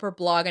developer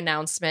blog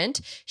announcement,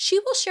 she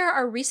will share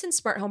our recent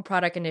smart home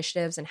product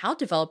initiatives and how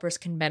developers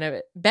can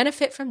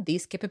benefit from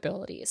these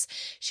capabilities.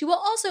 She will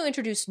also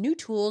introduce new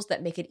tools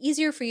that make it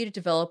easier for you to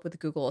develop with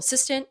Google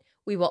Assistant.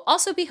 We will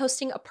also be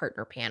hosting a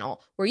partner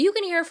panel where you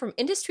can hear from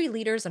industry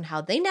leaders on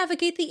how they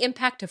navigate the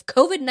impact of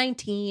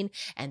COVID-19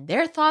 and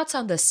their thoughts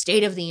on the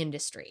state of the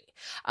industry.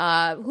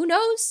 Who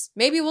knows?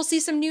 Maybe we'll see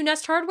some new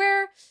Nest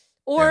hardware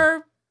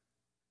or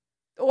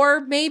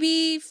or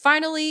maybe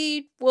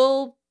finally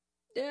we'll,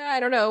 I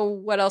don't know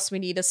what else we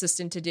need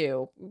Assistant to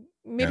do.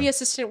 Maybe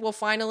Assistant will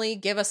finally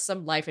give us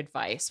some life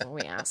advice when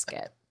we ask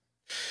it.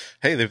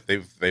 Hey,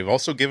 they've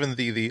also given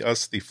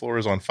us the Floor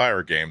is on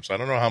Fire game, so I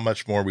don't know how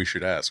much more we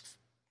should ask.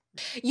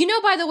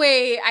 By the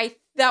way,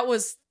 that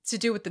was to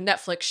do with the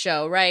Netflix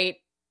show, right?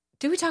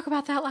 Did we talk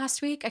about that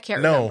last week? I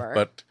can't remember. No,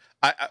 but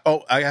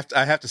I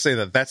have to say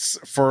that's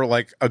for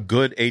like a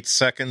good 8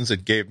 seconds.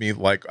 It gave me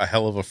like a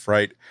hell of a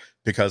fright,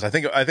 because I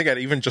think I'd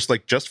even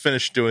just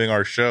finished doing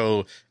our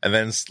show, and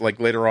then like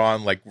later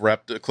on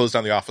closed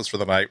down the office for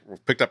the night,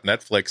 picked up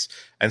Netflix,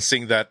 and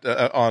seeing that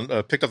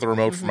picked up the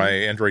remote for my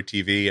Android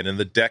TV, and in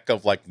the deck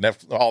of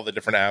all the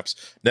different apps,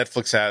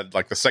 Netflix had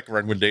the second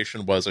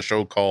recommendation was a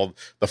show called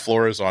The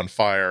Floor is on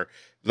Fire,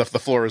 the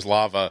Floor is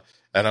Lava,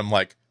 and I'm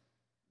like,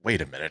 wait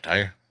a minute,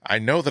 I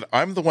know that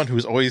I'm the one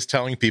who's always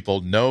telling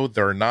people, no,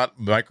 there are not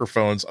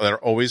microphones that are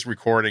always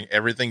recording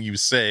everything you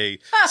say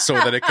so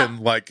that it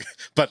can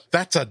but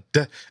that's and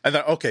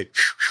then, okay,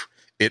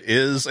 it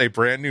is a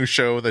brand new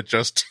show that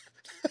just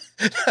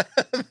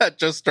that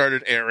just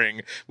started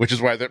airing, which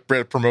is why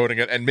they're promoting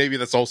it. And maybe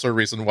that's also a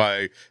reason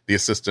why the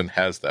Assistant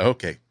has that.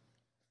 Okay.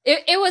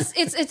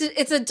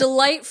 It's a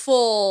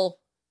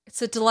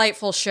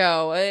delightful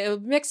show, a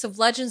mix of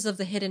Legends of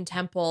the Hidden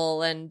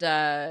Temple and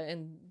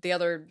the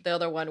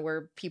other one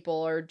where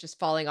people are just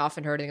falling off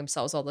and hurting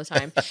themselves all the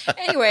time.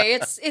 Anyway,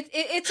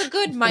 it's a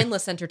good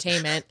mindless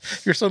entertainment.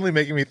 You're suddenly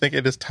making me think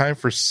it is time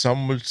for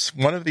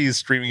one of these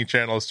streaming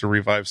channels to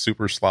revive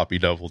Super Sloppy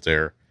Double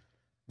Dare.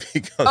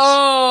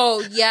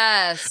 Because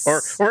yes,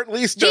 or at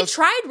least they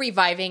tried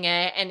reviving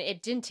it and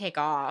it didn't take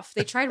off.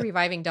 They tried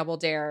reviving Double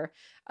Dare.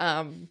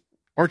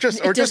 Or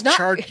just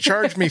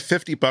charge me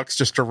 $50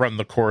 just to run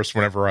the course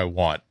whenever I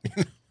want.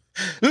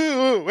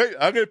 Ooh, wait,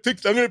 I'm gonna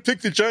pick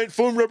the giant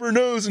foam rubber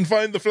nose and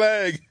find the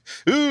flag.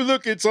 Ooh,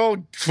 look, it's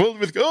all filled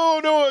with. Oh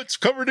no, it's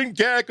covered in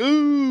gack.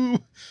 Ooh,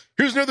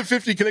 here's another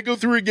 50. Can I go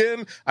through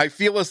again? I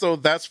feel as though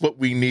that's what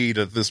we need,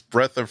 of this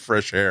breath of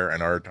fresh air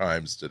in our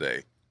times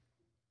today.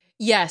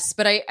 Yes,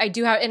 but I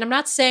do have, and I'm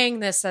not saying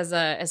this as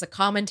a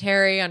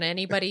commentary on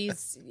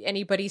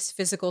anybody's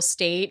physical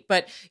state,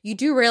 but you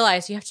do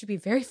realize you have to be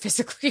very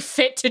physically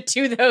fit to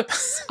do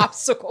those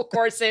obstacle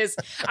courses.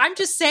 I'm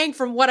just saying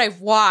from what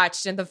I've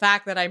watched and the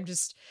fact that I'm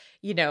just,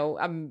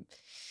 I'm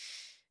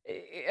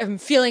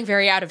feeling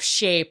very out of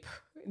shape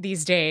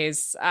these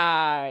days.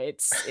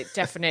 It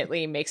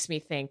definitely makes me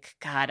think,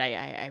 God,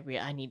 I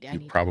need to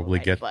probably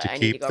get to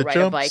keep the ride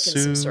a bike in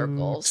some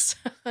circles.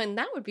 And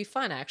that would be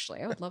fun,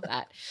 actually. I would love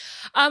that.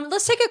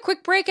 Let's take a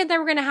quick break, and then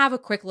we're going to have a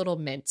quick little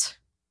mint.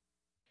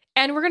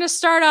 And we're going to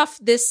start off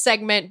this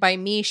segment by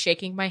me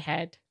shaking my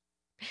head.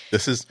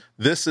 This is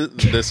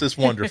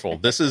wonderful.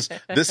 This is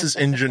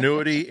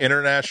ingenuity,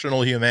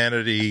 international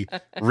humanity,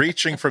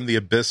 reaching from the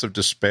abyss of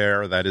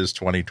despair that is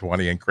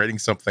 2020 and creating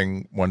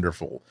something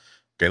wonderful.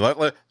 Okay,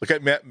 look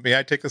at. May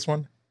I take this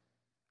one?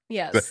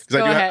 Yes,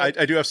 because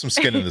I do have some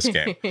skin in this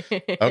game.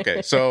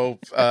 Okay, so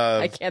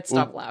I can't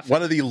stop laughing.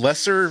 One of the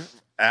lesser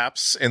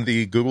apps in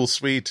the Google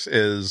suite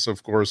is,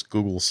 of course,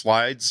 Google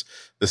Slides.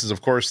 This is,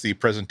 of course, the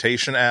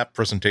presentation app,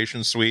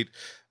 Presentation Suite,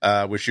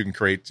 which you can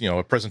create,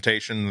 a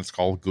presentation that's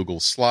called Google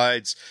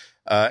Slides.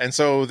 And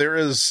so there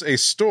is a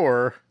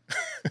store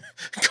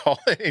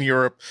in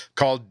Europe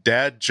called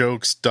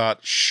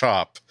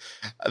dadjokes.shop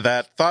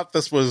that thought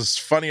this was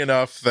funny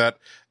enough that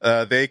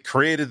they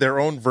created their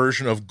own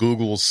version of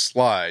Google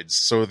Slides.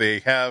 So they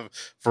have,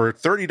 for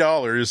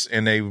 $30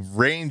 in a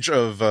range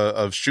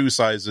of shoe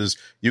sizes,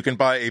 you can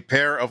buy a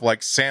pair of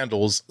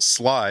sandals,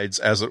 slides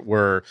as it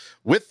were,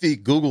 with the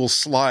Google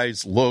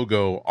Slides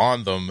logo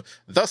on them,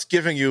 thus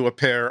giving you a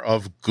pair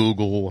of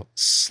Google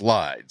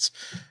Slides.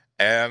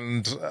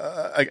 And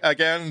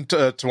again,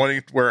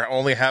 20, we're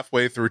only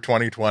halfway through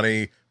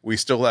 2020. We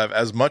still have,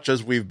 as much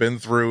as we've been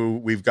through,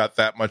 we've got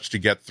that much to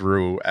get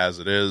through as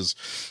it is.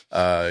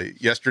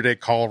 Yesterday,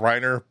 Carl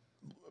Reiner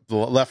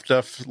left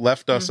us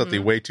at the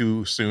way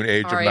too soon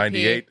age of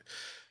 98.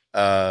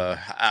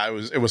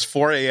 It was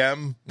 4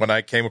 a.m. when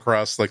I came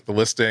across the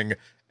listing,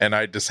 and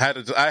I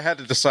had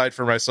to decide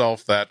for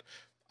myself that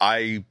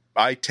I'm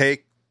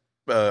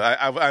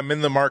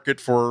in the market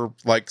for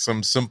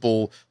some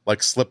simple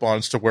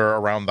slip-ons to wear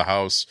around the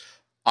house.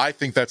 I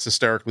think that's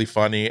hysterically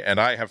funny, and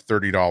I have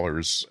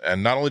 $30.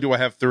 And not only do I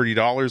have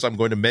 $30, I'm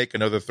going to make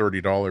another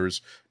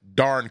 $30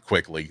 darn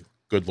quickly,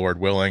 good Lord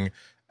willing,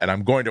 and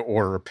I'm going to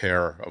order a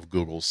pair of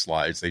Google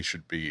Slides. They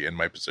should be in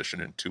my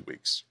possession in 2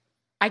 weeks.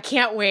 I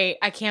can't wait.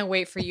 I can't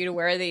wait for you to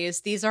wear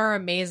these. These are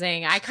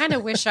amazing. I kind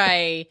of wish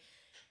I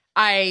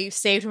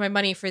saved my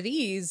money for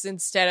these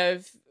instead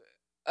of...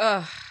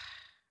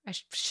 I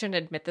shouldn't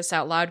admit this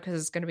out loud because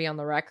it's going to be on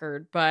the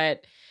record,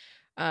 but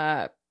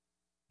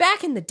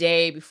back in the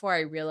day, before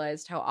I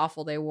realized how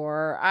awful they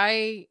were,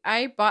 I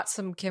bought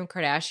some Kim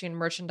Kardashian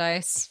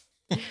merchandise.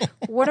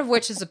 One of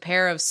which is a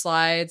pair of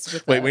slides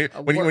with. Wait,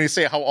 when you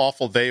say how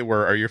awful they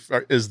were,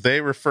 is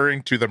they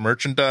referring to the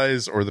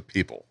merchandise or the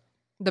people?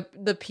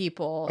 The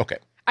people. Okay.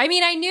 I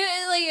mean, I knew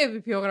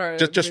like people are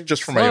gonna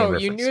just for my own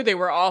reference. You knew they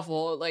were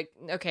awful. Like,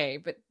 okay,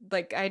 but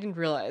like I didn't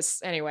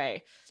realize.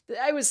 Anyway,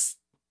 I was.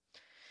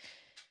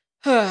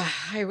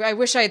 I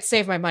wish I had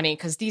saved my money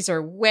because these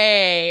are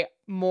way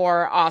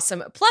more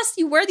awesome. Plus,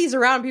 you wear these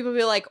around, people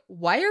be like,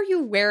 "Why are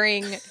you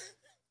wearing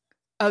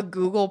a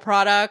Google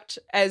product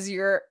as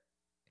your?"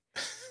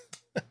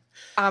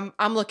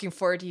 I'm looking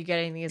forward to you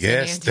getting these.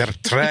 Yes, they're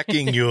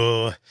tracking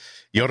you.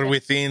 You're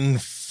within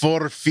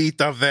 4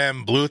 feet of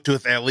them.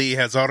 Bluetooth LE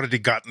has already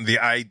gotten the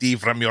ID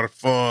from your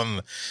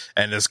phone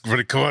and is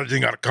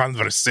recording our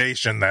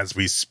conversation as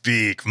we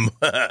speak.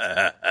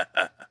 I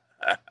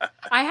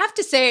have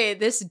to say,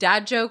 this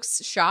Dad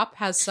Jokes shop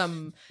has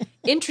some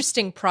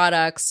interesting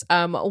products.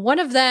 One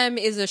of them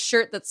is a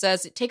shirt that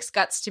says, "It takes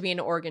guts to be an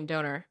organ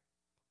donor."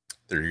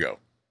 There you go.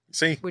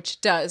 See? Which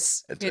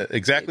does.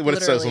 Exactly what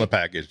it says on the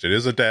package. It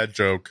is a dad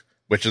joke,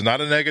 which is not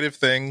a negative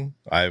thing.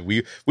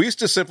 We used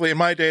to simply, in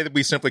my day,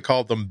 we simply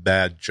called them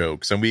bad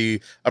jokes, and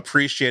we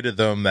appreciated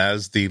them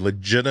as the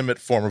legitimate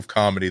form of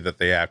comedy that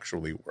they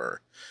actually were.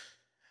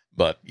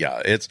 But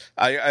yeah, it's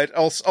I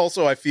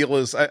feel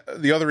as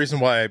the other reason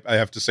why I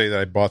have to say that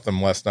I bought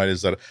them last night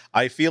is that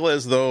I feel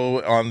as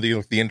though on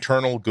the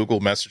internal Google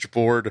message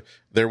board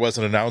there was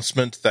an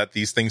announcement that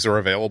these things are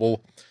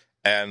available.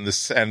 And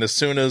as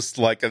soon as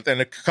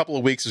in a couple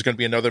of weeks, there's going to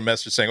be another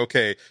message saying,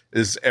 "Okay,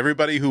 is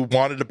everybody who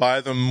wanted to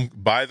buy them?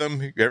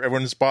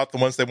 Everyone's bought the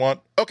ones they want.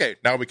 Okay,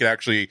 now we can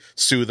actually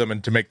sue them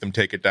and to make them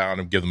take it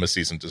down and give them a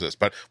cease and desist."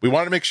 But we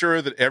want to make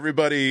sure that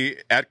everybody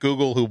at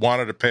Google who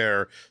wanted a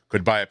pair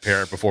could buy a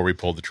pair before we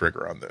pulled the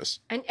trigger on this.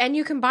 And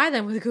you can buy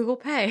them with Google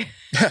Pay.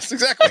 Yes,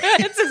 exactly.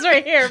 It says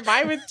right here,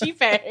 buy with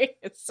GPay.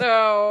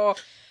 So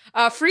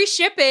free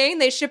shipping.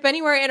 They ship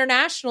anywhere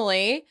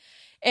internationally.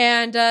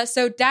 And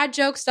so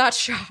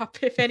dadjokes.shop,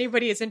 if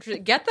anybody is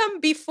interested, get them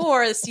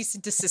before the cease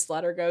and desist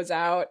letter goes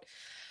out.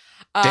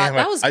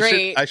 That was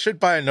great. I should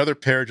buy another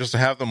pair just to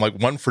have them, like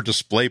one for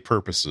display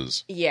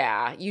purposes.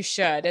 Yeah, you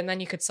should. And then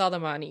you could sell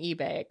them on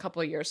eBay a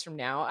couple of years from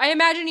now. I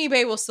imagine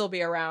eBay will still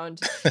be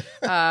around.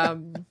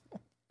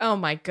 Oh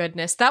my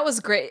goodness. That was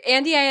great.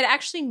 Andy, I had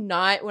actually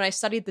not, when I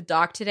studied the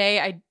doc today,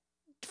 I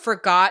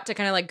forgot to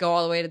kind of like go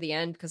all the way to the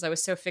end because I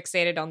was so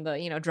fixated on the,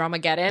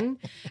 Dramageddon.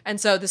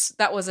 And so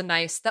that was a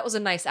nice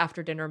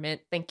after dinner mint.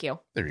 Thank you.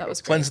 There you that go.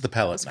 Was Cleanse great. the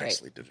palate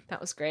nicely. Did it? That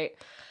was great.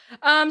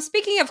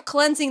 Speaking of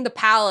cleansing the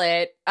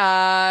palate,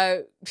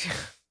 that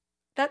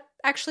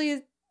actually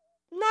is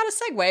not a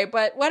segue,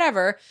 but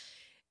whatever.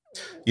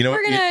 You know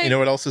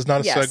what else is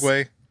not a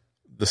segue?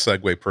 The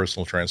Segway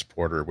personal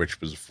transporter, which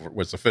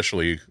was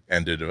officially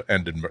ended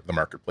the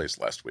marketplace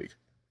last week.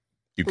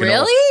 You can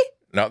really?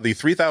 Now, the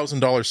 $3,000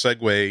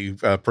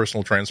 Segway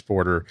personal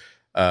transporter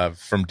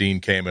from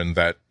Dean Kamen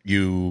that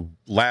you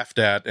laughed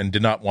at and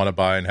did not want to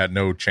buy and had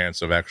no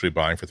chance of actually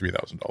buying for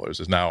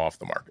 $3,000 is now off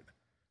the market.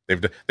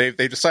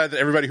 They've decided that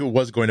everybody who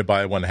was going to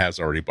buy one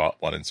has already bought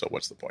one, and so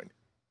what's the point?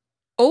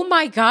 Oh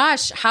my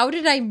gosh, how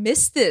did I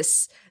miss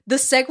this? The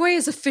Segway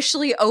is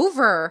officially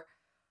over.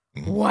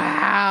 Mm-hmm.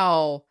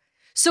 Wow.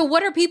 So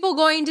what are people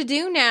going to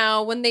do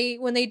now when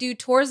they do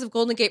tours of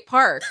Golden Gate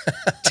Park?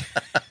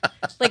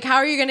 Like, how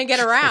are you going to get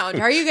around?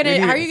 How are you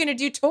going to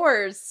do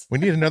tours? We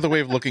need another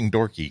way of looking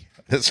dorky.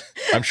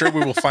 I'm sure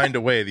we will find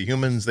a way. The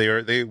humans, we are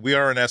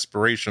an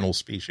aspirational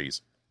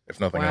species, if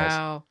nothing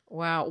else.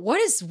 Wow. What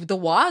is the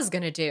Woz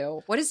going to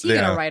do? What is he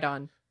going to write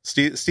on?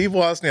 Steve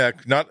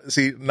Wozniak,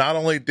 not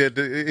only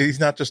he's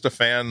not just a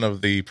fan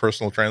of the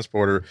personal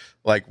transporter,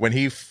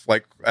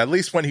 at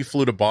least when he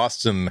flew to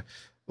Boston,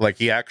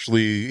 he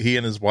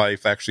and his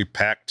wife actually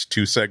packed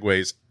 2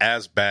 Segways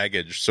as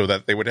baggage so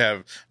that they would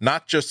have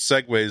not just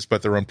Segways,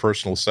 but their own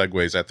personal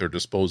Segways at their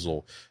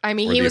disposal. I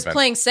mean, he was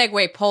playing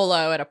Segway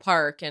polo at a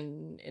park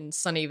in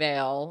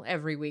Sunnyvale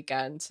every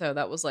weekend. So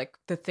that was like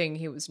the thing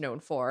he was known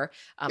for.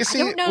 I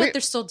don't know if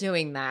they're still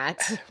doing that.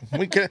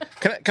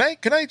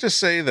 Can I just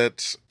say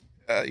that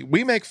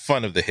we make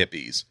fun of the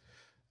hippies?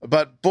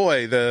 But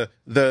boy, the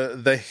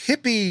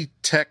hippie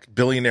tech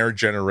billionaire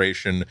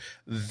generation,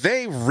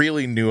 they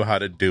really knew how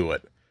to do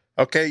it.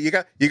 Okay, you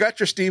got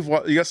Steve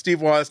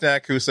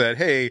Wozniak who said,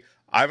 "Hey,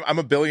 I'm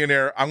a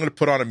billionaire. I'm going to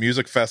put on a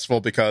music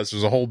festival because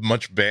there's a whole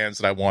bunch of bands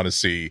that I want to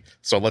see.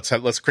 So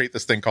let's create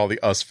this thing called the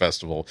US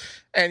Festival."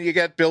 And you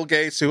get Bill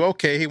Gates, who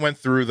he went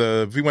through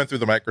the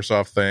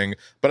Microsoft thing,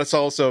 but it's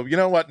also, you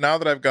know what? Now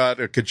that I've got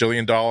 $1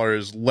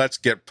 kajillion, let's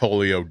get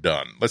polio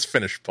done. Let's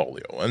finish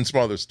polio and some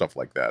other stuff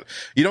like that.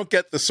 You don't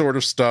get the sort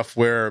of stuff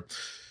where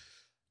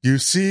you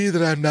see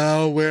that I'm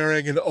now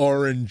wearing an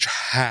orange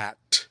hat.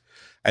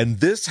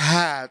 And this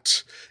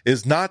hat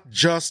is not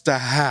just a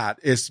hat.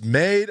 It's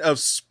made of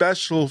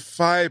special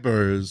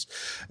fibers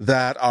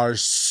that are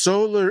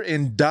solar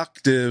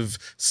inductive,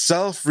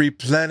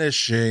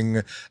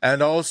 self-replenishing,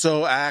 and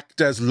also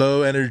act as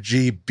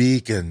low-energy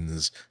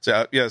beacons.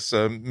 So, yes,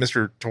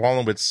 Mr.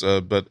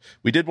 Twalowitz, but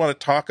we did want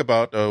to talk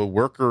about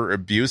worker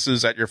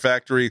abuses at your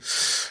factory.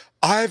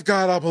 I've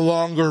got a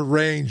longer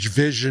range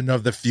vision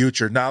of the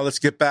future. Now let's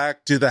get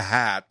back to the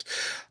hat.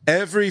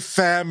 Every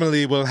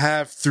family will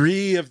have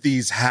 3 of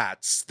these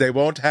hats. They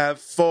won't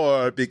have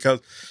 4 because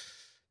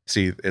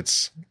See,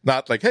 it's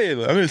not like, hey, I'm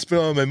going to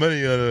spend all my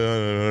money on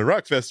a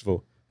rock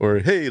festival, or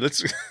hey,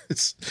 let's.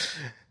 It's.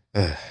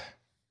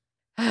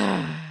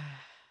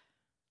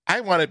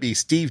 I want to be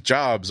Steve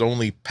Jobs,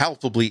 only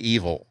palpably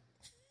evil,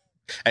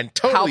 and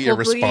totally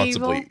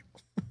irresponsibly.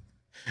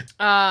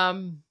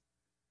 All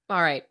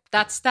right,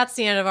 that's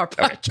the end of our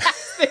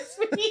podcast this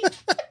week.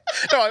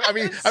 No, I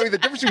mean, the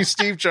difference between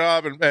Steve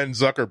Jobs and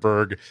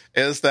Zuckerberg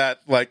is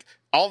that, like,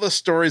 all the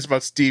stories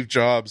about Steve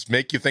Jobs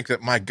make you think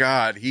that, my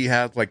God, he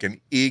had like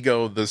an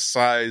ego the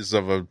size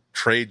of a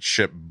trade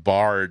ship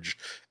barge,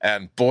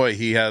 and boy,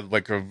 he had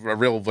like a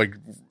real like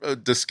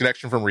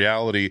disconnection from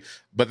reality.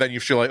 But then you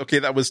feel like, okay,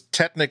 that was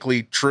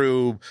technically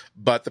true,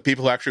 but the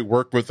people who actually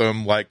worked with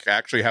him like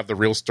actually have the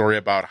real story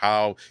about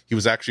how he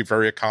was actually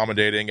very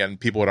accommodating, and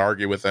people would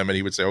argue with him, and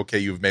he would say, okay,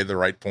 you've made the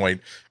right point.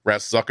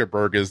 Whereas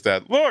Zuckerberg is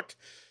that, look,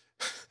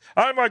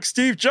 I'm like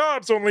Steve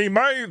Jobs, only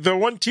the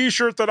one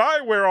T-shirt that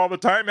I wear all the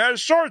time has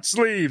short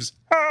sleeves.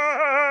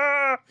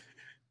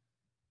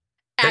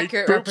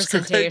 Accurate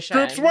representation.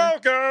 Groups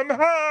welcome.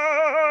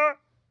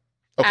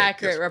 Okay,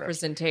 accurate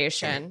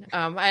representation.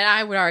 And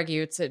I would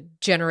argue it's a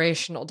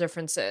generational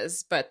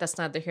differences, but that's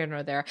neither here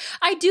nor there.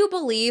 I do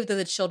believe that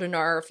the children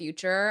are our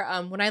future.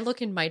 When I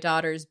look in my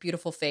daughter's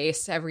beautiful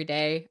face every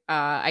day,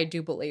 I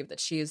do believe that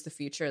she is the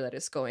future that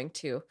is going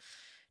to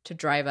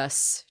drive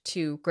us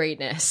to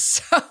greatness.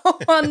 So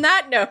on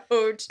that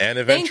note, and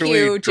eventually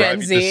thank you, drive Gen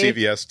you Z. to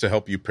CVS to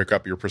help you pick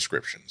up your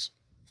prescriptions.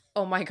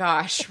 Oh my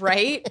gosh,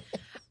 right?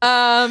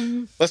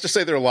 Let's just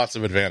say there are lots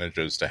of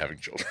advantages to having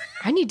children.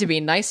 I need to be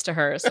nice to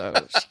her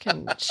so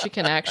she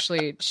can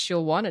actually,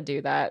 she'll want to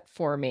do that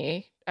for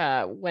me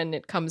when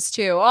it comes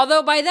to.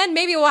 Although by then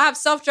maybe we'll have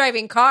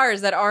self-driving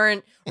cars that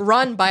aren't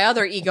run by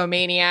other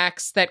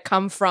egomaniacs that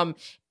come from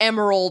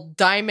emerald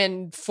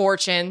diamond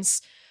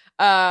fortunes.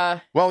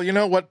 Well, you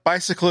know what?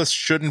 Bicyclists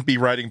shouldn't be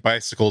riding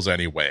bicycles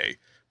anyway.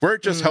 We're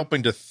just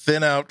helping to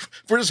thin out.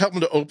 We're just helping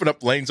to open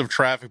up lanes of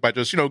traffic by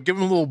just, give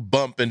them a little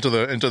bump into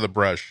the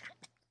brush.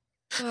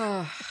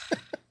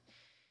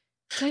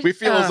 We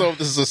feel as though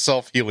this is a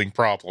self-healing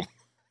problem.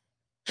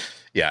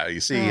 Yeah, you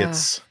see,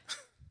 it's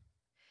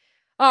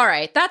all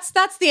right. That's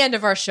the end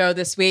of our show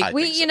this week.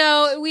 We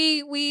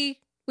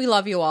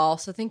love you all,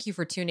 so thank you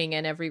for tuning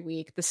in every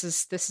week. This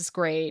is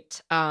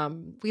great.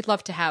 We'd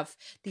love to have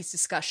these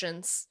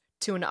discussions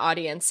to an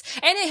audience.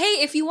 And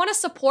hey, if you want to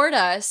support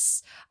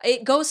us,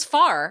 it goes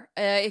far.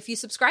 If you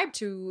subscribe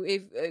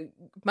to a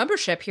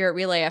membership here at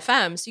Relay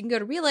FM, so you can go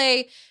to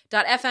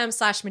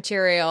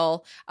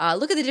relay.fm/material,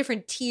 look at the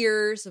different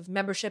tiers of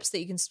memberships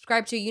that you can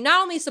subscribe to. You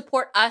not only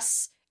support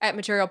us at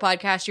Material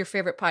Podcast, your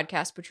favorite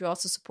podcast, but you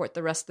also support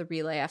the rest of the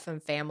Relay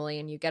FM family,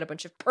 and you get a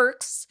bunch of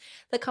perks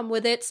that come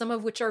with it, some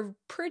of which are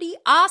pretty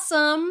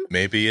awesome.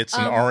 Maybe it's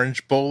an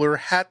orange bowler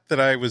hat that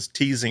I was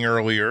teasing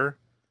earlier.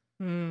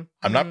 I'm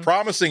not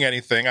promising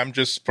anything. I'm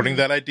just putting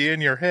that idea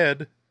in your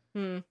head.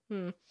 And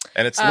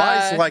it's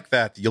lies like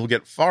that you'll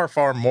get far,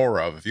 far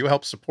more of if you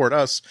help support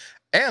us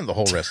and the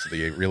whole rest of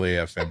the Relay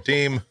FM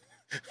team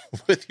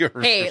with your.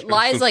 Hey,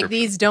 lies like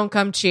these don't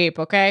come cheap,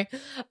 okay?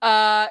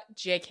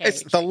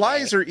 JK. The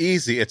lies are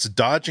easy. It's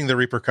dodging the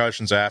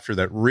repercussions after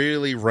that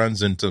really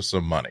runs into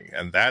some money,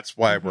 and that's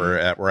why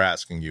we're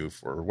asking you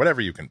for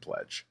whatever you can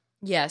pledge.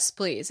 Yes,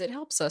 please. It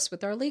helps us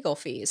with our legal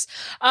fees.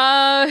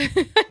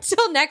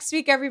 Until next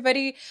week,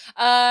 everybody,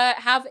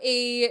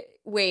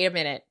 wait a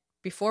minute.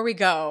 Before we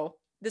go,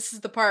 this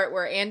is the part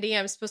where, Andy,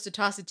 I'm supposed to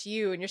toss it to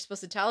you, and you're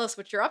supposed to tell us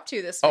what you're up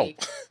to this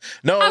week.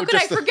 No. How could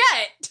I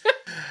forget?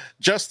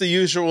 Just the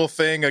usual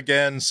thing,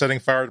 again, setting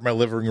fire to my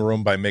living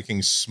room by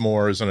making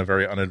s'mores in a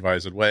very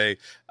unadvised way.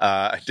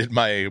 I did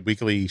my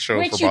weekly show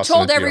Which for you Boston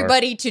told NPR.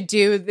 everybody to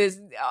do this.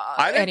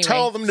 I didn't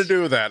tell them to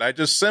do that. I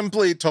just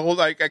simply told,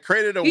 I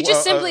created a You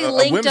just simply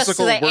linked us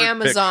to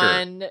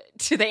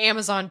the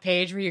Amazon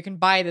page where you can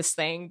buy this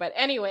thing. But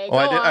anyway, go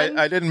on.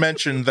 I didn't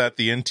mention that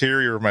the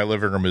interior of my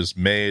living room is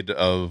made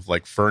of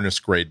like furnace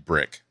grade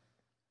brick.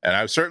 And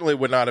I certainly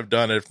would not have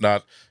done it if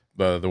not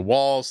the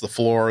walls, the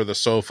floor, the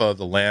sofa,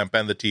 the lamp,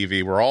 and the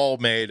TV were all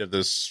made of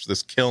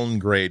this kiln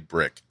grade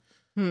brick.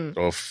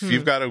 So if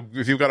you've got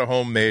a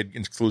home made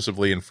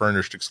exclusively and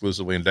furnished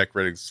exclusively and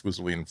decorated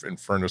exclusively in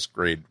furnace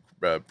grade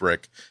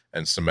brick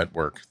and cement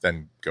work,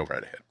 then go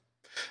right ahead.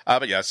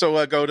 But yeah,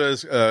 so go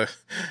to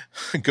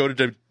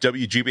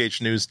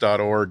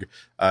WGBHnews.org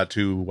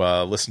to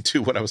listen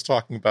to what I was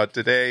talking about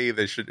today.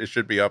 It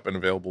should be up and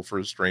available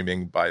for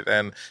streaming by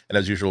then. And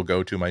as usual,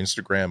 go to my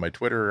Instagram, my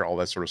Twitter, all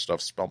that sort of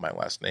stuff. Spell my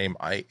last name,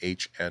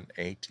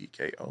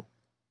 IHNATKO.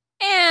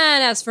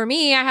 And as for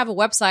me, I have a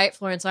website,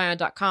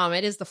 FlorenceIon.com.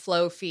 It is the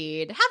Flow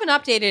feed. Haven't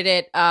updated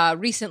it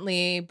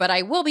recently, but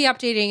I will be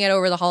updating it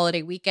over the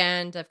holiday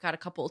weekend. I've got a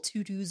couple of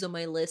to-dos on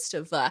my list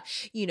of,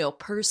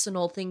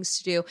 personal things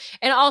to do.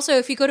 And also,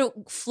 if you go to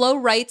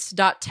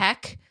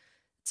flowrights.tech,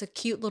 it's a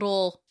cute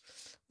little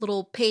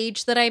little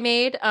page that I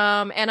made.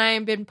 And I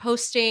have been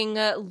posting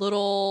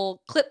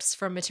little clips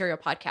from Material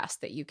Podcast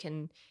that you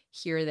can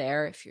hear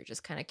there if you're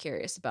just kind of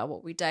curious about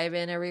what we dive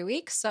in every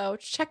week. So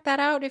check that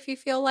out if you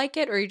feel like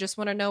it, or you just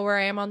want to know where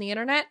I am on the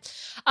internet.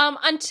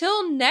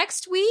 Until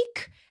next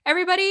week,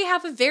 everybody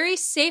have a very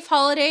safe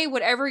holiday,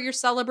 whatever you're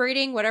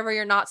celebrating, whatever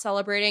you're not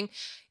celebrating,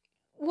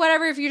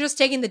 whatever, if you're just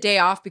taking the day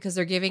off because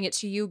they're giving it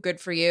to you, good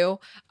for you.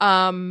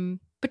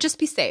 But just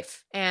be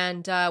safe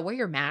and wear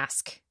your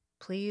mask,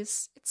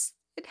 please.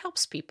 It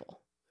helps people.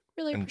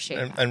 Really appreciate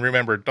that. And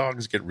remember,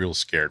 dogs get real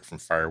scared from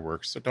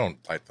fireworks, so don't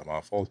light them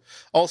off.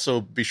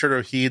 Also, be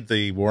sure to heed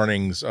the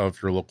warnings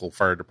of your local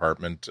fire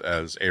department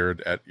as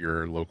aired at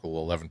your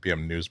local 11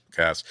 p.m.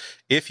 newscast.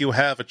 If you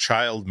have a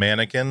child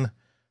mannequin,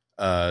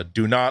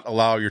 do not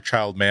allow your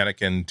child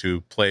mannequin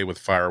to play with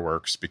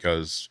fireworks,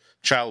 because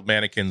child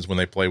mannequins, when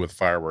they play with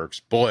fireworks,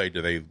 boy,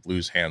 do they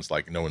lose hands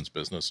like no one's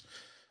business.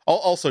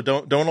 Also,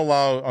 don't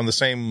allow, on the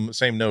same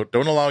note,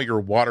 don't allow your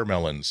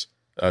watermelons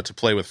to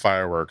play with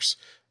fireworks.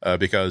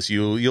 Because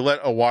you let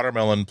a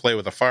watermelon play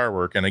with a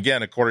firework, and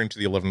again, according to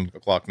the 11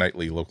 o'clock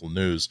nightly local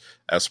news,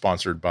 as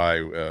sponsored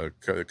by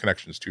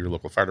connections to your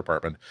local fire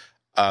department,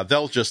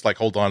 they'll just like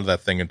hold on to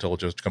that thing until it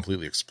just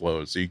completely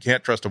explodes. So you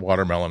can't trust a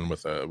watermelon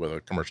with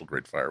a commercial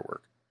grade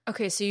firework.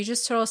 Okay, so you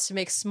just told us to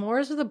make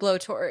s'mores with a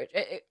blowtorch.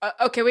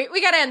 Okay,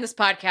 we got to end this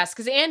podcast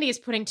because Andy is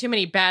putting too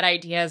many bad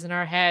ideas in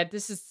our head.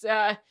 This is...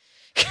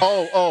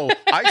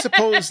 I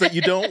suppose that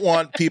you don't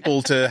want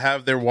people to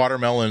have their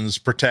watermelons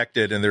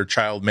protected and their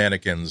child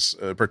mannequins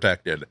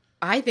protected.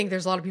 I think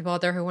there's a lot of people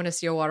out there who want to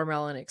see a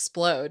watermelon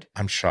explode.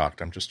 I'm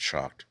shocked. I'm just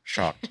shocked.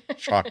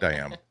 Shocked I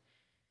am.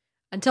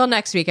 Until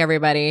next week,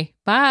 everybody.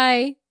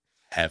 Bye.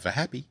 Have a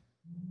happy.